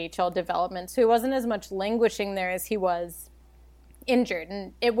that AHL development. So he wasn't as much languishing there as he was injured,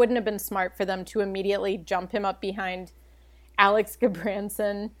 and it wouldn't have been smart for them to immediately jump him up behind Alex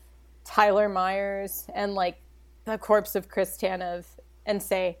Gabranson, Tyler Myers, and the corpse of Chris Tanev and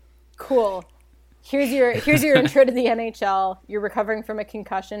say, cool, here's your intro to the NHL. You're recovering from a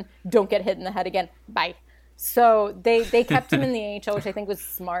concussion. Don't get hit in the head again. Bye. So they kept him in the AHL, which I think was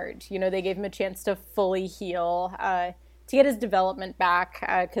smart. They gave him a chance to fully heal, to get his development back,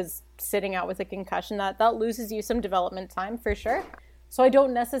 because sitting out with a concussion, that loses you some development time for sure. So I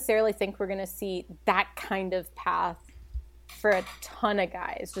don't necessarily think we're going to see that kind of path for a ton of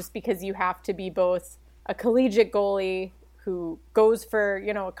guys, just because you have to be both a collegiate goalie who goes for,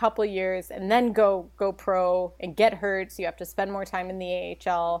 a couple of years and then go pro and get hurt. So you have to spend more time in the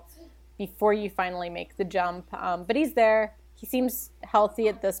AHL before you finally make the jump. But he's there. He seems healthy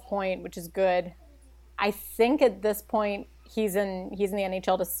at this point, which is good. I think at this point he's in the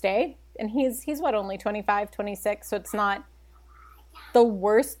NHL to stay. And he's only 25, 26. So it's not the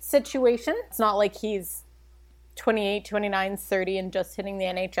worst situation. It's not like he's 28, 29, 30 and just hitting the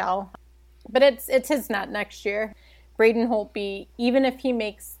NHL. But it's his net next year. Braden Holtby, even if he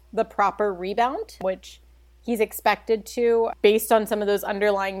makes the proper rebound, which he's expected to, based on some of those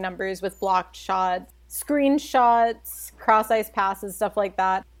underlying numbers with blocked shots, screenshots, cross-ice passes, stuff like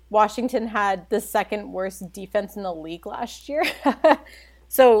that, Washington had the second worst defense in the league last year.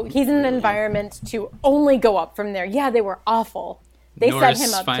 So he's in an environment to only go up from there. Yeah, they were awful. They Norris set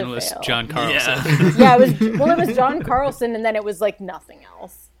him up finalist to fail. John Carlson. Yeah, it was John Carlson, and then it was like nothing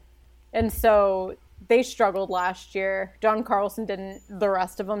else. And so they struggled last year. John Carlson didn't. The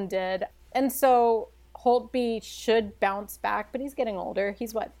rest of them did. And so Holtby should bounce back, but he's getting older.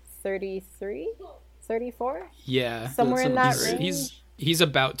 He's 33, 34? Yeah. Somewhere in that range. He's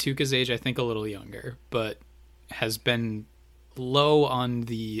about Tuukka's age, I think a little younger, but has been low on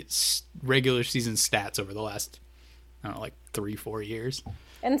the regular season stats over the last, 3-4 years.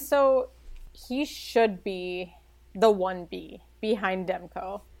 And so he should be the 1B behind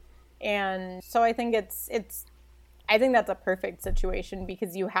Demko. And so I think I think that's a perfect situation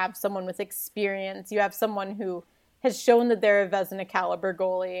because you have someone with experience. You have someone who has shown that they're a Vezina caliber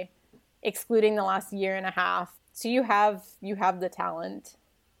goalie, excluding the last year and a half. So you have the talent.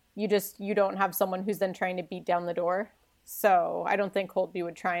 You don't have someone who's then trying to beat down the door. So I don't think Holtby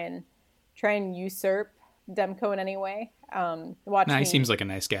would try and usurp Demko in any way. He seems like a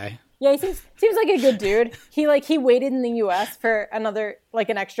nice guy. Yeah, he seems like a good dude. He waited in the U.S. for another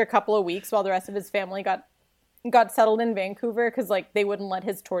an extra couple of weeks while the rest of his family got settled in Vancouver because they wouldn't let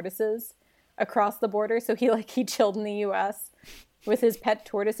his tortoises across the border. So he chilled in the U.S. with his pet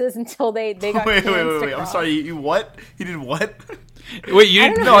tortoises until they got wait. I'm sorry. You what? He did what? Wait, you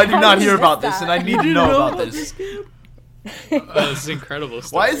didn't? No, I did not hear about this, and I need to know about this. This is incredible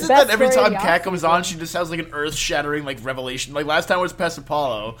stuff. Why is it that every time Kat comes on, she just has an earth-shattering revelation? Last time it was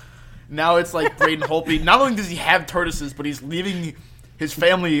Pesapollo. Now it's Braden Holtby. Not only does he have tortoises, but he's leaving his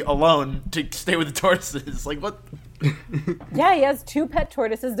family alone to stay with the tortoises. What? Yeah, he has 2 pet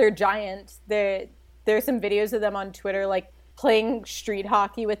tortoises. They're giant. There's some videos of them on Twitter, playing street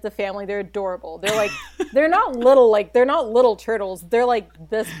hockey with the family. They're adorable. They're they're not little, they're not little turtles. They're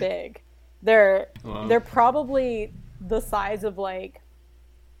this big. They're probably the size of a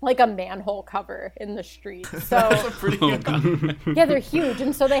manhole cover in the street. So that's a pretty good. Yeah, they're huge,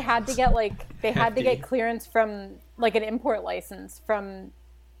 and so they had to get clearance from an import license from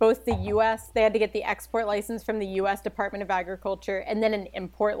both the U.S. They had to get the export license from the U.S. Department of Agriculture, and then an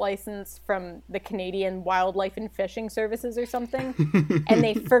import license from the Canadian Wildlife and Fishing Services or something. And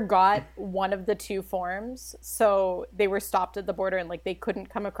they forgot one of the 2 forms, so they were stopped at the border and they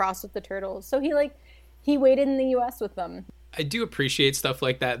couldn't come across with the turtles. So he waited in the U.S. with them. I do appreciate stuff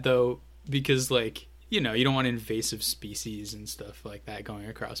like that, though, because, you don't want invasive species and stuff like that going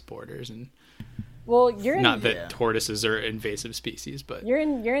across borders. And not that tortoises are invasive species, but you're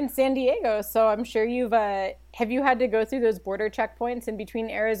in San Diego, so I'm sure you've have you had to go through those border checkpoints in between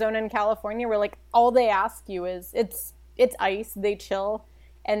Arizona and California where all they ask you is it's ice, they chill,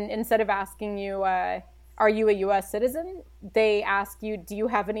 and instead of asking you are you a U.S. citizen? They ask you, do you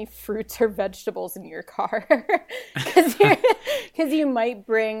have any fruits or vegetables in your car? Because you might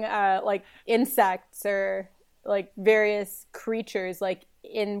bring insects or various creatures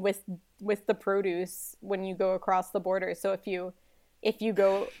in with the produce when you go across the border. So if you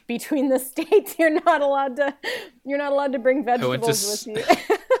go between the states, you're not allowed to bring vegetables with you.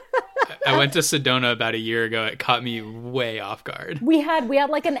 I went to Sedona about a year ago. It caught me way off guard. We had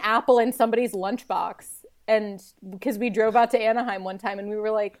an apple in somebody's lunchbox. And because we drove out to Anaheim one time and we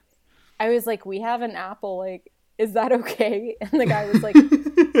were I was we have an apple, is that okay? And the guy was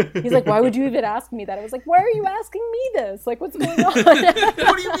he's why would you even ask me that? I was why are you asking me this? What's going on?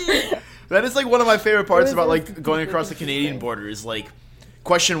 What do you mean? That is one of my favorite parts about going across the Canadian border is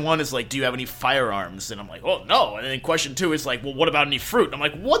question 1 is like, do you have any firearms? And I'm like, oh, no. And then question 2 is like, well, what about any fruit? And I'm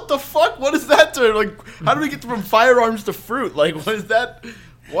like, what the fuck? What is that to? Like, how do we get from firearms to fruit? Like, what is that?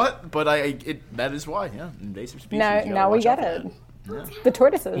 What? But that is why, yeah. Invasive species. Now we get it. Yeah. The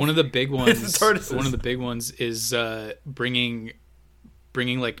tortoises. One of the big ones. The tortoises. One of the big ones is bringing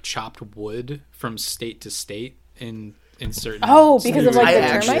like chopped wood from state to state in certain. Oh, because of like the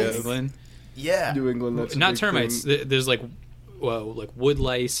termites. England. Yeah, New England. That's not termites. Thing. There's like wood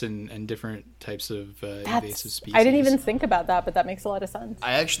lice and different types of invasive species. I didn't even think about that, but that makes a lot of sense.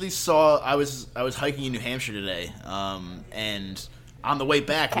 I actually saw. I was hiking in New Hampshire today, and on the way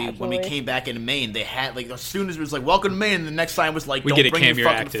back, when we came back into Maine, they had like as soon as it was like welcome to Maine, and the next sign was like don't bring your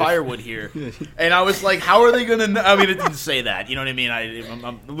fucking firewood here. And I was like, how are they gonna know? I mean, it didn't say that. You know what I mean? I'm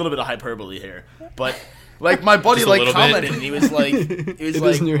a little bit of hyperbole here, but like my buddy like commented, and he was like, it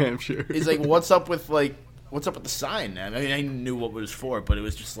is New Hampshire. He's like, what's up with the sign? I mean, I knew what it was for, but it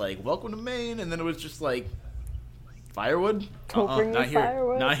was just like welcome to Maine, and then it was just like firewood. Not here.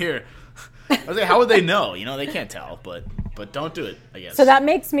 Firewood. Not here. I was like, how would they know? You know, they can't tell, but don't do it, I guess. So that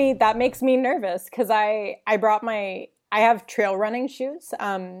makes me nervous because I have trail running shoes.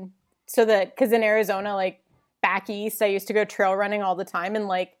 So that because in Arizona, like back east, I used to go trail running all the time, and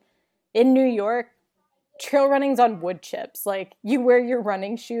like in New York, trail running's on wood chips. Like you wear your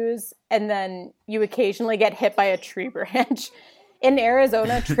running shoes, and then you occasionally get hit by a tree branch. In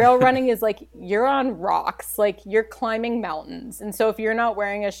Arizona, trail running is like you're on rocks, like you're climbing mountains. And so if you're not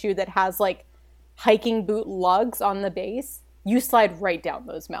wearing a shoe that has like hiking boot lugs on the base, you slide right down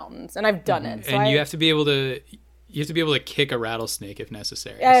those mountains. And I've done it. So and you have to be able to kick a rattlesnake if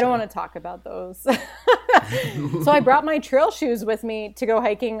necessary. I don't want to talk about those. So I brought my trail shoes with me to go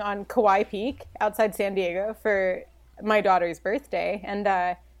hiking on Kauai Peak outside San Diego for my daughter's birthday. And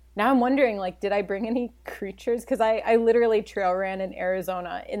now I'm wondering, like, did I bring any creatures? Because I literally trail ran in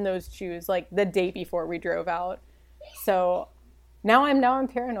Arizona in those shoes, like, the day before we drove out. So now I'm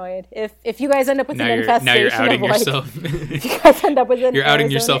paranoid. If you guys end up with an infestation, now you're outing yourself. If you guys end up with an you're outing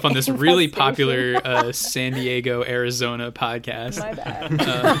yourself on this really popular San Diego, Arizona podcast. My bad.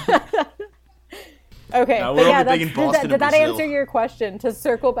 Okay, no, but yeah, did that answer your question? To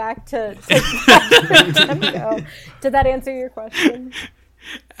circle back to Demko, did that answer your question?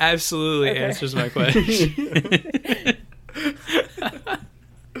 Absolutely answers my question.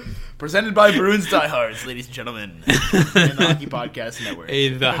 Presented by Bruins Diehards, ladies and gentlemen, and the Hockey Podcast Network.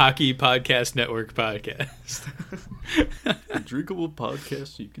 The Hockey Podcast Network podcast. A drinkable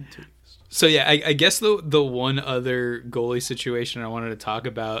podcast you can taste. So yeah, I guess the one other goalie situation I wanted to talk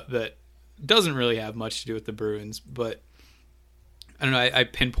about that doesn't really have much to do with the Bruins, but I don't know. I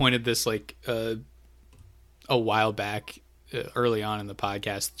pinpointed this like a while back. Early on in the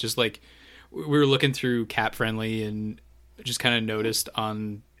podcast, just like we were looking through Cap Friendly and just kind of noticed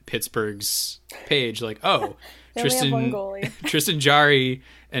on Pittsburgh's page, like, oh, Tristan Jarry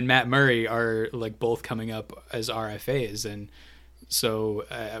and Matt Murray are like both coming up as RFAs, and so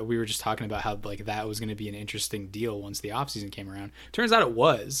we were just talking about how like that was going to be an interesting deal once the offseason came around. Turns out it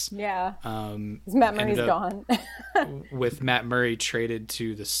was. Yeah. Matt Murray's gone. With Matt Murray traded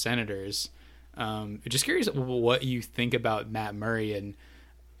to the Senators. Just curious what you think about Matt Murray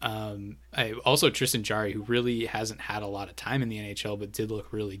and also Tristan Jarry, who really hasn't had a lot of time in the NHL, but did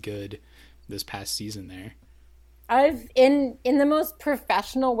look really good this past season there. I've in the most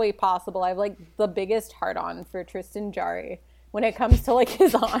professional way possible. I've like the biggest heart on for Tristan Jarry when it comes to like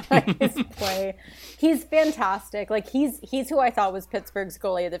his on-ice play. He's fantastic. Like he's who I thought was Pittsburgh's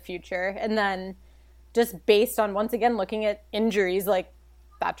goalie of the future, and then just based on once again looking at injuries like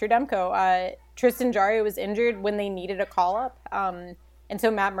Thatcher Demko. Tristan Jarry was injured when they needed a call-up, and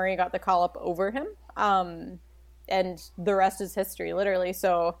so Matt Murray got the call-up over him, and the rest is history, literally.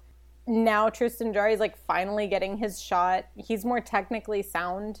 So now Tristan Jarry is like finally getting his shot. He's more technically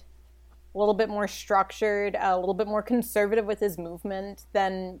sound, a little bit more structured, a little bit more conservative with his movement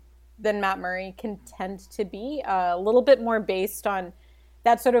than Matt Murray can tend to be, a little bit more based on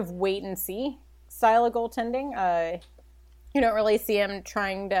that sort of wait-and-see style of goaltending. You don't really see him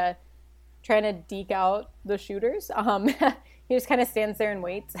trying to deke out the shooters. He just kind of stands there and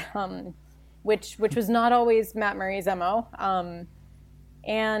waits, which was not always Matt Murray's MO.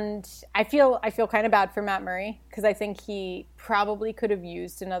 And I feel kind of bad for Matt Murray because I think he probably could have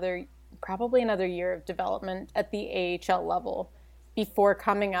used another year of development at the AHL level before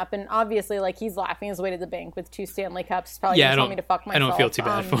coming up. And obviously, like, he's laughing his way to the bank with 2 Stanley Cups. Probably gonna tell me to fuck myself. I don't feel too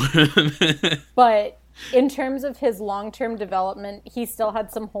bad for him. But in terms of his long-term development, he still had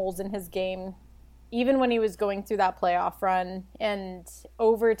some holes in his game, even when he was going through that playoff run. And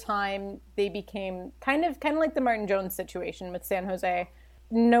over time, they became kind of like the Martin Jones situation with San Jose,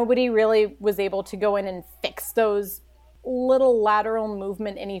 nobody really was able to go in and fix those little lateral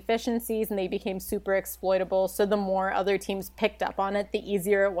movement inefficiencies, and they became super exploitable. So the more other teams picked up on it, the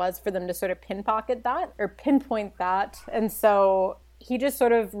easier it was for them to sort of pinpoint that. And so he just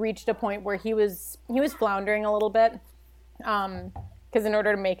sort of reached a point where he was floundering a little bit, because in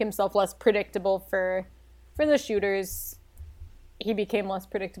order to make himself less predictable for the shooters, he became less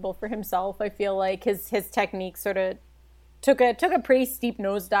predictable for himself. I feel like his technique sort of took a pretty steep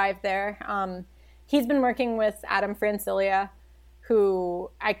nosedive there. He's been working with Adam Francilia,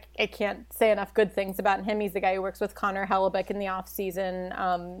 who I can't say enough good things about him. He's the guy who works with Connor Hellebuyck in the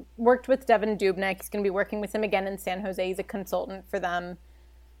offseason. Worked with Devin Dubnyk. He's going to be working with him again in San Jose. He's a consultant for them.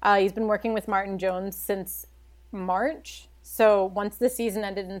 He's been working with Martin Jones since March. So once the season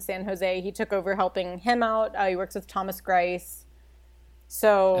ended in San Jose, he took over helping him out. He works with Thomas Grice.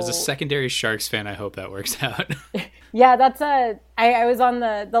 So as a secondary Sharks fan, I hope that works out. Yeah, I was on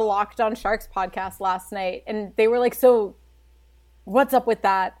the Locked On Sharks podcast last night, and they were like, so what's up with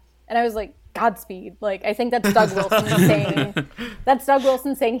that? And I was like, Godspeed. Like, I think that's Doug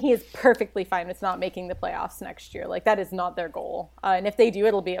Wilson saying he is perfectly fine with not making the playoffs next year. Like, that is not their goal. And if they do,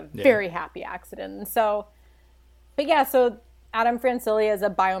 it'll be a very happy accident. And so Adam Francilia is a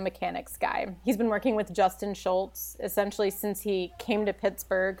biomechanics guy. He's been working with Justin Schultz essentially since he came to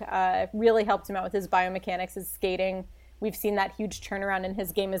Pittsburgh. Really helped him out with his biomechanics, his skating. We've seen that huge turnaround in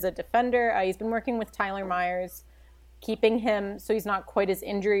his game as a defender. He's been working with Tyler Myers, keeping him so he's not quite as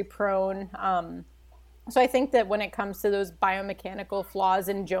injury prone. So I think that when it comes to those biomechanical flaws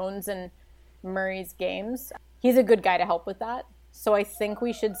in Jones and Murray's games, he's a good guy to help with that. So I think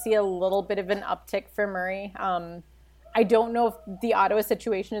we should see a little bit of an uptick for Murray. I don't know if the Ottawa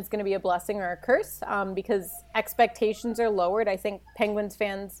situation is going to be a blessing or a curse, because expectations are lowered. I think Penguins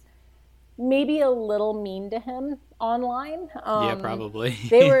fans may be a little mean to him online. Yeah, probably.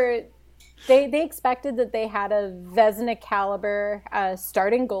 They expected that they had a Vezina caliber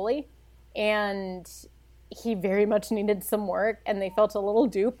starting goalie, and he very much needed some work, and they felt a little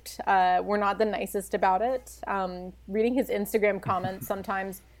duped. We're not the nicest about it. Reading his Instagram comments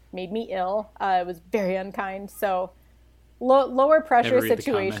sometimes made me ill. It was very unkind. So lower pressure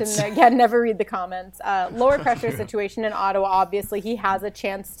situation there. Yeah, never read the comments. Lower pressure situation in Ottawa. Obviously, he has a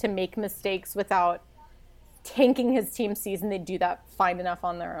chance to make mistakes without tanking his team's season. They do that fine enough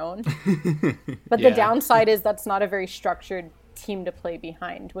on their own. But the downside is that's not a very structured team to play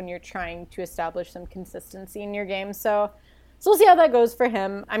behind when you're trying to establish some consistency in your game. So we'll see how that goes for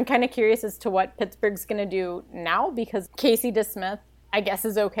him. I'm kind of curious as to what Pittsburgh's going to do now, because Casey DeSmith, I guess,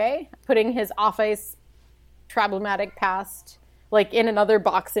 is okay. Putting his off-ice problematic past like in another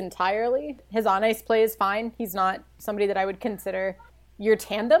box entirely. His on-ice play is fine. He's not somebody that I would consider your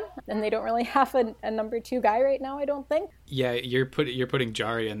tandem, and they don't really have a number two guy right now, I don't think. Yeah, you're putting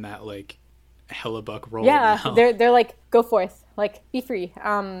Jari in that like Hellebuyck role. Yeah, now. They're like, go forth, like be free.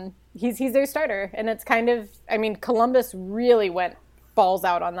 He's their starter, and it's kind of, I mean, Columbus really went balls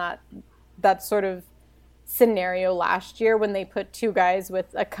out on that sort of scenario last year when they put two guys with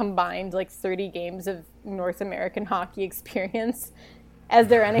a combined like 30 games of North American hockey experience as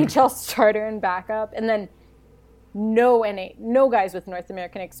their NHL starter and backup, and then no guys with North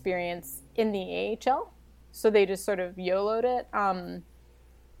American experience in the AHL. So they just sort of YOLO'd it.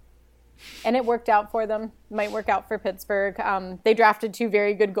 And it worked out for them. Might work out for Pittsburgh. They drafted two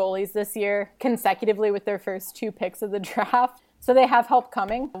very good goalies this year consecutively with their first two picks of the draft. So they have help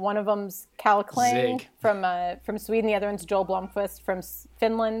coming. One of them's Kalle Klang from Sweden. The other one's Joel Blomqvist from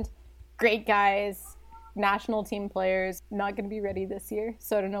Finland. Great guys, national team players. Not going to be ready this year,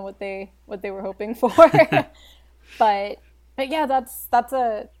 so I don't know what they were hoping for. but yeah, that's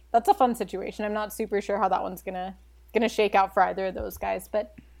a fun situation. I'm not super sure how that one's gonna shake out for either of those guys,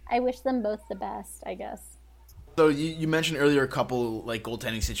 but I wish them both the best, I guess. So you mentioned earlier a couple like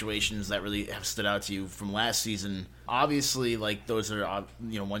goaltending situations that really have stood out to you from last season. Obviously, like those are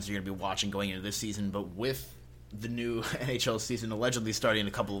ones you're going to be watching going into this season. But with the new NHL season allegedly starting in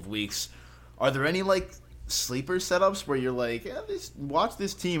a couple of weeks, are there any like sleeper setups where you're like, watch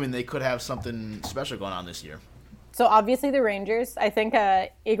this team and they could have something special going on this year? So obviously the Rangers. I think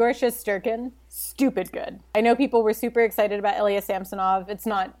Igor Shesterkin, stupid good. I know people were super excited about Ilya Samsonov. It's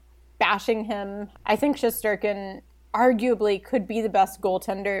not bashing him. I think Shesterkin arguably could be the best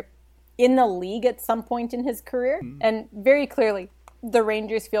goaltender in the league at some point in his career. And very clearly, the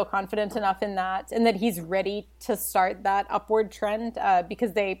Rangers feel confident enough in that, and that he's ready to start that upward trend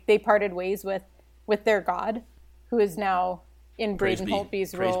because they parted ways with their god, who is now in Braden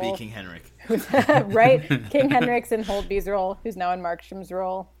Holtby's role. Praise be King Henrik. Right? King Henrik's in Holtby's role, who's now in Markstrom's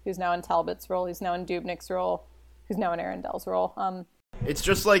role, who's now in Talbot's role, who's now in Dubnyk's role, who's now in Arundel's role. It's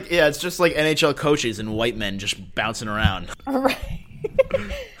just like NHL coaches and white men just bouncing around. Right.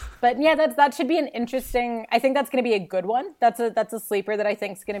 But yeah, that should be an interesting. I think that's going to be a good one. That's a sleeper that I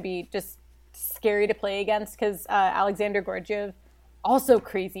think is going to be just scary to play against because Alexander Georgiev, also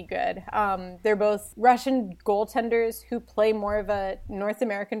crazy good. They're both Russian goaltenders who play more of a North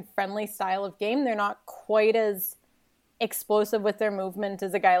American friendly style of game. They're not quite as explosive with their movement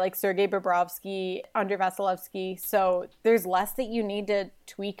as a guy like Sergei Bobrovsky, Andrei Vasilevsky. So there's less that you need to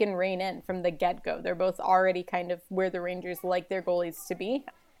tweak and rein in from the get-go. They're both already kind of where the Rangers like their goalies to be.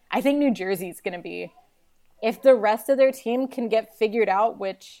 I think New Jersey's going to be, if the rest of their team can get figured out,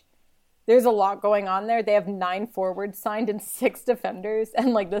 which there's a lot going on there. They have 9 forwards signed and 6 defenders,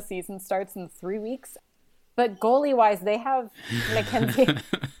 and like the season starts in 3 weeks. But goalie-wise, they have Mackenzie.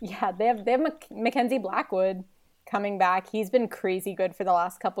 they have Mackenzie Blackwood coming back. He's been crazy good for the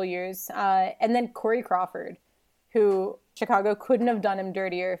last couple years. And then Corey Crawford, who Chicago couldn't have done him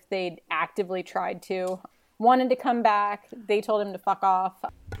dirtier if they'd actively tried to. Wanted to come back. They told him to fuck off.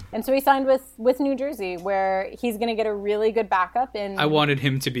 And so he signed with New Jersey, where he's going to get a really good backup. And I wanted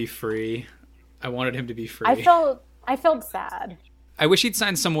him to be free. I felt sad. I wish he'd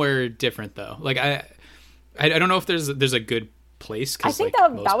signed somewhere different, though. Like, I don't know if there's a good place. I think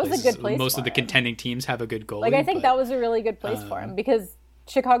like, that was a good place. Most for of the him. contending teams have a good goalie. Like, I think that was a really good place for him because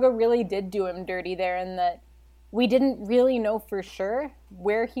Chicago really did do him dirty there, in that we didn't really know for sure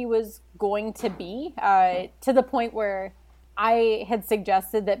where he was going to be, to the point where I had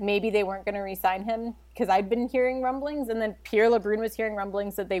suggested that maybe they weren't going to re-sign him because I'd been hearing rumblings, and then Pierre LeBrun was hearing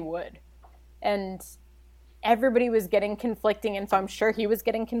rumblings that they would. And everybody was getting conflicting info. I'm sure he was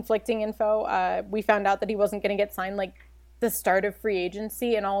getting conflicting info. We found out that he wasn't going to get signed like the start of free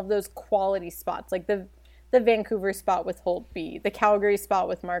agency and all of those quality spots, like the Vancouver spot with Holtby, the Calgary spot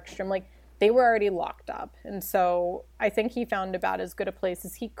with Markstrom, like they were already locked up. And so I think he found about as good a place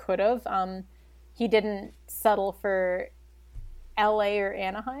as he could have. He didn't settle for LA or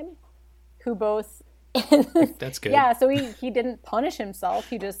Anaheim, who both that's good. Yeah, so he didn't punish himself.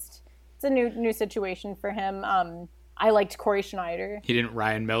 He just, it's a new situation for him. I liked Corey Schneider. He didn't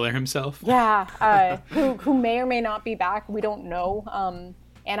Ryan Miller himself. Yeah, who may or may not be back. We don't know.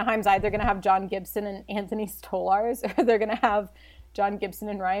 Anaheim's either going to have John Gibson and Anthony Stolarz, or they're going to have John Gibson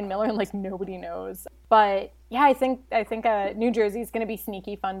and Ryan Miller, and like nobody knows. But yeah, I think New Jersey's going to be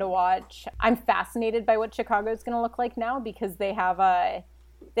sneaky fun to watch. I'm fascinated by what Chicago's going to look like now because they have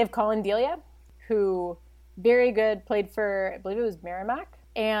Colin Delia, who very good, played for, I believe it was Merrimack,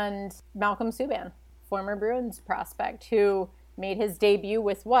 and Malcolm Subban, former Bruins prospect, who made his debut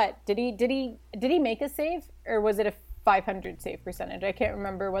with what? Did he make a save, or was it a 500 save percentage? I can't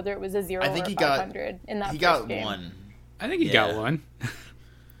remember whether it was a 0 or 500 in that first game. One. I think he got one.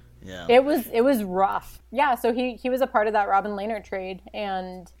 Yeah. It was rough. Yeah, so he was a part of that Robin Lehner trade,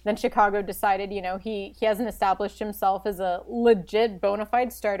 and then Chicago decided, he hasn't established himself as a legit bona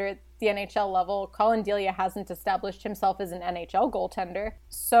fide starter at the NHL level. Colin Delia hasn't established himself as an NHL goaltender.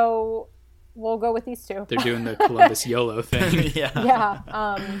 So we'll go with these two. They're doing the Columbus YOLO thing.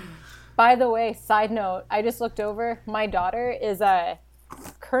 Yeah. By the way, side note, I just looked over. My daughter is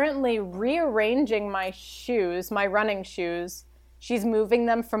currently rearranging my running shoes. She's moving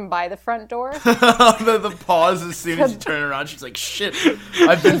them from by the front door. the pause as soon as you turn around. She's like, shit,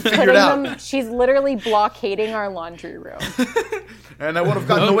 I've been figured out. She's literally blockading our laundry room. And I would have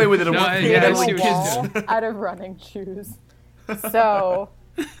gotten away with it. Out of running shoes. So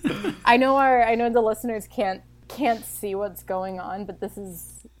I know the listeners can't see what's going on, but this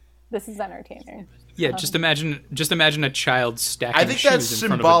is entertaining. Yeah, just imagine a child stacking. I think shoes that's in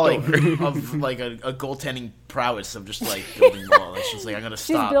symbolic front of a door. of like a goaltending prowess of just like building a wall. Like, she's like, I'm gonna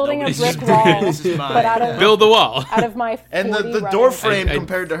stop. She's building a brick wall, this is mine. but build the wall. Out of my 40 and the door frame I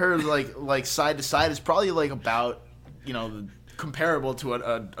compared to her like side to side is probably like about comparable to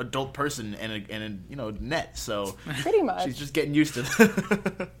an adult person and a net. So pretty much she's just getting used to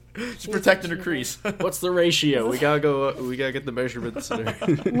that. She's protecting her crease. What's the ratio? We gotta get the measurements.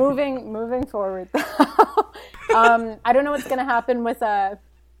 Moving forward. I don't know what's gonna happen with I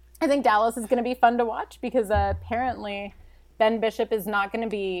think Dallas is gonna be fun to watch because apparently Ben Bishop is not gonna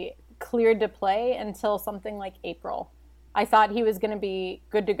be cleared to play until something like April. I thought he was gonna be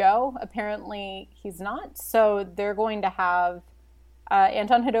good to go. Apparently he's not. So they're going to have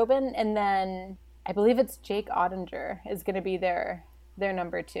Anton Khudobin, and then I believe it's Jake Ottinger is gonna be their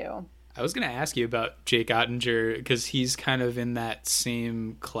number 2. I was going to ask you about Jake Ottinger because he's kind of in that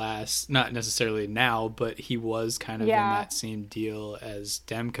same class, not necessarily now, but he was kind of in that same deal as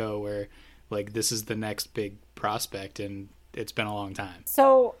Demko, where like this is the next big prospect and it's been a long time.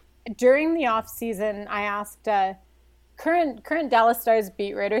 So during the off season, I asked current Dallas Stars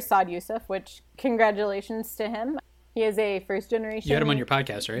beat writer Saad Yousuf, which congratulations to him. He is a first generation. You had him on your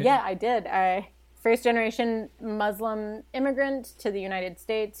podcast, right? Yeah, I did. First generation Muslim immigrant to the United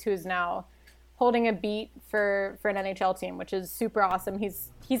States who's now holding a beat for an NHL team, which is super awesome. He's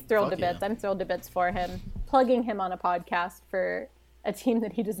thrilled to bits. Yeah. I'm thrilled to bits for him. Plugging him on a podcast for a team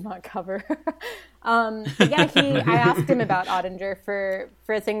that he does not cover. But yeah, I asked him about Oettinger for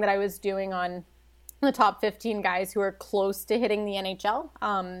a thing that I was doing on the top 15 guys who are close to hitting the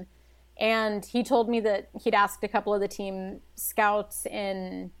NHL. And he told me that he'd asked a couple of the team scouts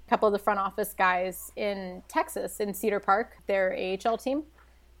and a couple of the front office guys in Texas, in Cedar Park, their AHL team.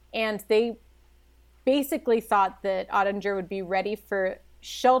 And they basically thought that Oettinger would be ready for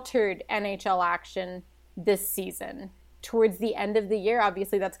sheltered NHL action this season. Towards the end of the year,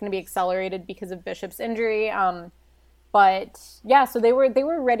 obviously that's going to be accelerated because of Bishop's injury. But yeah, so they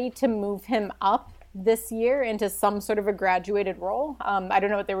were ready to move him up this year into some sort of a graduated role. I don't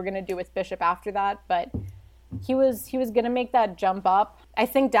know what they were going to do with Bishop after that, but he was going to make that jump up. I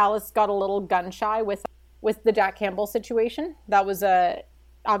think Dallas got a little gun shy with the Jack Campbell situation. That was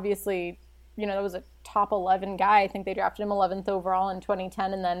obviously, that was a top 11 guy. I think they drafted him 11th overall in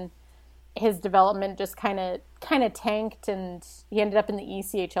 2010, and then his development just kind of tanked, and he ended up in the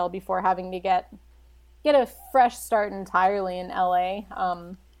ECHL before having to get a fresh start entirely in LA.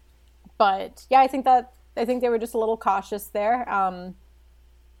 But yeah, I think they were just a little cautious there.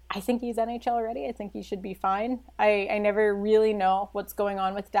 I think he's NHL ready. I think he should be fine. I never really know what's going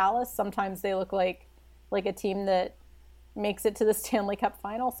on with Dallas. Sometimes they look like a team that makes it to the Stanley Cup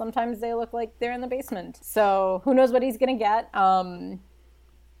final. Sometimes they look like they're in the basement. So who knows what he's going to get.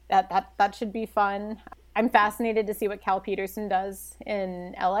 That should be fun. I'm fascinated to see what Cal Peterson does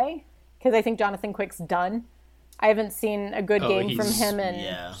in LA, because I think Jonathan Quick's done. I haven't seen a good game from him, and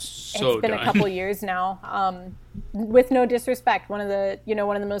it's been a couple years now. With no disrespect, one of the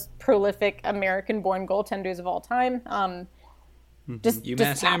most prolific American-born goaltenders of all time.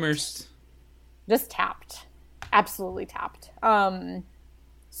 UMass Amherst. Just tapped. Absolutely tapped.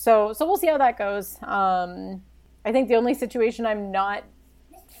 So we'll see how that goes. I think the only situation I'm not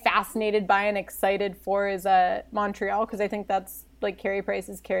fascinated by and excited for is Montreal, because I think that's like Carey Price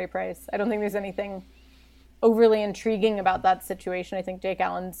is Carey Price. I don't think there's anything overly intriguing about that situation. I think Jake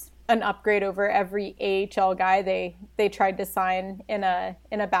Allen's an upgrade over every AHL guy they tried to sign in a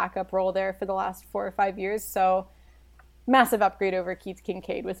backup role there for the last 4 or 5 years. So massive upgrade over Keith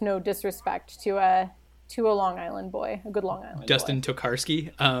Kincaid, with no disrespect to a Long Island boy, a good Long Island Dustin boy.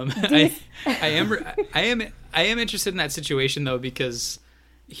 Tokarski. I am interested in that situation though, because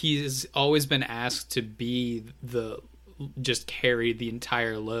he's always been asked to be just carry the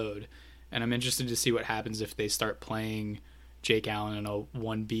entire load. And I'm interested to see what happens if they start playing Jake Allen in a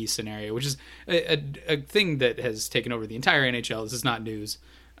 1B scenario, which is a thing that has taken over the entire NHL. This is not news.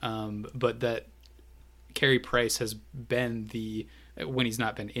 But that Carey Price has been when he's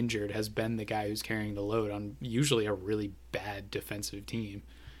not been injured, has been the guy who's carrying the load on usually a really bad defensive team.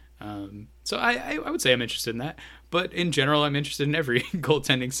 So I would say I'm interested in that. But in general, I'm interested in every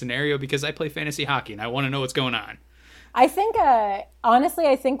goaltending scenario because I play fantasy hockey and I want to know what's going on. I think, honestly,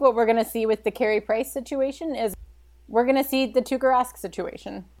 what we're going to see with the Carey Price situation is we're going to see the Tuukka Rask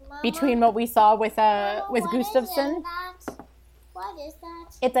situation. Mama, between what we saw with Gustafsson. What is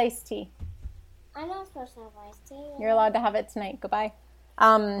that? It's iced tea. I'm not supposed to have iced tea. You're allowed to have it tonight. Goodbye.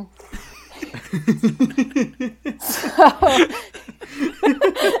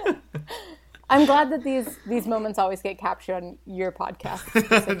 I'm glad that these moments always get captured on your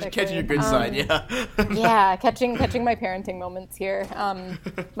podcast. Catching your good side, yeah. Yeah, catching my parenting moments here.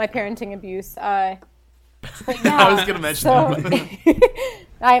 My parenting abuse. But yeah, I was going to mention that.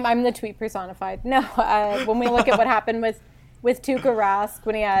 I'm the tweet personified. No, when we look at what happened with Tuukka Rask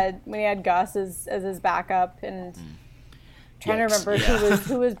when he had Gus as his backup, and trying to remember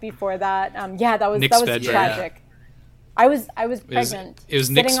who was before that. That was tragic. Yeah. I was pregnant. It was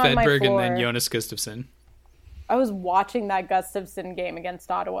Nick Svedberg and then Jonas Gustafsson. I was watching that Gustafsson game against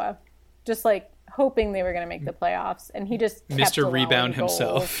Ottawa, just like hoping they were going to make the playoffs, and he just kept Mr. Rebound goals.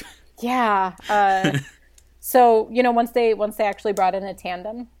 himself. Yeah. So once they actually brought in a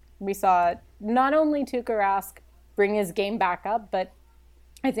tandem, we saw not only Tuukka Rask bring his game back up, but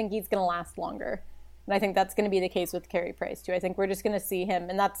I think he's going to last longer, and I think that's going to be the case with Carey Price too. I think we're just going to see him,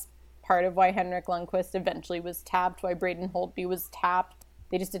 and that's part of why Henrik Lundqvist eventually was tapped, why Braden Holtby was tapped.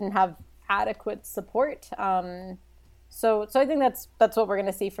 They just didn't have adequate support. So I think that's what we're going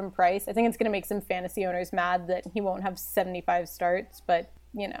to see from Price. I think it's going to make some fantasy owners mad that he won't have 75 starts, but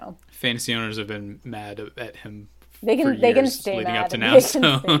fantasy owners have been mad at him They can stay leading mad. up to now. They So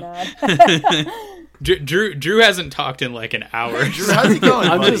can stay mad. Drew hasn't talked in like an hour. Drew, how's it going,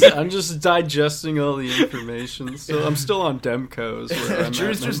 buddy? I'm just digesting all the information. So I'm still on Demco's.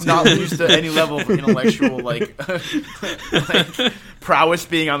 Drew's just not used to any level of intellectual like prowess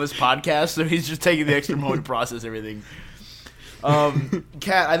being on this podcast, so he's just taking the extra moment to process everything.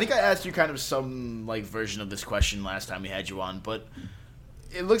 Kat, I think I asked you kind of some like version of this question last time we had you on, but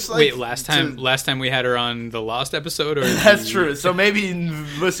it looks like last time we had her on the Lost episode, or that's true. So maybe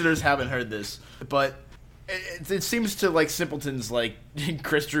listeners haven't heard this, but it seems to like simpletons like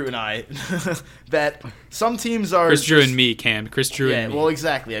Chris, Drew, and I that some teams are Drew, and me, Cam. Chris, Drew, and me. Well,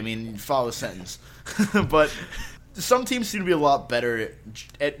 exactly. I mean, follow the sentence. But some teams seem to be a lot better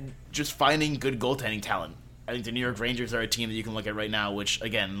at just finding good goaltending talent. I think the New York Rangers are a team that you can look at right now, which,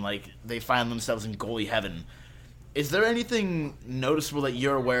 again, like they find themselves in goalie heaven. Is there anything noticeable that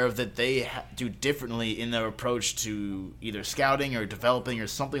you're aware of that they do differently in their approach to either scouting or developing or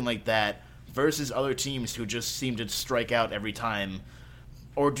something like that versus other teams who just seem to strike out every time?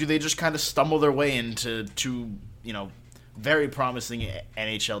 Or do they just kind of stumble their way into very promising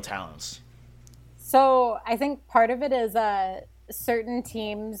NHL talents? So I think part of it is certain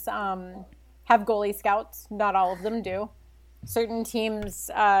teams have goalie scouts. Not all of them do. Certain teams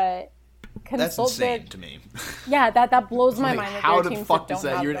that's insane to me. Yeah, that blows my mind. How the fuck is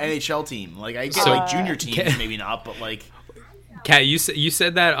that? You're an NHL team. Like I get like junior teams, maybe not, but like. Kat, you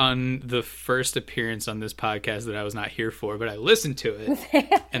said that on the first appearance on this podcast that I was not here for, but I listened to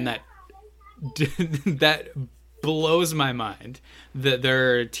it, and that blows my mind that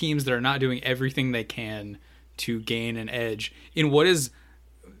there are teams that are not doing everything they can to gain an edge in what is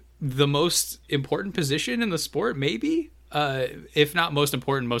the most important position in the sport, maybe, if not most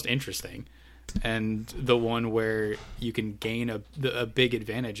important, most interesting, and the one where you can gain a big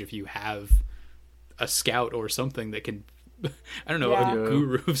advantage if you have a scout or something that can, I don't know, a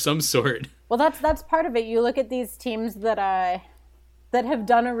guru of some sort. Well, that's part of it. You look at these teams that have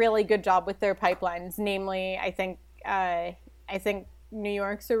done a really good job with their pipelines. Namely, I think New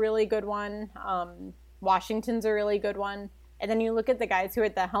York's a really good one. Washington's a really good one. And then you look at the guys who are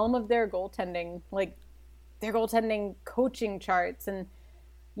at the helm of their goaltending, like their goaltending coaching charts, and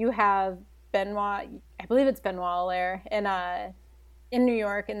you have Benoit. I believe it's Benoit Allaire in New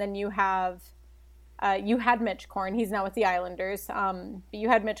York, and then you have. You had Mitch Korn. He's now with the Islanders. But you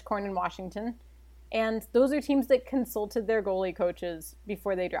had Mitch Korn in Washington. And those are teams that consulted their goalie coaches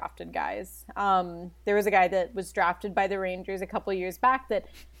before they drafted guys. There was a guy that was drafted by the Rangers a couple years back that,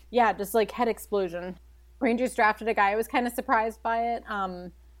 just like head explosion. Rangers drafted a guy. I was kind of surprised by it.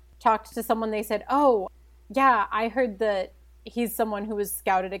 Talked to someone. They said, oh, yeah, I heard that he's someone who was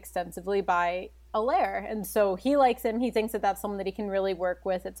scouted extensively by Allaire, and so he likes him. He thinks that that's someone that he can really work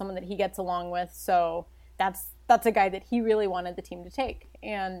with. It's someone that he gets along with. So that's a guy that he really wanted the team to take,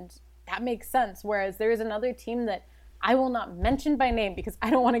 and that makes sense. Whereas there is another team that I will not mention by name because I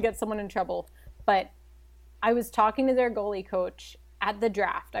don't want to get someone in trouble, but I was talking to their goalie coach at the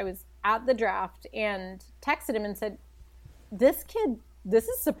draft. I was at the draft and texted him and said, this kid, this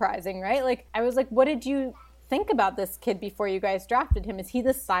is surprising, right? Like, I was like, what did you think about this kid before you guys drafted him? Is he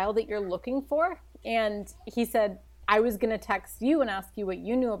the style that you're looking for? And he said, I was going to text you and ask you what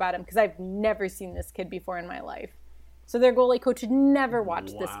you knew about him because I've never seen this kid before in my life. So their goalie coach had never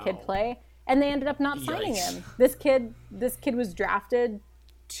watched this kid play, and they ended up not signing him. This kid was drafted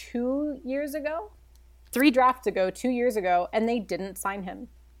 2 years ago, 3 drafts ago, 2 years ago, and they didn't sign him.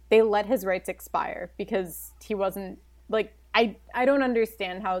 They let his rights expire because he wasn't, like, I don't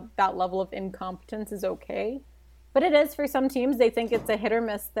understand how that level of incompetence is okay. But it is for some teams. They think it's a hit or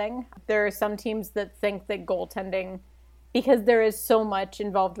miss thing. There are some teams that think that goaltending, because there is so much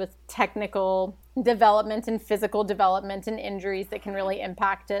involved with technical development and physical development and injuries that can really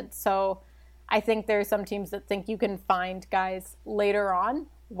impact it. So I think there are some teams that think you can find guys later on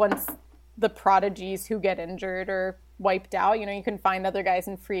once the prodigies who get injured or wiped out. You can find other guys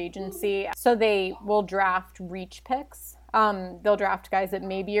in free agency. So they will draft reach picks. They'll draft guys that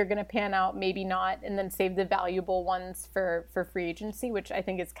maybe are going to pan out, maybe not, and then save the valuable ones for free agency, which I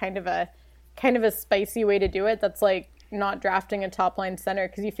think is kind of a spicy way to do it. That's like not drafting a top line center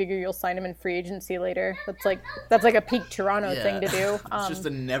because you figure you'll sign him in free agency later. That's like a peak Toronto thing to do. It's just a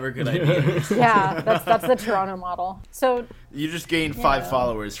never good idea. Yeah, that's the Toronto model. So you just gained 5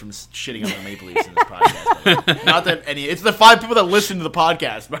 followers from shitting on the Maple Leafs in this podcast. Not that it's the 5 people that listen to the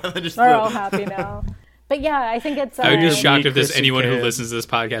podcast, but they're all happy now. But yeah, I think it's. I would be shocked if there's anyone who listens to this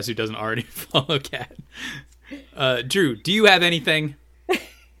podcast who doesn't already follow Kat. Drew, do you have anything?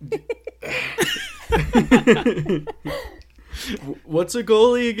 What's a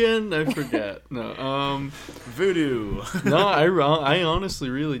goalie again? I forget. No. Voodoo. No, I honestly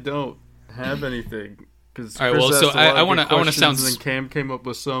really don't have anything. Because all right, well, so I want to sound. And then Cam came up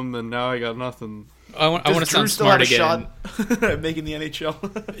with some, and now I got nothing. I want to sound smart again. Shot at making the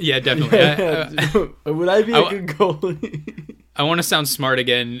NHL. Yeah, definitely. Yeah, would I be a good goalie? I want to sound smart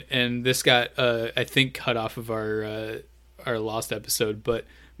again, and this got I think cut off of our lost episode. But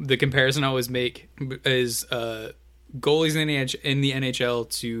the comparison I always make is goalies in the NHL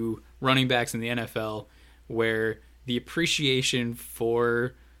to running backs in the NFL, where the appreciation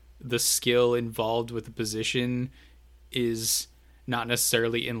for the skill involved with the position is not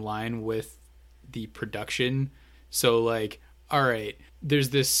necessarily in line with the production. So like, all right,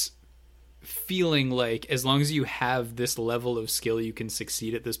 there's this feeling like as long as you have this level of skill, you can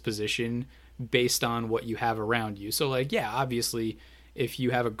succeed at this position based on what you have around you. So like, yeah, obviously if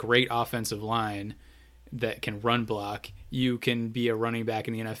you have a great offensive line that can run block, you can be a running back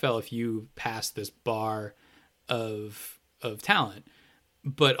in the NFL if you pass this bar of talent.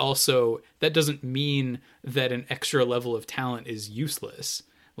 But also, that doesn't mean that an extra level of talent is useless.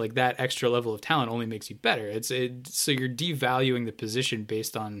 Like, that extra level of talent only makes you better. So you're devaluing the position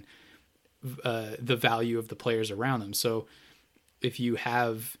based on the value of the players around them. So if you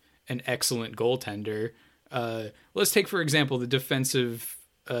have an excellent goaltender, let's take, for example, the defensive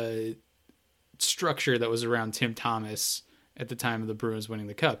structure that was around Tim Thomas at the time of the Bruins winning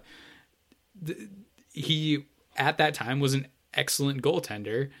the Cup. He, at that time, was an excellent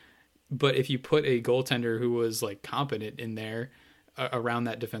goaltender, but if you put a goaltender who was like competent in there around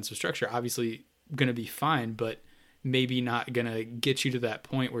that defensive structure, obviously going to be fine, but maybe not going to get you to that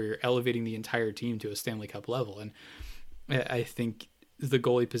point where you're elevating the entire team to a Stanley Cup level. And I think the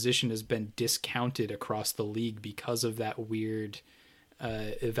goalie position has been discounted across the league because of that weird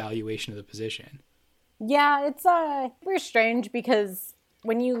evaluation of the position. Yeah, it's super strange because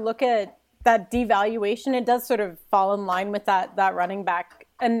when you look at that devaluation, it does sort of fall in line with that running back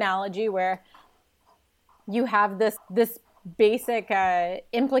analogy where you have this basic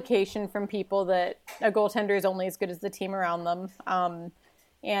implication from people that a goaltender is only as good as the team around them.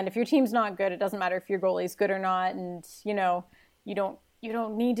 And if your team's not good, it doesn't matter if your goalie's good or not. And, you know, you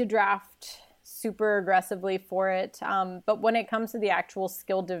don't need to draft super aggressively for it. But when it comes to the actual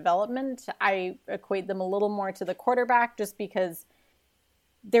skill development, I equate them a little more to the quarterback just because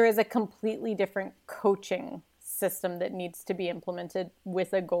there is a completely different coaching system that needs to be implemented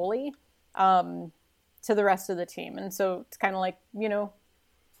with a goalie to the rest of the team. And so it's kind of like, you know,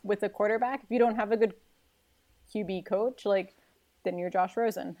 with a quarterback, if you don't have a good QB coach, like, then you're Josh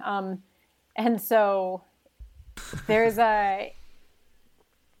Rosen. And so there's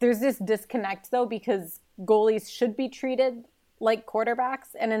this disconnect, though, because goalies should be treated like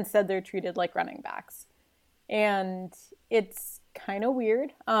quarterbacks, and instead they're treated like running backs. And it's kind of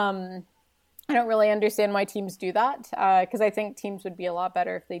weird. I don't really understand why teams do that, because I think teams would be a lot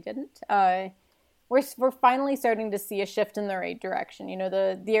better if they didn't. We're finally starting to see a shift in the right direction. You know,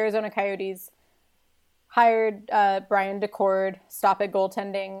 the Arizona Coyotes hired Brian DeCord, stop at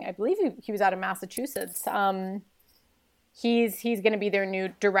goaltending. I believe he was out of Massachusetts. He's going to be their new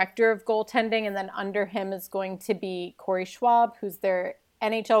director of goaltending, and then under him is going to be Corey Schwab, who's their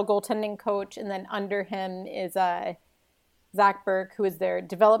NHL goaltending coach, and then under him is Zach Burke, who is their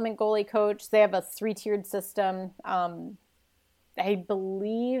development goalie coach. They have a 3-tiered system. I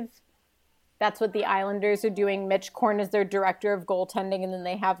believe that's what the Islanders are doing. Mitch Korn is their director of goaltending, and then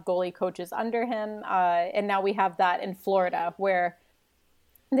they have goalie coaches under him. And now we have that in Florida, where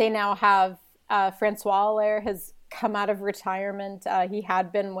they now have Francois Allaire has come out of retirement. He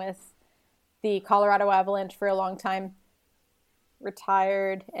had been with the Colorado Avalanche for a long time,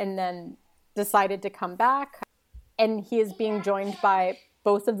 retired, and then decided to come back. And he is being joined by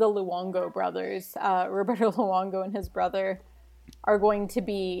both of the Luongo brothers. Roberto Luongo and his brother are going to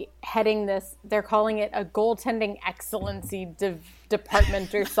be heading this. They're calling it a goaltending excellency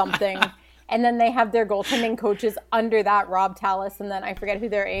department or something. And then they have their goaltending coaches under that, Rob Tallis, and then I forget who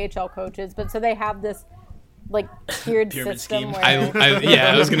their AHL coach is. But so they have this like tiered system. Where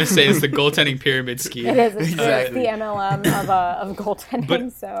I was going to say it's the goaltending pyramid scheme. It is. It's the MLM of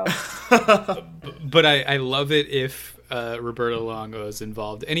goaltending. But I love it if Roberto Luongo is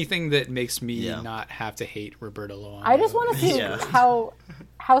involved. Anything that makes me not have to hate Roberto Luongo. I just want to see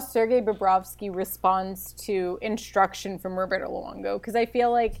how Sergei Bobrovsky responds to instruction from Roberto Luongo, because I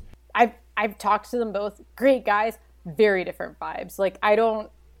feel like I've talked to them both. Great guys, very different vibes. Like I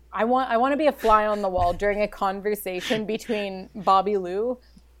want to be a fly on the wall during a conversation between Bobby Lou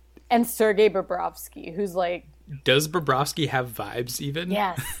and Sergei Bobrovsky, who's like... Does Bobrovsky have vibes even?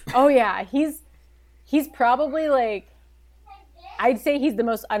 Yes. Oh, yeah. He's probably like... I'd say he's the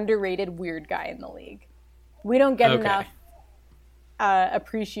most underrated weird guy in the league. We don't get enough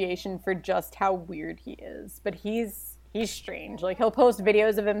appreciation for just how weird he is, but he's strange. Like, he'll post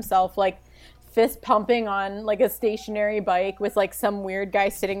videos of himself like fist pumping on like a stationary bike with like some weird guy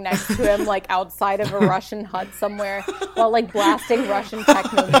sitting next to him like outside of a Russian hut somewhere while like blasting Russian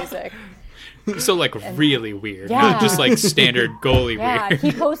techno music. So like really weird, not just like standard goalie weird.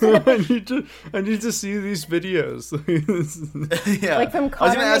 He posted I need to see these videos. Yeah. Like from I was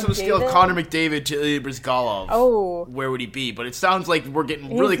Connor going to ask him a scale of McDavid? Connor McDavid to Ilya Brizgalov. Oh. Where would he be? But it sounds like we're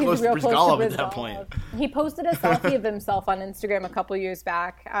getting really He's close to real Brizgalov at that point. He posted a selfie of himself on Instagram a couple years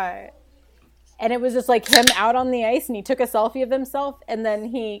back. And it was just like him out on the ice, and he took a selfie of himself, and then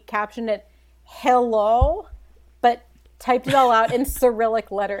he captioned it, "Hello," but typed it all out in Cyrillic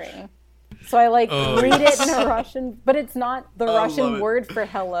lettering. So I read it in a Russian, but it's not the Russian word for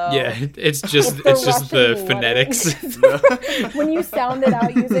hello. Yeah, it's just the Russian phonetics. When you sound it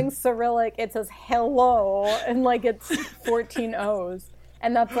out using Cyrillic, it says hello, and like it's 14 O's.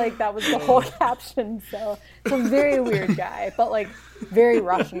 And that was the whole caption. So it's a very weird guy, but like very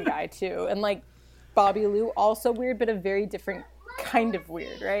Russian guy too. And like Bobby Lou, also weird, but a very different kind of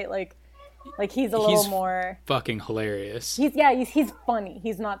weird, right? Like he's a little more fucking hilarious. He's funny.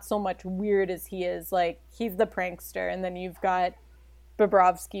 He's not so much weird as he is like he's the prankster. And then you've got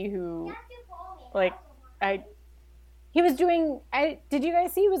Bobrovsky, who did you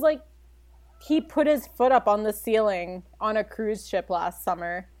guys see? He was like, he put his foot up on the ceiling on a cruise ship last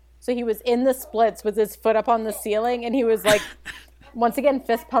summer. So he was in the splits with his foot up on the ceiling, and he was like, once again,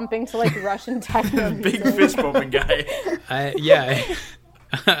 fist pumping to like Russian techno music. Big fist pumping guy.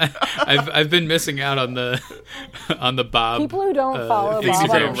 I've been missing out on the Bob. People who don't follow Bob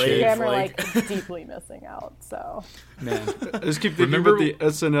on Instagram are like deeply missing out. So man, I just keep thinking about the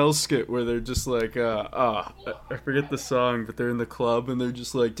SNL skit where they're just like, I forget the song, but they're in the club and they're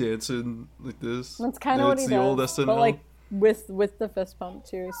just like dancing like this. That's kind of what he does. Old SNL. But like with the fist pump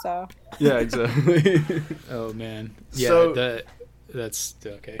too. So yeah, exactly. Oh man, yeah. So, that's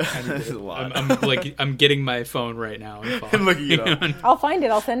okay. That's a lot. I'm getting my phone right now. I'm looking it up. I'll find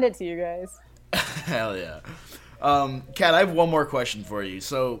it. I'll send it to you guys. Hell yeah. Kat, I have one more question for you.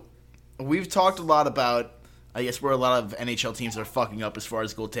 So we've talked a lot about, I guess, where a lot of NHL teams are fucking up as far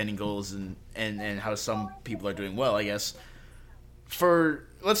as goaltending goes and how some people are doing well, I guess.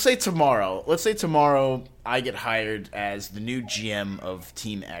 Let's say tomorrow I get hired as the new GM of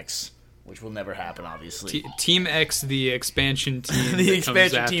Team X, which will never happen, obviously. Team X, the expansion team. The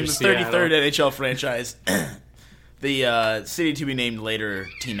expansion team, the 33rd NHL franchise. The city to be named later,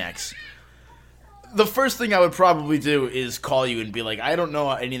 Team X. The first thing I would probably do is call you and be like, I don't know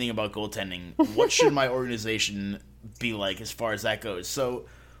anything about goaltending. What should my organization be like as far as that goes? So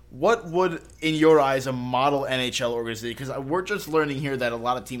what would, in your eyes, a model NHL organization... Because we're just learning here that a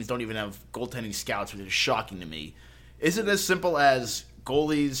lot of teams don't even have goaltending scouts, which is shocking to me. Is it as simple as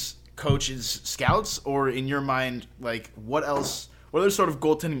goalies, coaches, scouts, or in your mind, like, what other sort of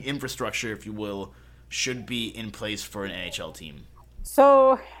goaltending infrastructure, if you will, should be in place for an NHL team?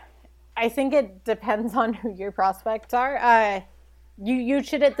 So I think it depends on who your prospects are. You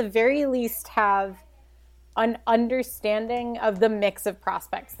should at the very least have an understanding of the mix of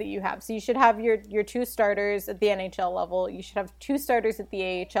prospects that you have. So you should have your two starters at the NHL level. You should have two starters at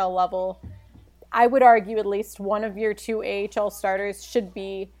the AHL level. I would argue at least one of your two AHL starters should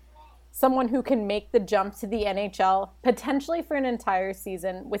be someone who can make the jump to the NHL, potentially for an entire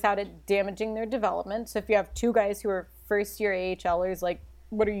season, without it damaging their development. So if you have two guys who are first-year AHLers, like,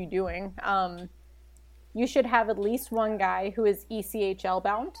 what are you doing? You should have at least one guy who is ECHL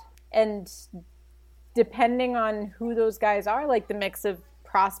bound. And depending on who those guys are, like the mix of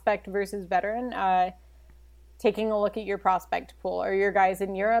prospect versus veteran, taking a look at your prospect pool. Are your guys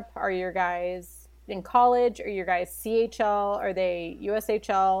in Europe? Are your guys in college? Are your guys CHL? Are they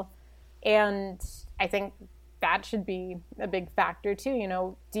USHL? And I think that should be a big factor too. You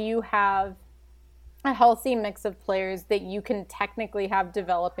know, do you have a healthy mix of players that you can technically have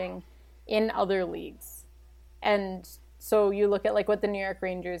developing in other leagues? And so you look at like what the New York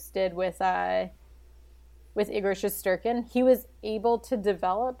Rangers did with Igor Shesterkin. He was able to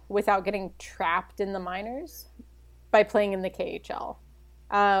develop without getting trapped in the minors by playing in the KHL.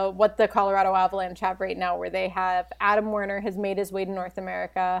 What the Colorado Avalanche have right now, where they have Adam Werner has made his way to North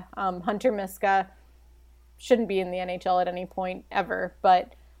America. Hunter Miska shouldn't be in the NHL at any point ever,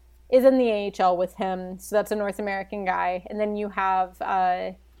 but is in the AHL with him. So that's a North American guy. And then you have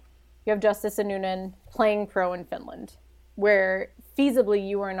Justice Anunen playing pro in Finland, where feasibly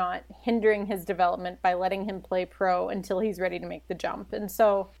you are not hindering his development by letting him play pro until he's ready to make the jump. And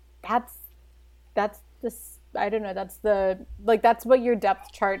so that's the I don't know. That's what your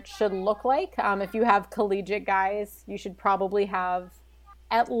depth chart should look like. If you have collegiate guys, you should probably have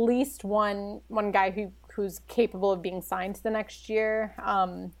at least one guy who's capable of being signed to the next year,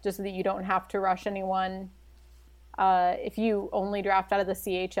 just so that you don't have to rush anyone. If you only draft out of the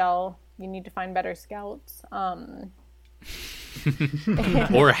CHL, you need to find better scouts.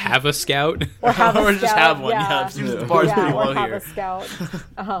 Or have a scout. Or just have one. Yeah, seems the bar's pretty low or have here. a scout.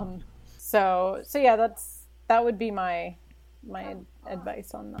 So yeah, that would be my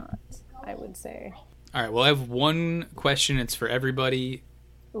advice on that, I would say. All right. Well, I have one question. It's for everybody.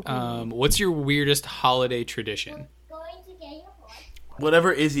 What's your weirdest holiday tradition?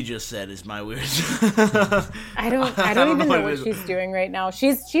 Whatever Izzy just said is my weird. I don't even know what she's doing right now.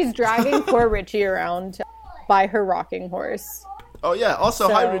 She's dragging poor Richie around by her rocking horse. Oh yeah. Also,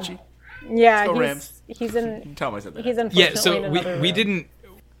 hi Richie. Yeah, Let's go Rams. He's in. Tell him I said that. He's unfortunately So in another we room. didn't.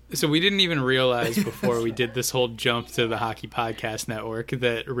 So we didn't even realize before we did this whole jump to the Hockey Podcast Network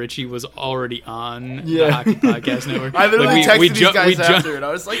that Richie was already on the Hockey Podcast Network. I literally texted these guys after, and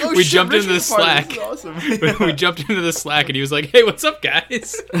I was like, "Oh we shit, jumped into the Richie's part of Slack. this is awesome." We jumped into the Slack, and he was like, "Hey, what's up,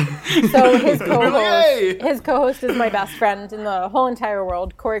 guys?" So his co-host, Hey! his co-host is my best friend in the whole entire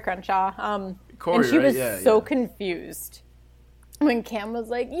world, Corey Crenshaw. Corey, and she right? was Yeah, so yeah. confused when Cam was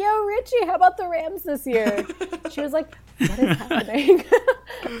like, "Yo, Richie, how about the Rams this year?" She was like, "What is happening?"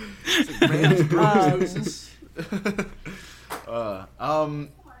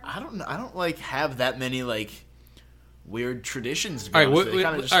 I don't like have that many like weird traditions. To be All right, honest. They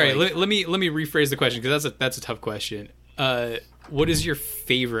kinda just, like- let me rephrase the question because that's a tough question. What is your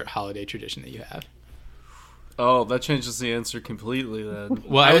favorite holiday tradition that you have? Oh, that changes the answer completely then.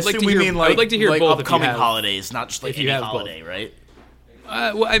 Well, I would like to hear. I would like to hear both. upcoming if you have, holidays, not just like if you any have holiday, right?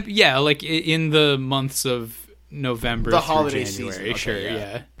 Like in the months of November The through holiday January. season, okay, Sure,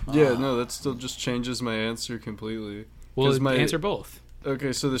 yeah. Yeah, no, that still just changes my answer completely. Well, 'Cause answer both.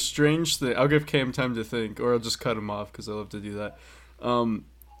 Okay, so the strange thing, I'll give Cam time to think, or I'll just cut him off because I love to do that.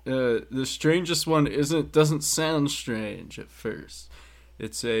 The strangest one doesn't sound strange at first.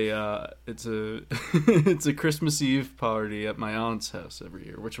 It's a it's a Christmas Eve party at my aunt's house every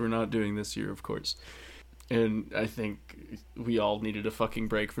year, which we're not doing this year, of course. And I think we all needed a fucking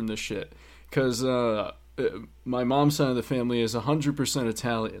break from this shit because my mom's side of the family is 100%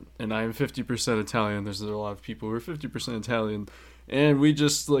 Italian, and I am 50% Italian. There's a lot of people who are 50% Italian, and we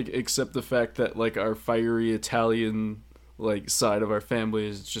just like accept the fact that like our fiery Italian like side of our family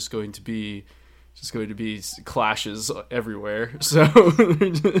is just going to be clashes everywhere. So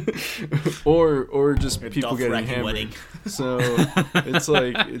or just people getting hammered. Wedding. So it's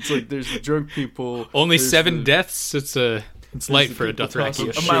like there's drunk people. Only there's 7 deaths. It's light for a people tossing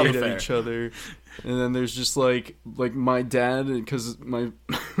Dothraki. mile shade affair. at each other. And then there's just like my dad, because my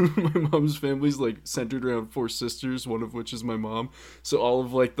my mom's family's like centered around 4 sisters, one of which is my mom. So all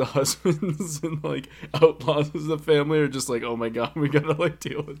of like the husbands and like outlaws of the family are just like, oh my god, we gotta like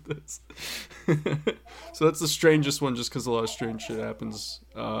deal with this. So that's the strangest one, just because a lot of strange shit happens.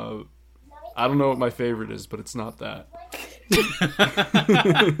 I don't know what my favorite is, but it's not that.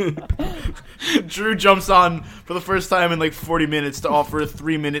 Drew jumps on for the first time in like 40 minutes to offer a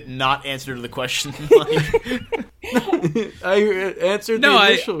 3-minute not answer to the question. I answered the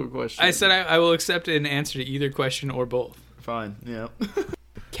initial question. I said I will accept an answer to either question or both. Fine, yeah.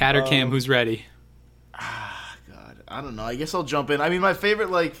 Cat or Cam, who's ready? God, I don't know. I guess I'll jump in. I mean, my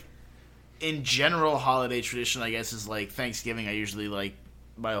favorite, like, in general holiday tradition, I guess, is like Thanksgiving. I usually like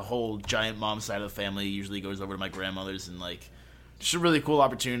my whole giant mom side of the family usually goes over to my grandmother's, and like just a really cool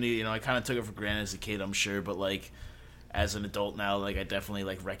opportunity. You know, I kind of took it for granted as a kid, I'm sure, but like as an adult now, like I definitely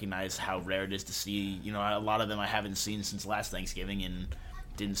like recognize how rare it is to see. You know, a lot of them I haven't seen since last Thanksgiving, and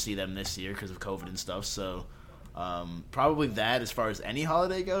didn't see them this year because of COVID and stuff. So probably that as far as any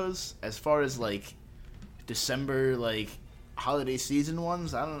holiday goes. As far as like December like holiday season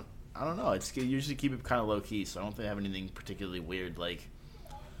ones, I don't know. It's usually keep it kind of low key, so I don't think I have anything particularly weird. Like,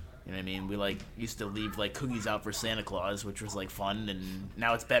 you know what I mean? We like used to leave like cookies out for Santa Claus, which was like fun, and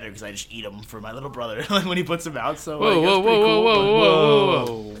now it's better because I just eat them for my little brother like when he puts them out. So like, that's pretty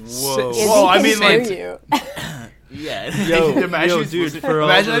cool. Well, I mean, like, you. yeah. Yo, dude, for all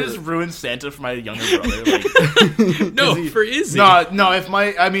imagine I the- just ruined Santa for my younger brother. Like, No, for Izzy. no.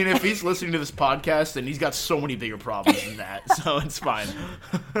 If he's listening to this podcast, then he's got so many bigger problems than that, so it's fine.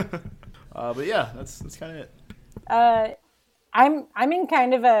 But yeah, that's kind of it. I'm in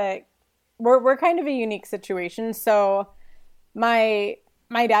kind of we're kind of a unique situation. So my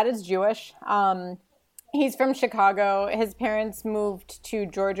dad is Jewish. He's from Chicago. His parents moved to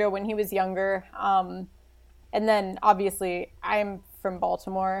Georgia when he was younger. And then obviously I'm from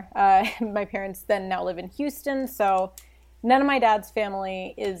Baltimore. My parents then now live in Houston, so none of my dad's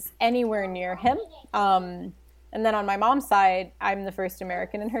family is anywhere near him. And then on my mom's side, I'm the first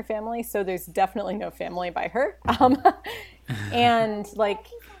American in her family, so there's definitely no family by her. And like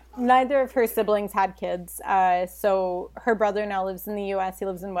neither of her siblings had kids. So her brother now lives in the U.S. He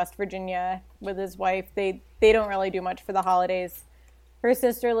lives in West Virginia with his wife. They don't really do much for the holidays. Her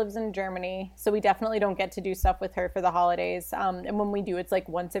sister lives in Germany, so we definitely don't get to do stuff with her for the holidays. And when we do, it's like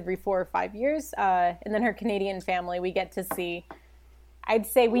once every 4 or 5 years. And then her Canadian family, we get to see. I'd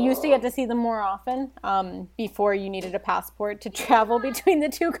say we used to get to see them more often before you needed a passport to travel between the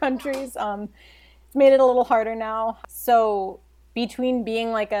two countries. It's made it a little harder now. So between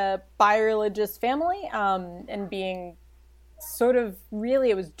being like a bi-religious family and being sort of really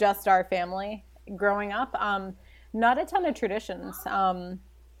it was just our family growing up, not a ton of traditions.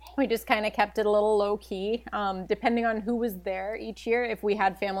 We just kind of kept it a little low key. Depending on who was there each year, if we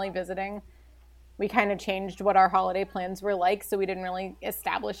had family visiting, we kind of changed what our holiday plans were like. So we didn't really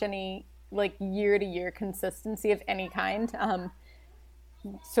establish any like year to year consistency of any kind.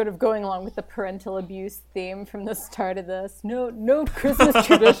 Sort of going along with the parental abuse theme from the start of this. No Christmas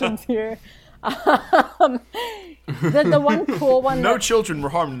traditions here. The one cool one. No children were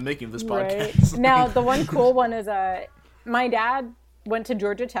harmed in making this podcast. Right. Now, the one cool one is my dad went to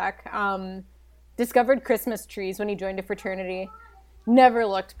Georgia Tech, discovered Christmas trees when he joined a fraternity, never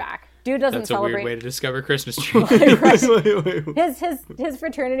looked back. Dude doesn't celebrate. That's a weird way to discover Christmas trees. Right. His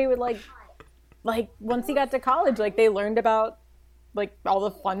fraternity would like once he got to college, like they learned about like all the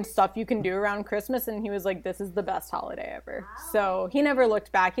fun stuff you can do around Christmas, and he was like, this is the best holiday ever. So he never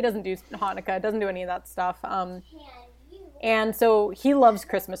looked back. He doesn't do Hanukkah, doesn't do any of that stuff. And so he loves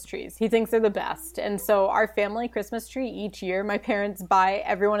Christmas trees. He thinks they're the best. And so our family Christmas tree each year, my parents buy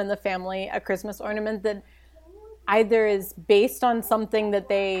everyone in the family a Christmas ornament that either is based on something that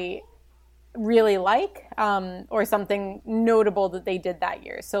they really like or something notable that they did that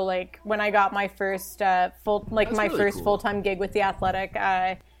year. So like when I got my first full-time gig with The Athletic,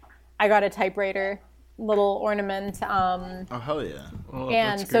 I got a typewriter little ornament. Oh hell yeah. Oh,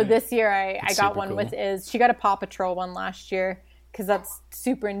 and so this year I got one cool. with Iz. She got a Paw Patrol one last year because that's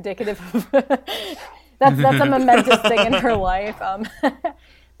super indicative of that's a momentous thing in her life.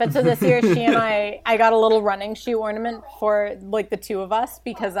 But so this year she and I got a little running shoe ornament for like the two of us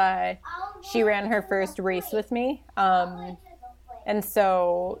because she ran her first race with me. And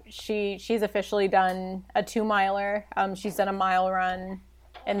so she's officially done a 2-miler. She's done a mile run.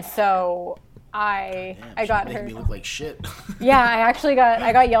 And so I got her. Me look like shit. Yeah,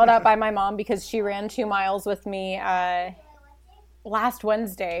 I got yelled at by my mom because she ran 2 miles with me last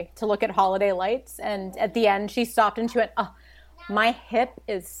Wednesday to look at holiday lights, and at the end she stopped and she went, "Oh, my hip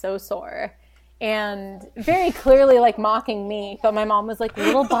is so sore," and very clearly like mocking me. But my mom was like,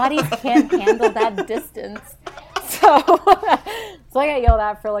 "Little bodies can't handle that distance." So I got yelled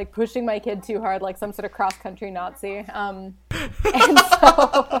at for like pushing my kid too hard, like some sort of cross-country Nazi. And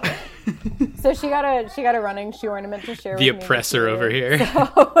so she got a running shoe ornament to share with me. The oppressor over here.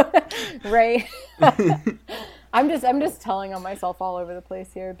 So, right. I'm just telling on myself all over the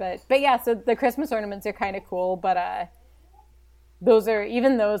place here, but yeah. So the Christmas ornaments are kind of cool, but those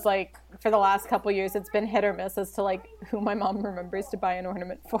like for the last couple years, it's been hit or miss as to like who my mom remembers to buy an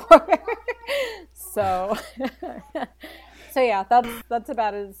ornament for. So yeah, that's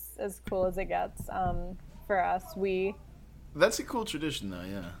about as cool as it gets for us. That's a cool tradition, though.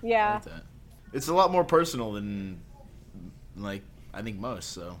 Yeah. Yeah. I like that. It's a lot more personal than like I think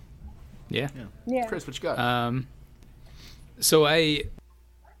most. So. Yeah. Chris, what you got? So I'm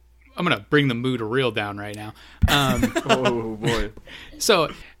gonna bring the mood real down right now. Oh boy. So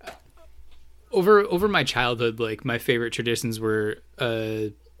over my childhood, like my favorite traditions were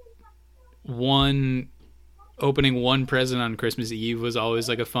opening one present on Christmas Eve was always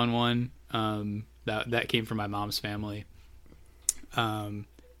like a fun one. That came from my mom's family.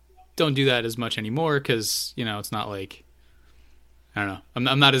 Don't do that as much anymore because it's not like. I don't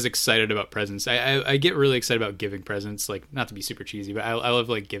know. I'm not as excited about presents. I get really excited about giving presents, like not to be super cheesy, but I love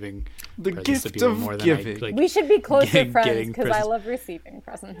like giving the presents gift to people of more than giving. I like. We should be closer friends because I presents. love receiving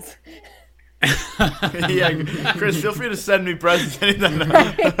presents. Yeah, Chris, feel free to send me presents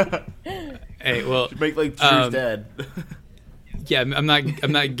anytime. Hey, well, make like Drew's dad. Yeah, I'm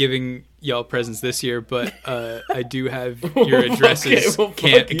not giving y'all presents this year, but I do have your addresses,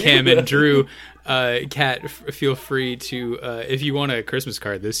 Cam and Drew. Kat, feel free to if you want a Christmas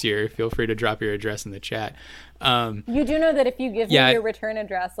card this year, feel free to drop your address in the chat. You do know that if you give me your return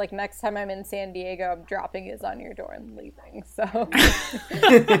address, like next time I'm in San Diego, I'm dropping it on your door and leaving. So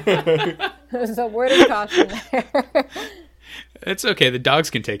there's a word of caution there. It's okay. The dogs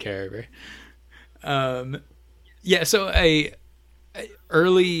can take care of her. Yeah. So and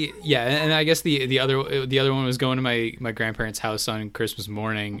I guess the other one was going to my grandparents' house on Christmas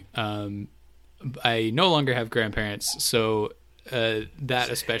morning. I no longer have grandparents, so that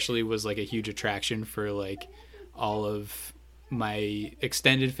especially was like a huge attraction for like all of my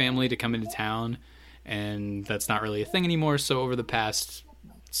extended family to come into town, and that's not really a thing anymore. So over the past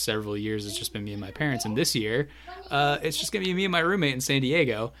several years, it's just been me and my parents, and this year it's just gonna be me and my roommate in San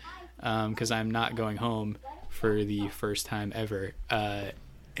Diego, because I'm not going home for the first time ever,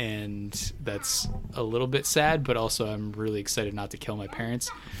 and that's a little bit sad, but also I'm really excited not to kill my parents.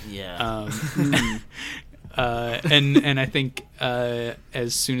 Yeah. And I think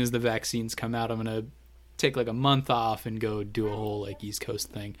as soon as the vaccines come out, I'm gonna take like a month off and go do a whole like East Coast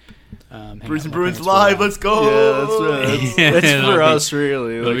thing. Bruce and Bruins live, let's go! Yeah, that's right. It's for us,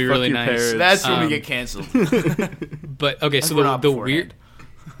 really. It'll be really nice. Parents. That's when we get canceled. But okay, so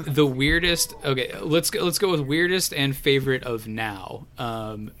the weirdest. Okay, let's go with weirdest and favorite of now.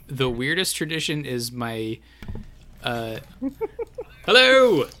 The weirdest tradition is my.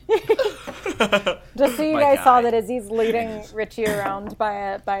 Hello. Just so you guys saw that Izzy's leading Richie around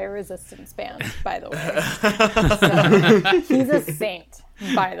by a resistance band, by the way. So, he's a saint,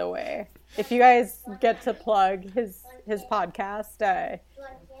 by the way. If you guys get to plug his podcast,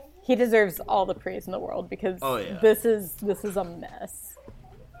 he deserves all the praise in the world, because this is a mess.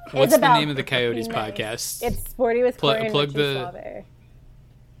 What's the name of the Coyotes podcast? It's Sporty with Corey and Richie Suave.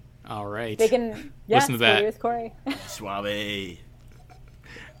 All right. They can listen to that. Sporty with Corey. Suave.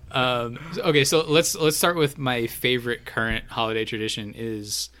 Okay, so let's start with my favorite current holiday tradition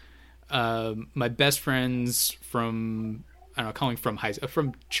is my best friends from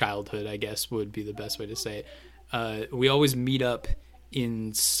from childhood, I guess would be the best way to say it. We always meet up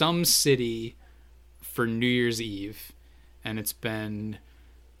in some city for New Year's Eve, and it's been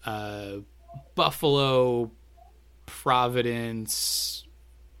Buffalo, Providence,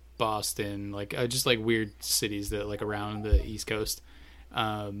 Boston, like just like weird cities that like around the East Coast.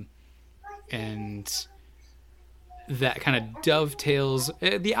 And that kind of dovetails,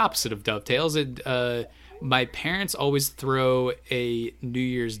 the opposite of dovetails. My parents always throw a New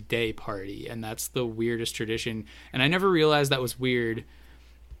Year's Day party, and that's the weirdest tradition. And I never realized that was weird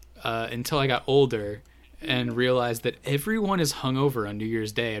until I got older and realized that everyone is hungover on New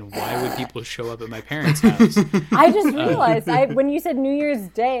Year's Day, and why would people show up at my parents' house? I just realized, when you said New Year's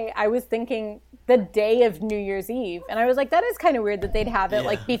Day, I was thinking the day of New Year's Eve, and I was like, that is kind of weird that they'd have it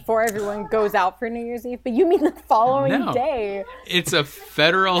like before everyone goes out for New Year's Eve, but you mean the following day. It's a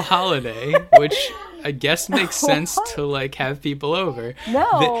federal holiday, which I guess makes sense to like have people over.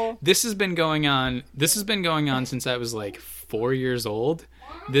 No. This has been going on since I was like 4 years old.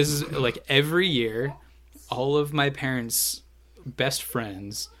 This is like every year all of my parents' best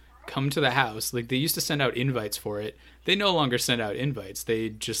friends come to the house. Like, they used to send out invites for it. They no longer send out invites. They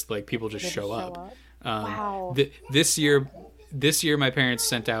just like people just show up. Wow. This year my parents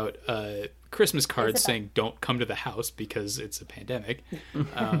sent out Christmas cards saying don't come to the house because it's a pandemic.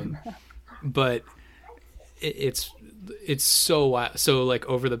 But it's so wild. So like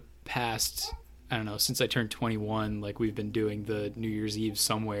over the past, I don't know, since I turned 21, like we've been doing the New Year's Eve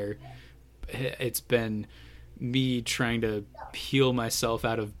somewhere. It's been me trying to peel myself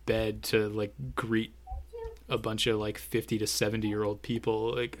out of bed to like greet a bunch of like 50 to 70-year-old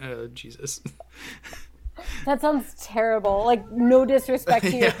people. Like, Jesus. That sounds terrible. Like, no disrespect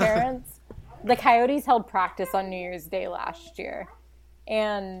to your parents. The Coyotes held practice on New Year's Day last year.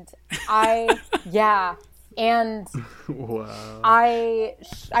 And and wow. I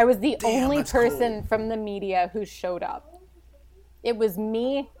was the only person from the media who showed up. It was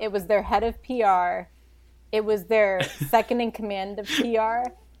me. It was their head of PR. It was their second in command of PR.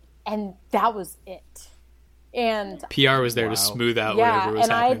 And that was it. And PR was there to smooth out whatever was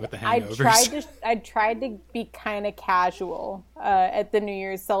happening with the hangovers. I tried to be kind of casual at the New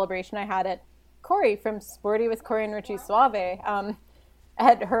Year's celebration I had at Corey from Sporty with Corey and Richie Suave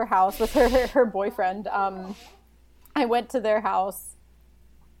at her house with her boyfriend. I went to their house,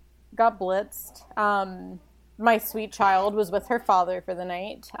 got blitzed. My sweet child was with her father for the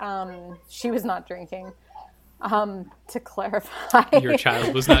night. She was not drinking. To clarify, your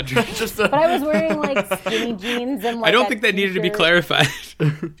child was not drinking. But I was wearing like skinny jeans and like I don't think that needed to be clarified.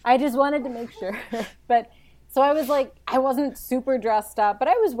 I just wanted to make sure. But so I was like, I wasn't super dressed up, but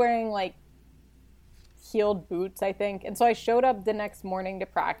I was wearing like heeled boots, I think. And so I showed up the next morning to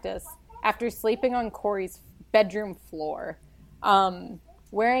practice after sleeping on Corey's bedroom floor.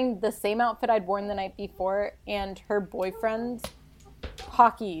 Wearing the same outfit I'd worn the night before, and her boyfriend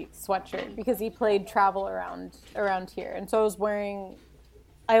hockey sweatshirt because he played travel around here, and so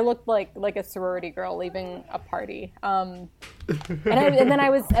I looked like a sorority girl leaving a party. And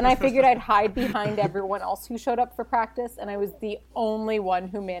I figured I'd hide behind everyone else who showed up for practice, and I was the only one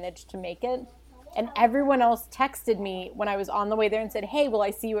who managed to make it. And everyone else texted me when I was on the way there and said, "Hey, will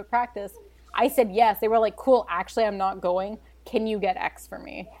I see you at practice?" I said yes. They were like, "Cool, actually I'm not going. Can you get X for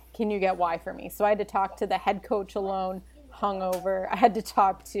me? Can you get Y for me?" So I had to talk to the head coach alone, hungover. I had to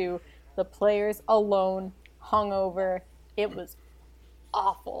talk to the players alone, hungover. It was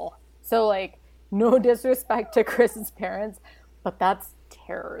awful. So, like, no disrespect to Chris's parents, but that's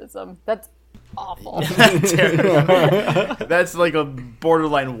terrorism. That's awful. That's like a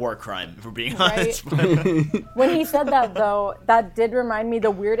borderline war crime, if we're being honest. When he said that, though, that did remind me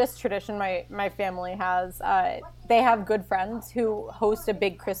the weirdest tradition my family has. They have good friends who host a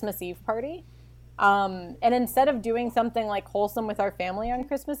big Christmas Eve party. And instead of doing something like wholesome with our family on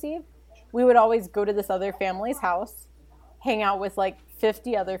Christmas Eve, we would always go to this other family's house, hang out with like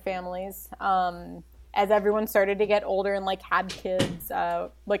 50 other families. As everyone started to get older and like had kids,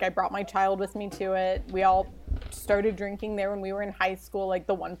 like I brought my child with me to it. We all started drinking there when we were in high school, like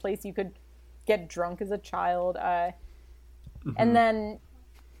the one place you could get drunk as a child. And then,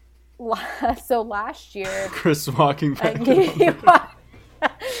 so last year, Chris walking back.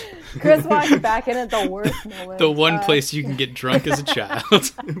 Chris walked back in at the worst moment. The one place you can get drunk as a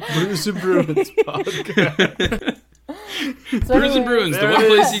child. Bruce and Bruins podcast. So Bruce and Bruins, the one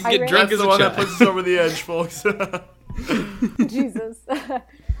place you can get drunk as a That's the one that child. puts us over the edge, folks. Jesus.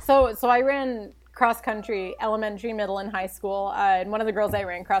 So I ran cross country, elementary, middle, and high school. And one of the girls I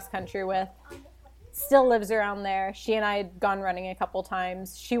ran cross country with still lives around there. She and I had gone running a couple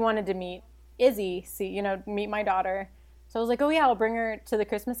times. She wanted to meet Izzy, meet my daughter. So I was like, oh yeah, I'll bring her to the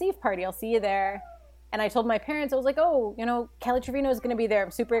Christmas Eve party. I'll see you there. And I told my parents, I was like, oh, Kelly Trevino is going to be there.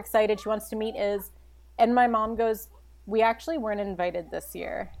 I'm super excited. She wants to meet Iz. And my mom goes, we actually weren't invited this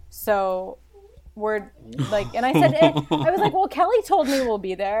year. So we're like, and I said, I was like, well, Kelly told me we'll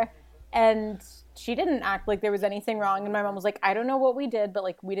be there. And she didn't act like there was anything wrong. And my mom was like, I don't know what we did, but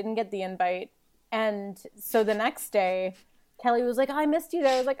like, we didn't get the invite. And so the next day, Kelly was like, oh, I missed you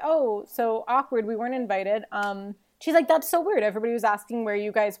there. I was like, oh, so awkward. We weren't invited. She's like, that's so weird. Everybody was asking where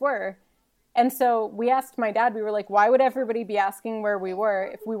you guys were. And so we asked my dad, we were like, why would everybody be asking where we were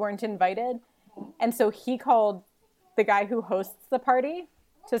if we weren't invited? And so he called the guy who hosts the party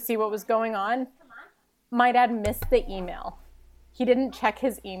to see what was going on. My dad missed the email. He didn't check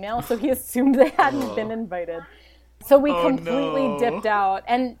his email, so he assumed they hadn't been invited. So we completely dipped out.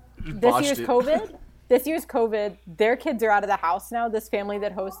 And this year's COVID, their kids are out of the house now, this family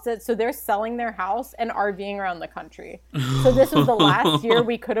that hosts it. So they're selling their house and RVing around the country. So this was the last year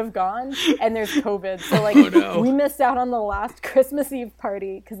we could have gone, and there's COVID. So like we missed out on the last Christmas Eve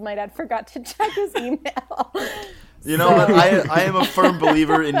party because my dad forgot to check his email. You know what? I am a firm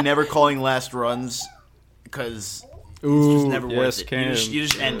believer in never calling last runs because it's just never worth it. You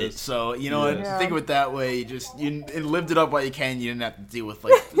just end it. So, you know what? Think of it that way. You lived it up while you can. You didn't have to deal with,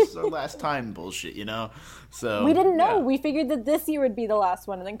 like, this is our last time bullshit, So we didn't know. We figured that this year would be the last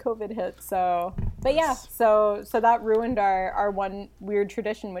one, and then COVID hit. So, but yeah, so that ruined our one weird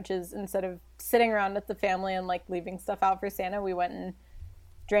tradition, which is instead of sitting around with the family and, like, leaving stuff out for Santa, we went and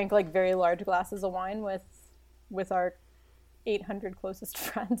drank, like, very large glasses of wine with our 800 closest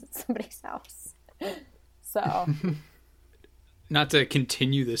friends at somebody's house. So... Not to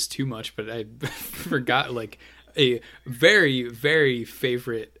continue this too much, but I forgot like a very, very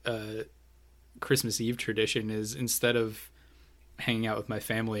favorite Christmas Eve tradition is instead of hanging out with my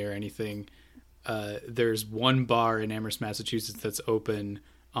family or anything, there's one bar in Amherst, Massachusetts that's open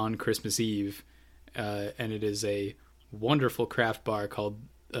on Christmas Eve, and it is a wonderful craft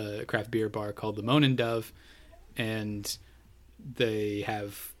beer bar called the Moan and Dove, and they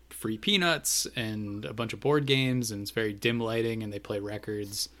have free peanuts and a bunch of board games, and it's very dim lighting, and they play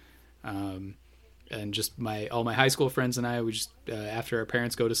records. And just all my high school friends and I, we just after our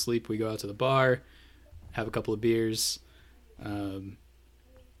parents go to sleep, we go out to the bar, have a couple of beers,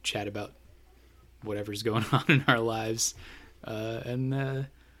 chat about whatever's going on in our lives, and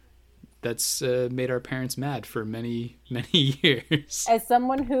that's made our parents mad for many, many years. As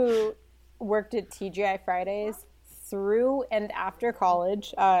someone who worked at TGI Fridays through and after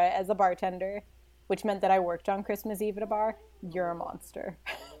college as a bartender, which meant that I worked on Christmas Eve at a bar, you're a monster.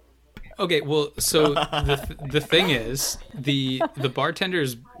 Okay, well, so the thing is, the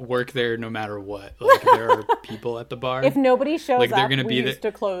bartenders work there no matter what. Like, there are people at the bar. If nobody shows like, they're up, gonna we be used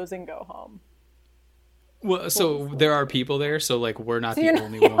to close and go home. Well, so there are people there, so like we're not So the you're not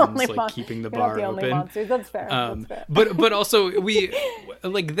only the ones only like mon- keeping the you're not bar the only open. monsters. That's fair. That's fair. But also we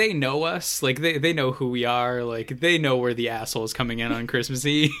like they know us, like they know who we are, like they know we're the assholes coming in on Christmas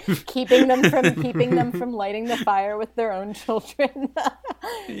Eve. keeping them from lighting the fire with their own children.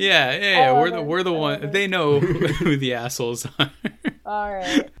 Yeah. love it. We're the I love one. it. They know who the assholes are. All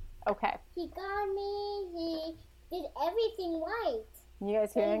right. Okay. He got me. He did everything right. You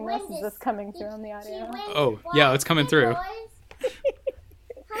guys hearing this? Is this coming through on the He audio? wins Oh, yeah, it's coming through. sticklers.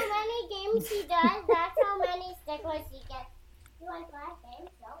 How many games he does, that's how many sticklers he gets. You want 5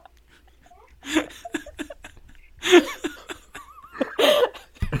 games? No?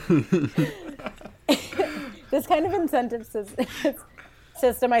 This kind of incentive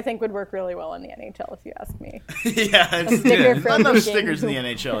system, I think, would work really well in the NHL, if you ask me. Yeah, it's sticker not friendly enough game. stickers in the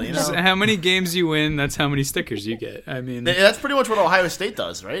NHL, you So know? how many games you win, that's how many stickers you get. I mean, That's pretty much what Ohio State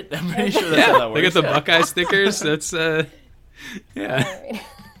does, right? I'm pretty sure that's how that works. they get the yeah. Buckeye stickers. That's yeah. All right.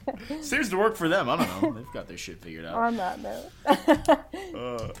 Seems to work for them. I don't know. They've got their shit figured out. On that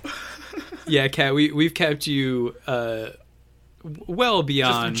note. Yeah, Kat, we've kept you well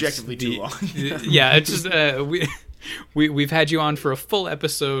beyond objectively too long. Yeah, it's just we've had you on for a full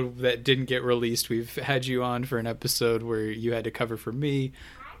episode that didn't get released. We've had you on for an episode where you had to cover for me.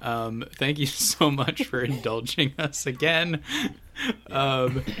 Thank you so much for indulging us again.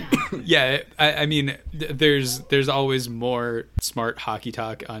 Yeah, I mean, there's always more smart hockey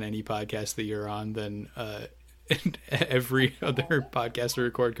talk on any podcast that you're on than every other podcast we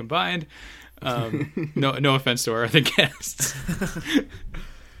record combined. No offense to our other guests.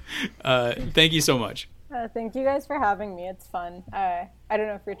 Thank you so much. Thank you guys for having me. It's fun. I don't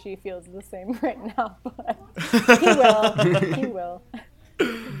know if Richie feels the same right now, but he will.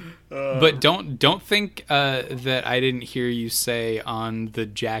 But don't think that I didn't hear you say on the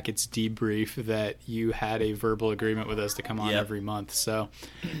Jackets debrief that you had a verbal agreement with us to come on every month. So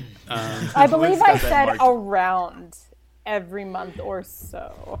I believe I got that said marked. around every month or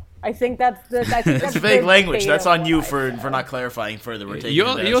so. I think that's That's vague the language. bait That's of on what you I for said. not clarifying further. We're taking you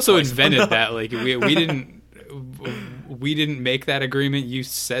Nevada's also place. invented that. Like we didn't make that agreement. You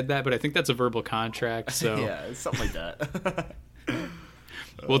said that, but I think that's a verbal contract. So Yeah, it's something like that.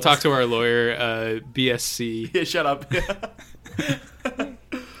 we'll talk to our lawyer, BSC. Yeah, shut up.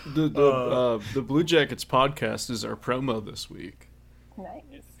 The Blue Jackets podcast is our promo this week. Nice.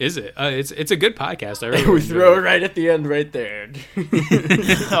 Is it? It's a good podcast. I really We enjoy throw it. it right at the end, right there.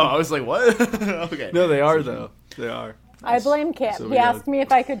 Oh, I was like, what? Okay. No, they are though. They are. I blame Cam. So He we got- asked me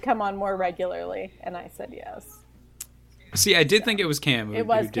if I could come on more regularly, and I said yes. See, I did think it was Cam It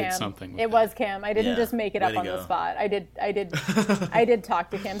was who did Cam. something. With It was Cam. I didn't Yeah, just make it way up to on the go. spot. I did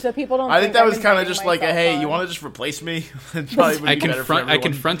talk to Cam, so people don't. I think that I'm was kind of inviting just like a, myself hey, on. you want to just replace me? It probably would I be better for everyone.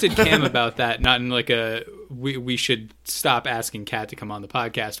 confronted Cam about that, not in like a we should stop asking Kat to come on the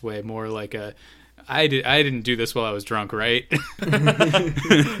podcast way, more like a I didn't do this while I was drunk, right?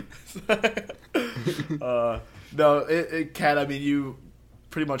 No, Kat, I mean, you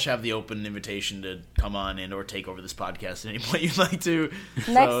pretty much have the open invitation to come on and or take over this podcast at any point you'd like to. Next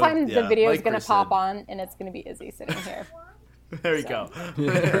So, time yeah, the video is like going to Chris pop said. on, and it's going to be Izzy sitting here. There we go.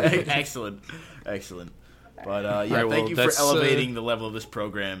 Excellent. But yeah, right, well, thank you for that's, elevating the level of this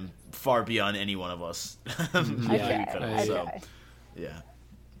program far beyond any one of us. I Yeah, try. I I so, try. yeah.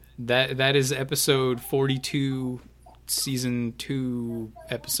 That is episode 42, season 2,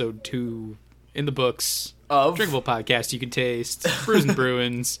 episode 2 in the books. Of Drinkable podcast you can taste. Brews and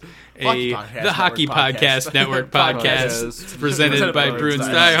Bruins, Hockey Podcast the Hockey Network Podcast Network podcast Podcast. presented by Bruins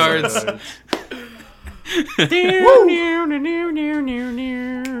Diehards.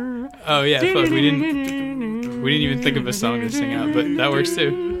 Oh yeah, fuck, we didn't even think of a song to sing out, but that works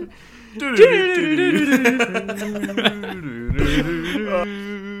too.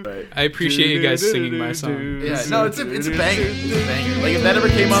 I appreciate you guys singing my song. Yeah, no, it's a banger. It's a banger. Like if that ever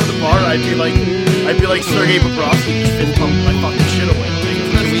came out of the bar, I'd be like Sergei Bobrovsky, just fist pump my fucking shit away.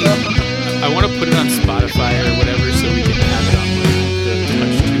 I want to put it on Spotify or whatever so we can have it on like the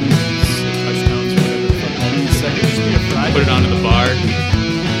touch tones, whatever the fuck that is. Second, just be a Friday. Put it onto the bar.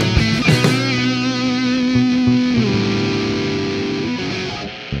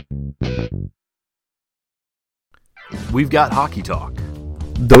 We've got hockey talk.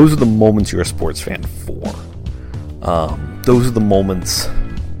 Those are the moments you're a sports fan for. Those are the moments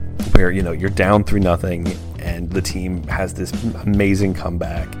where you're down 3-0 and the team has this amazing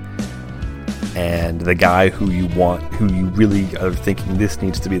comeback, and the guy who you really are thinking this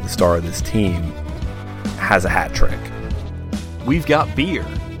needs to be the star of this team has a hat trick. We've got beer.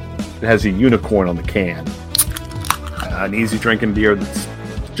 It has a unicorn on the can. An easy drinking beer that's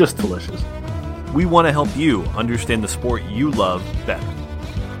just delicious. We want to help you understand the sport you love better.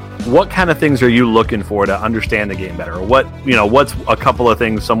 What kind of things are you looking for to understand the game better? Or what's a couple of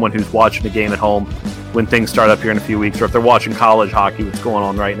things someone who's watching the game at home when things start up here in a few weeks, or if they're watching college hockey, what's going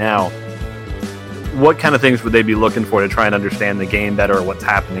on right now? What kind of things would they be looking for to try and understand the game better, or what's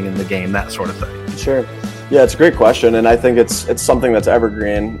happening in the game, that sort of thing? Sure. Yeah, it's a great question, and I think it's something that's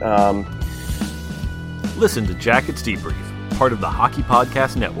evergreen. Listen to Jackets Debrief, part of the Hockey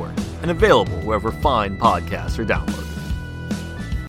Podcast Network, and available wherever fine podcasts are downloaded.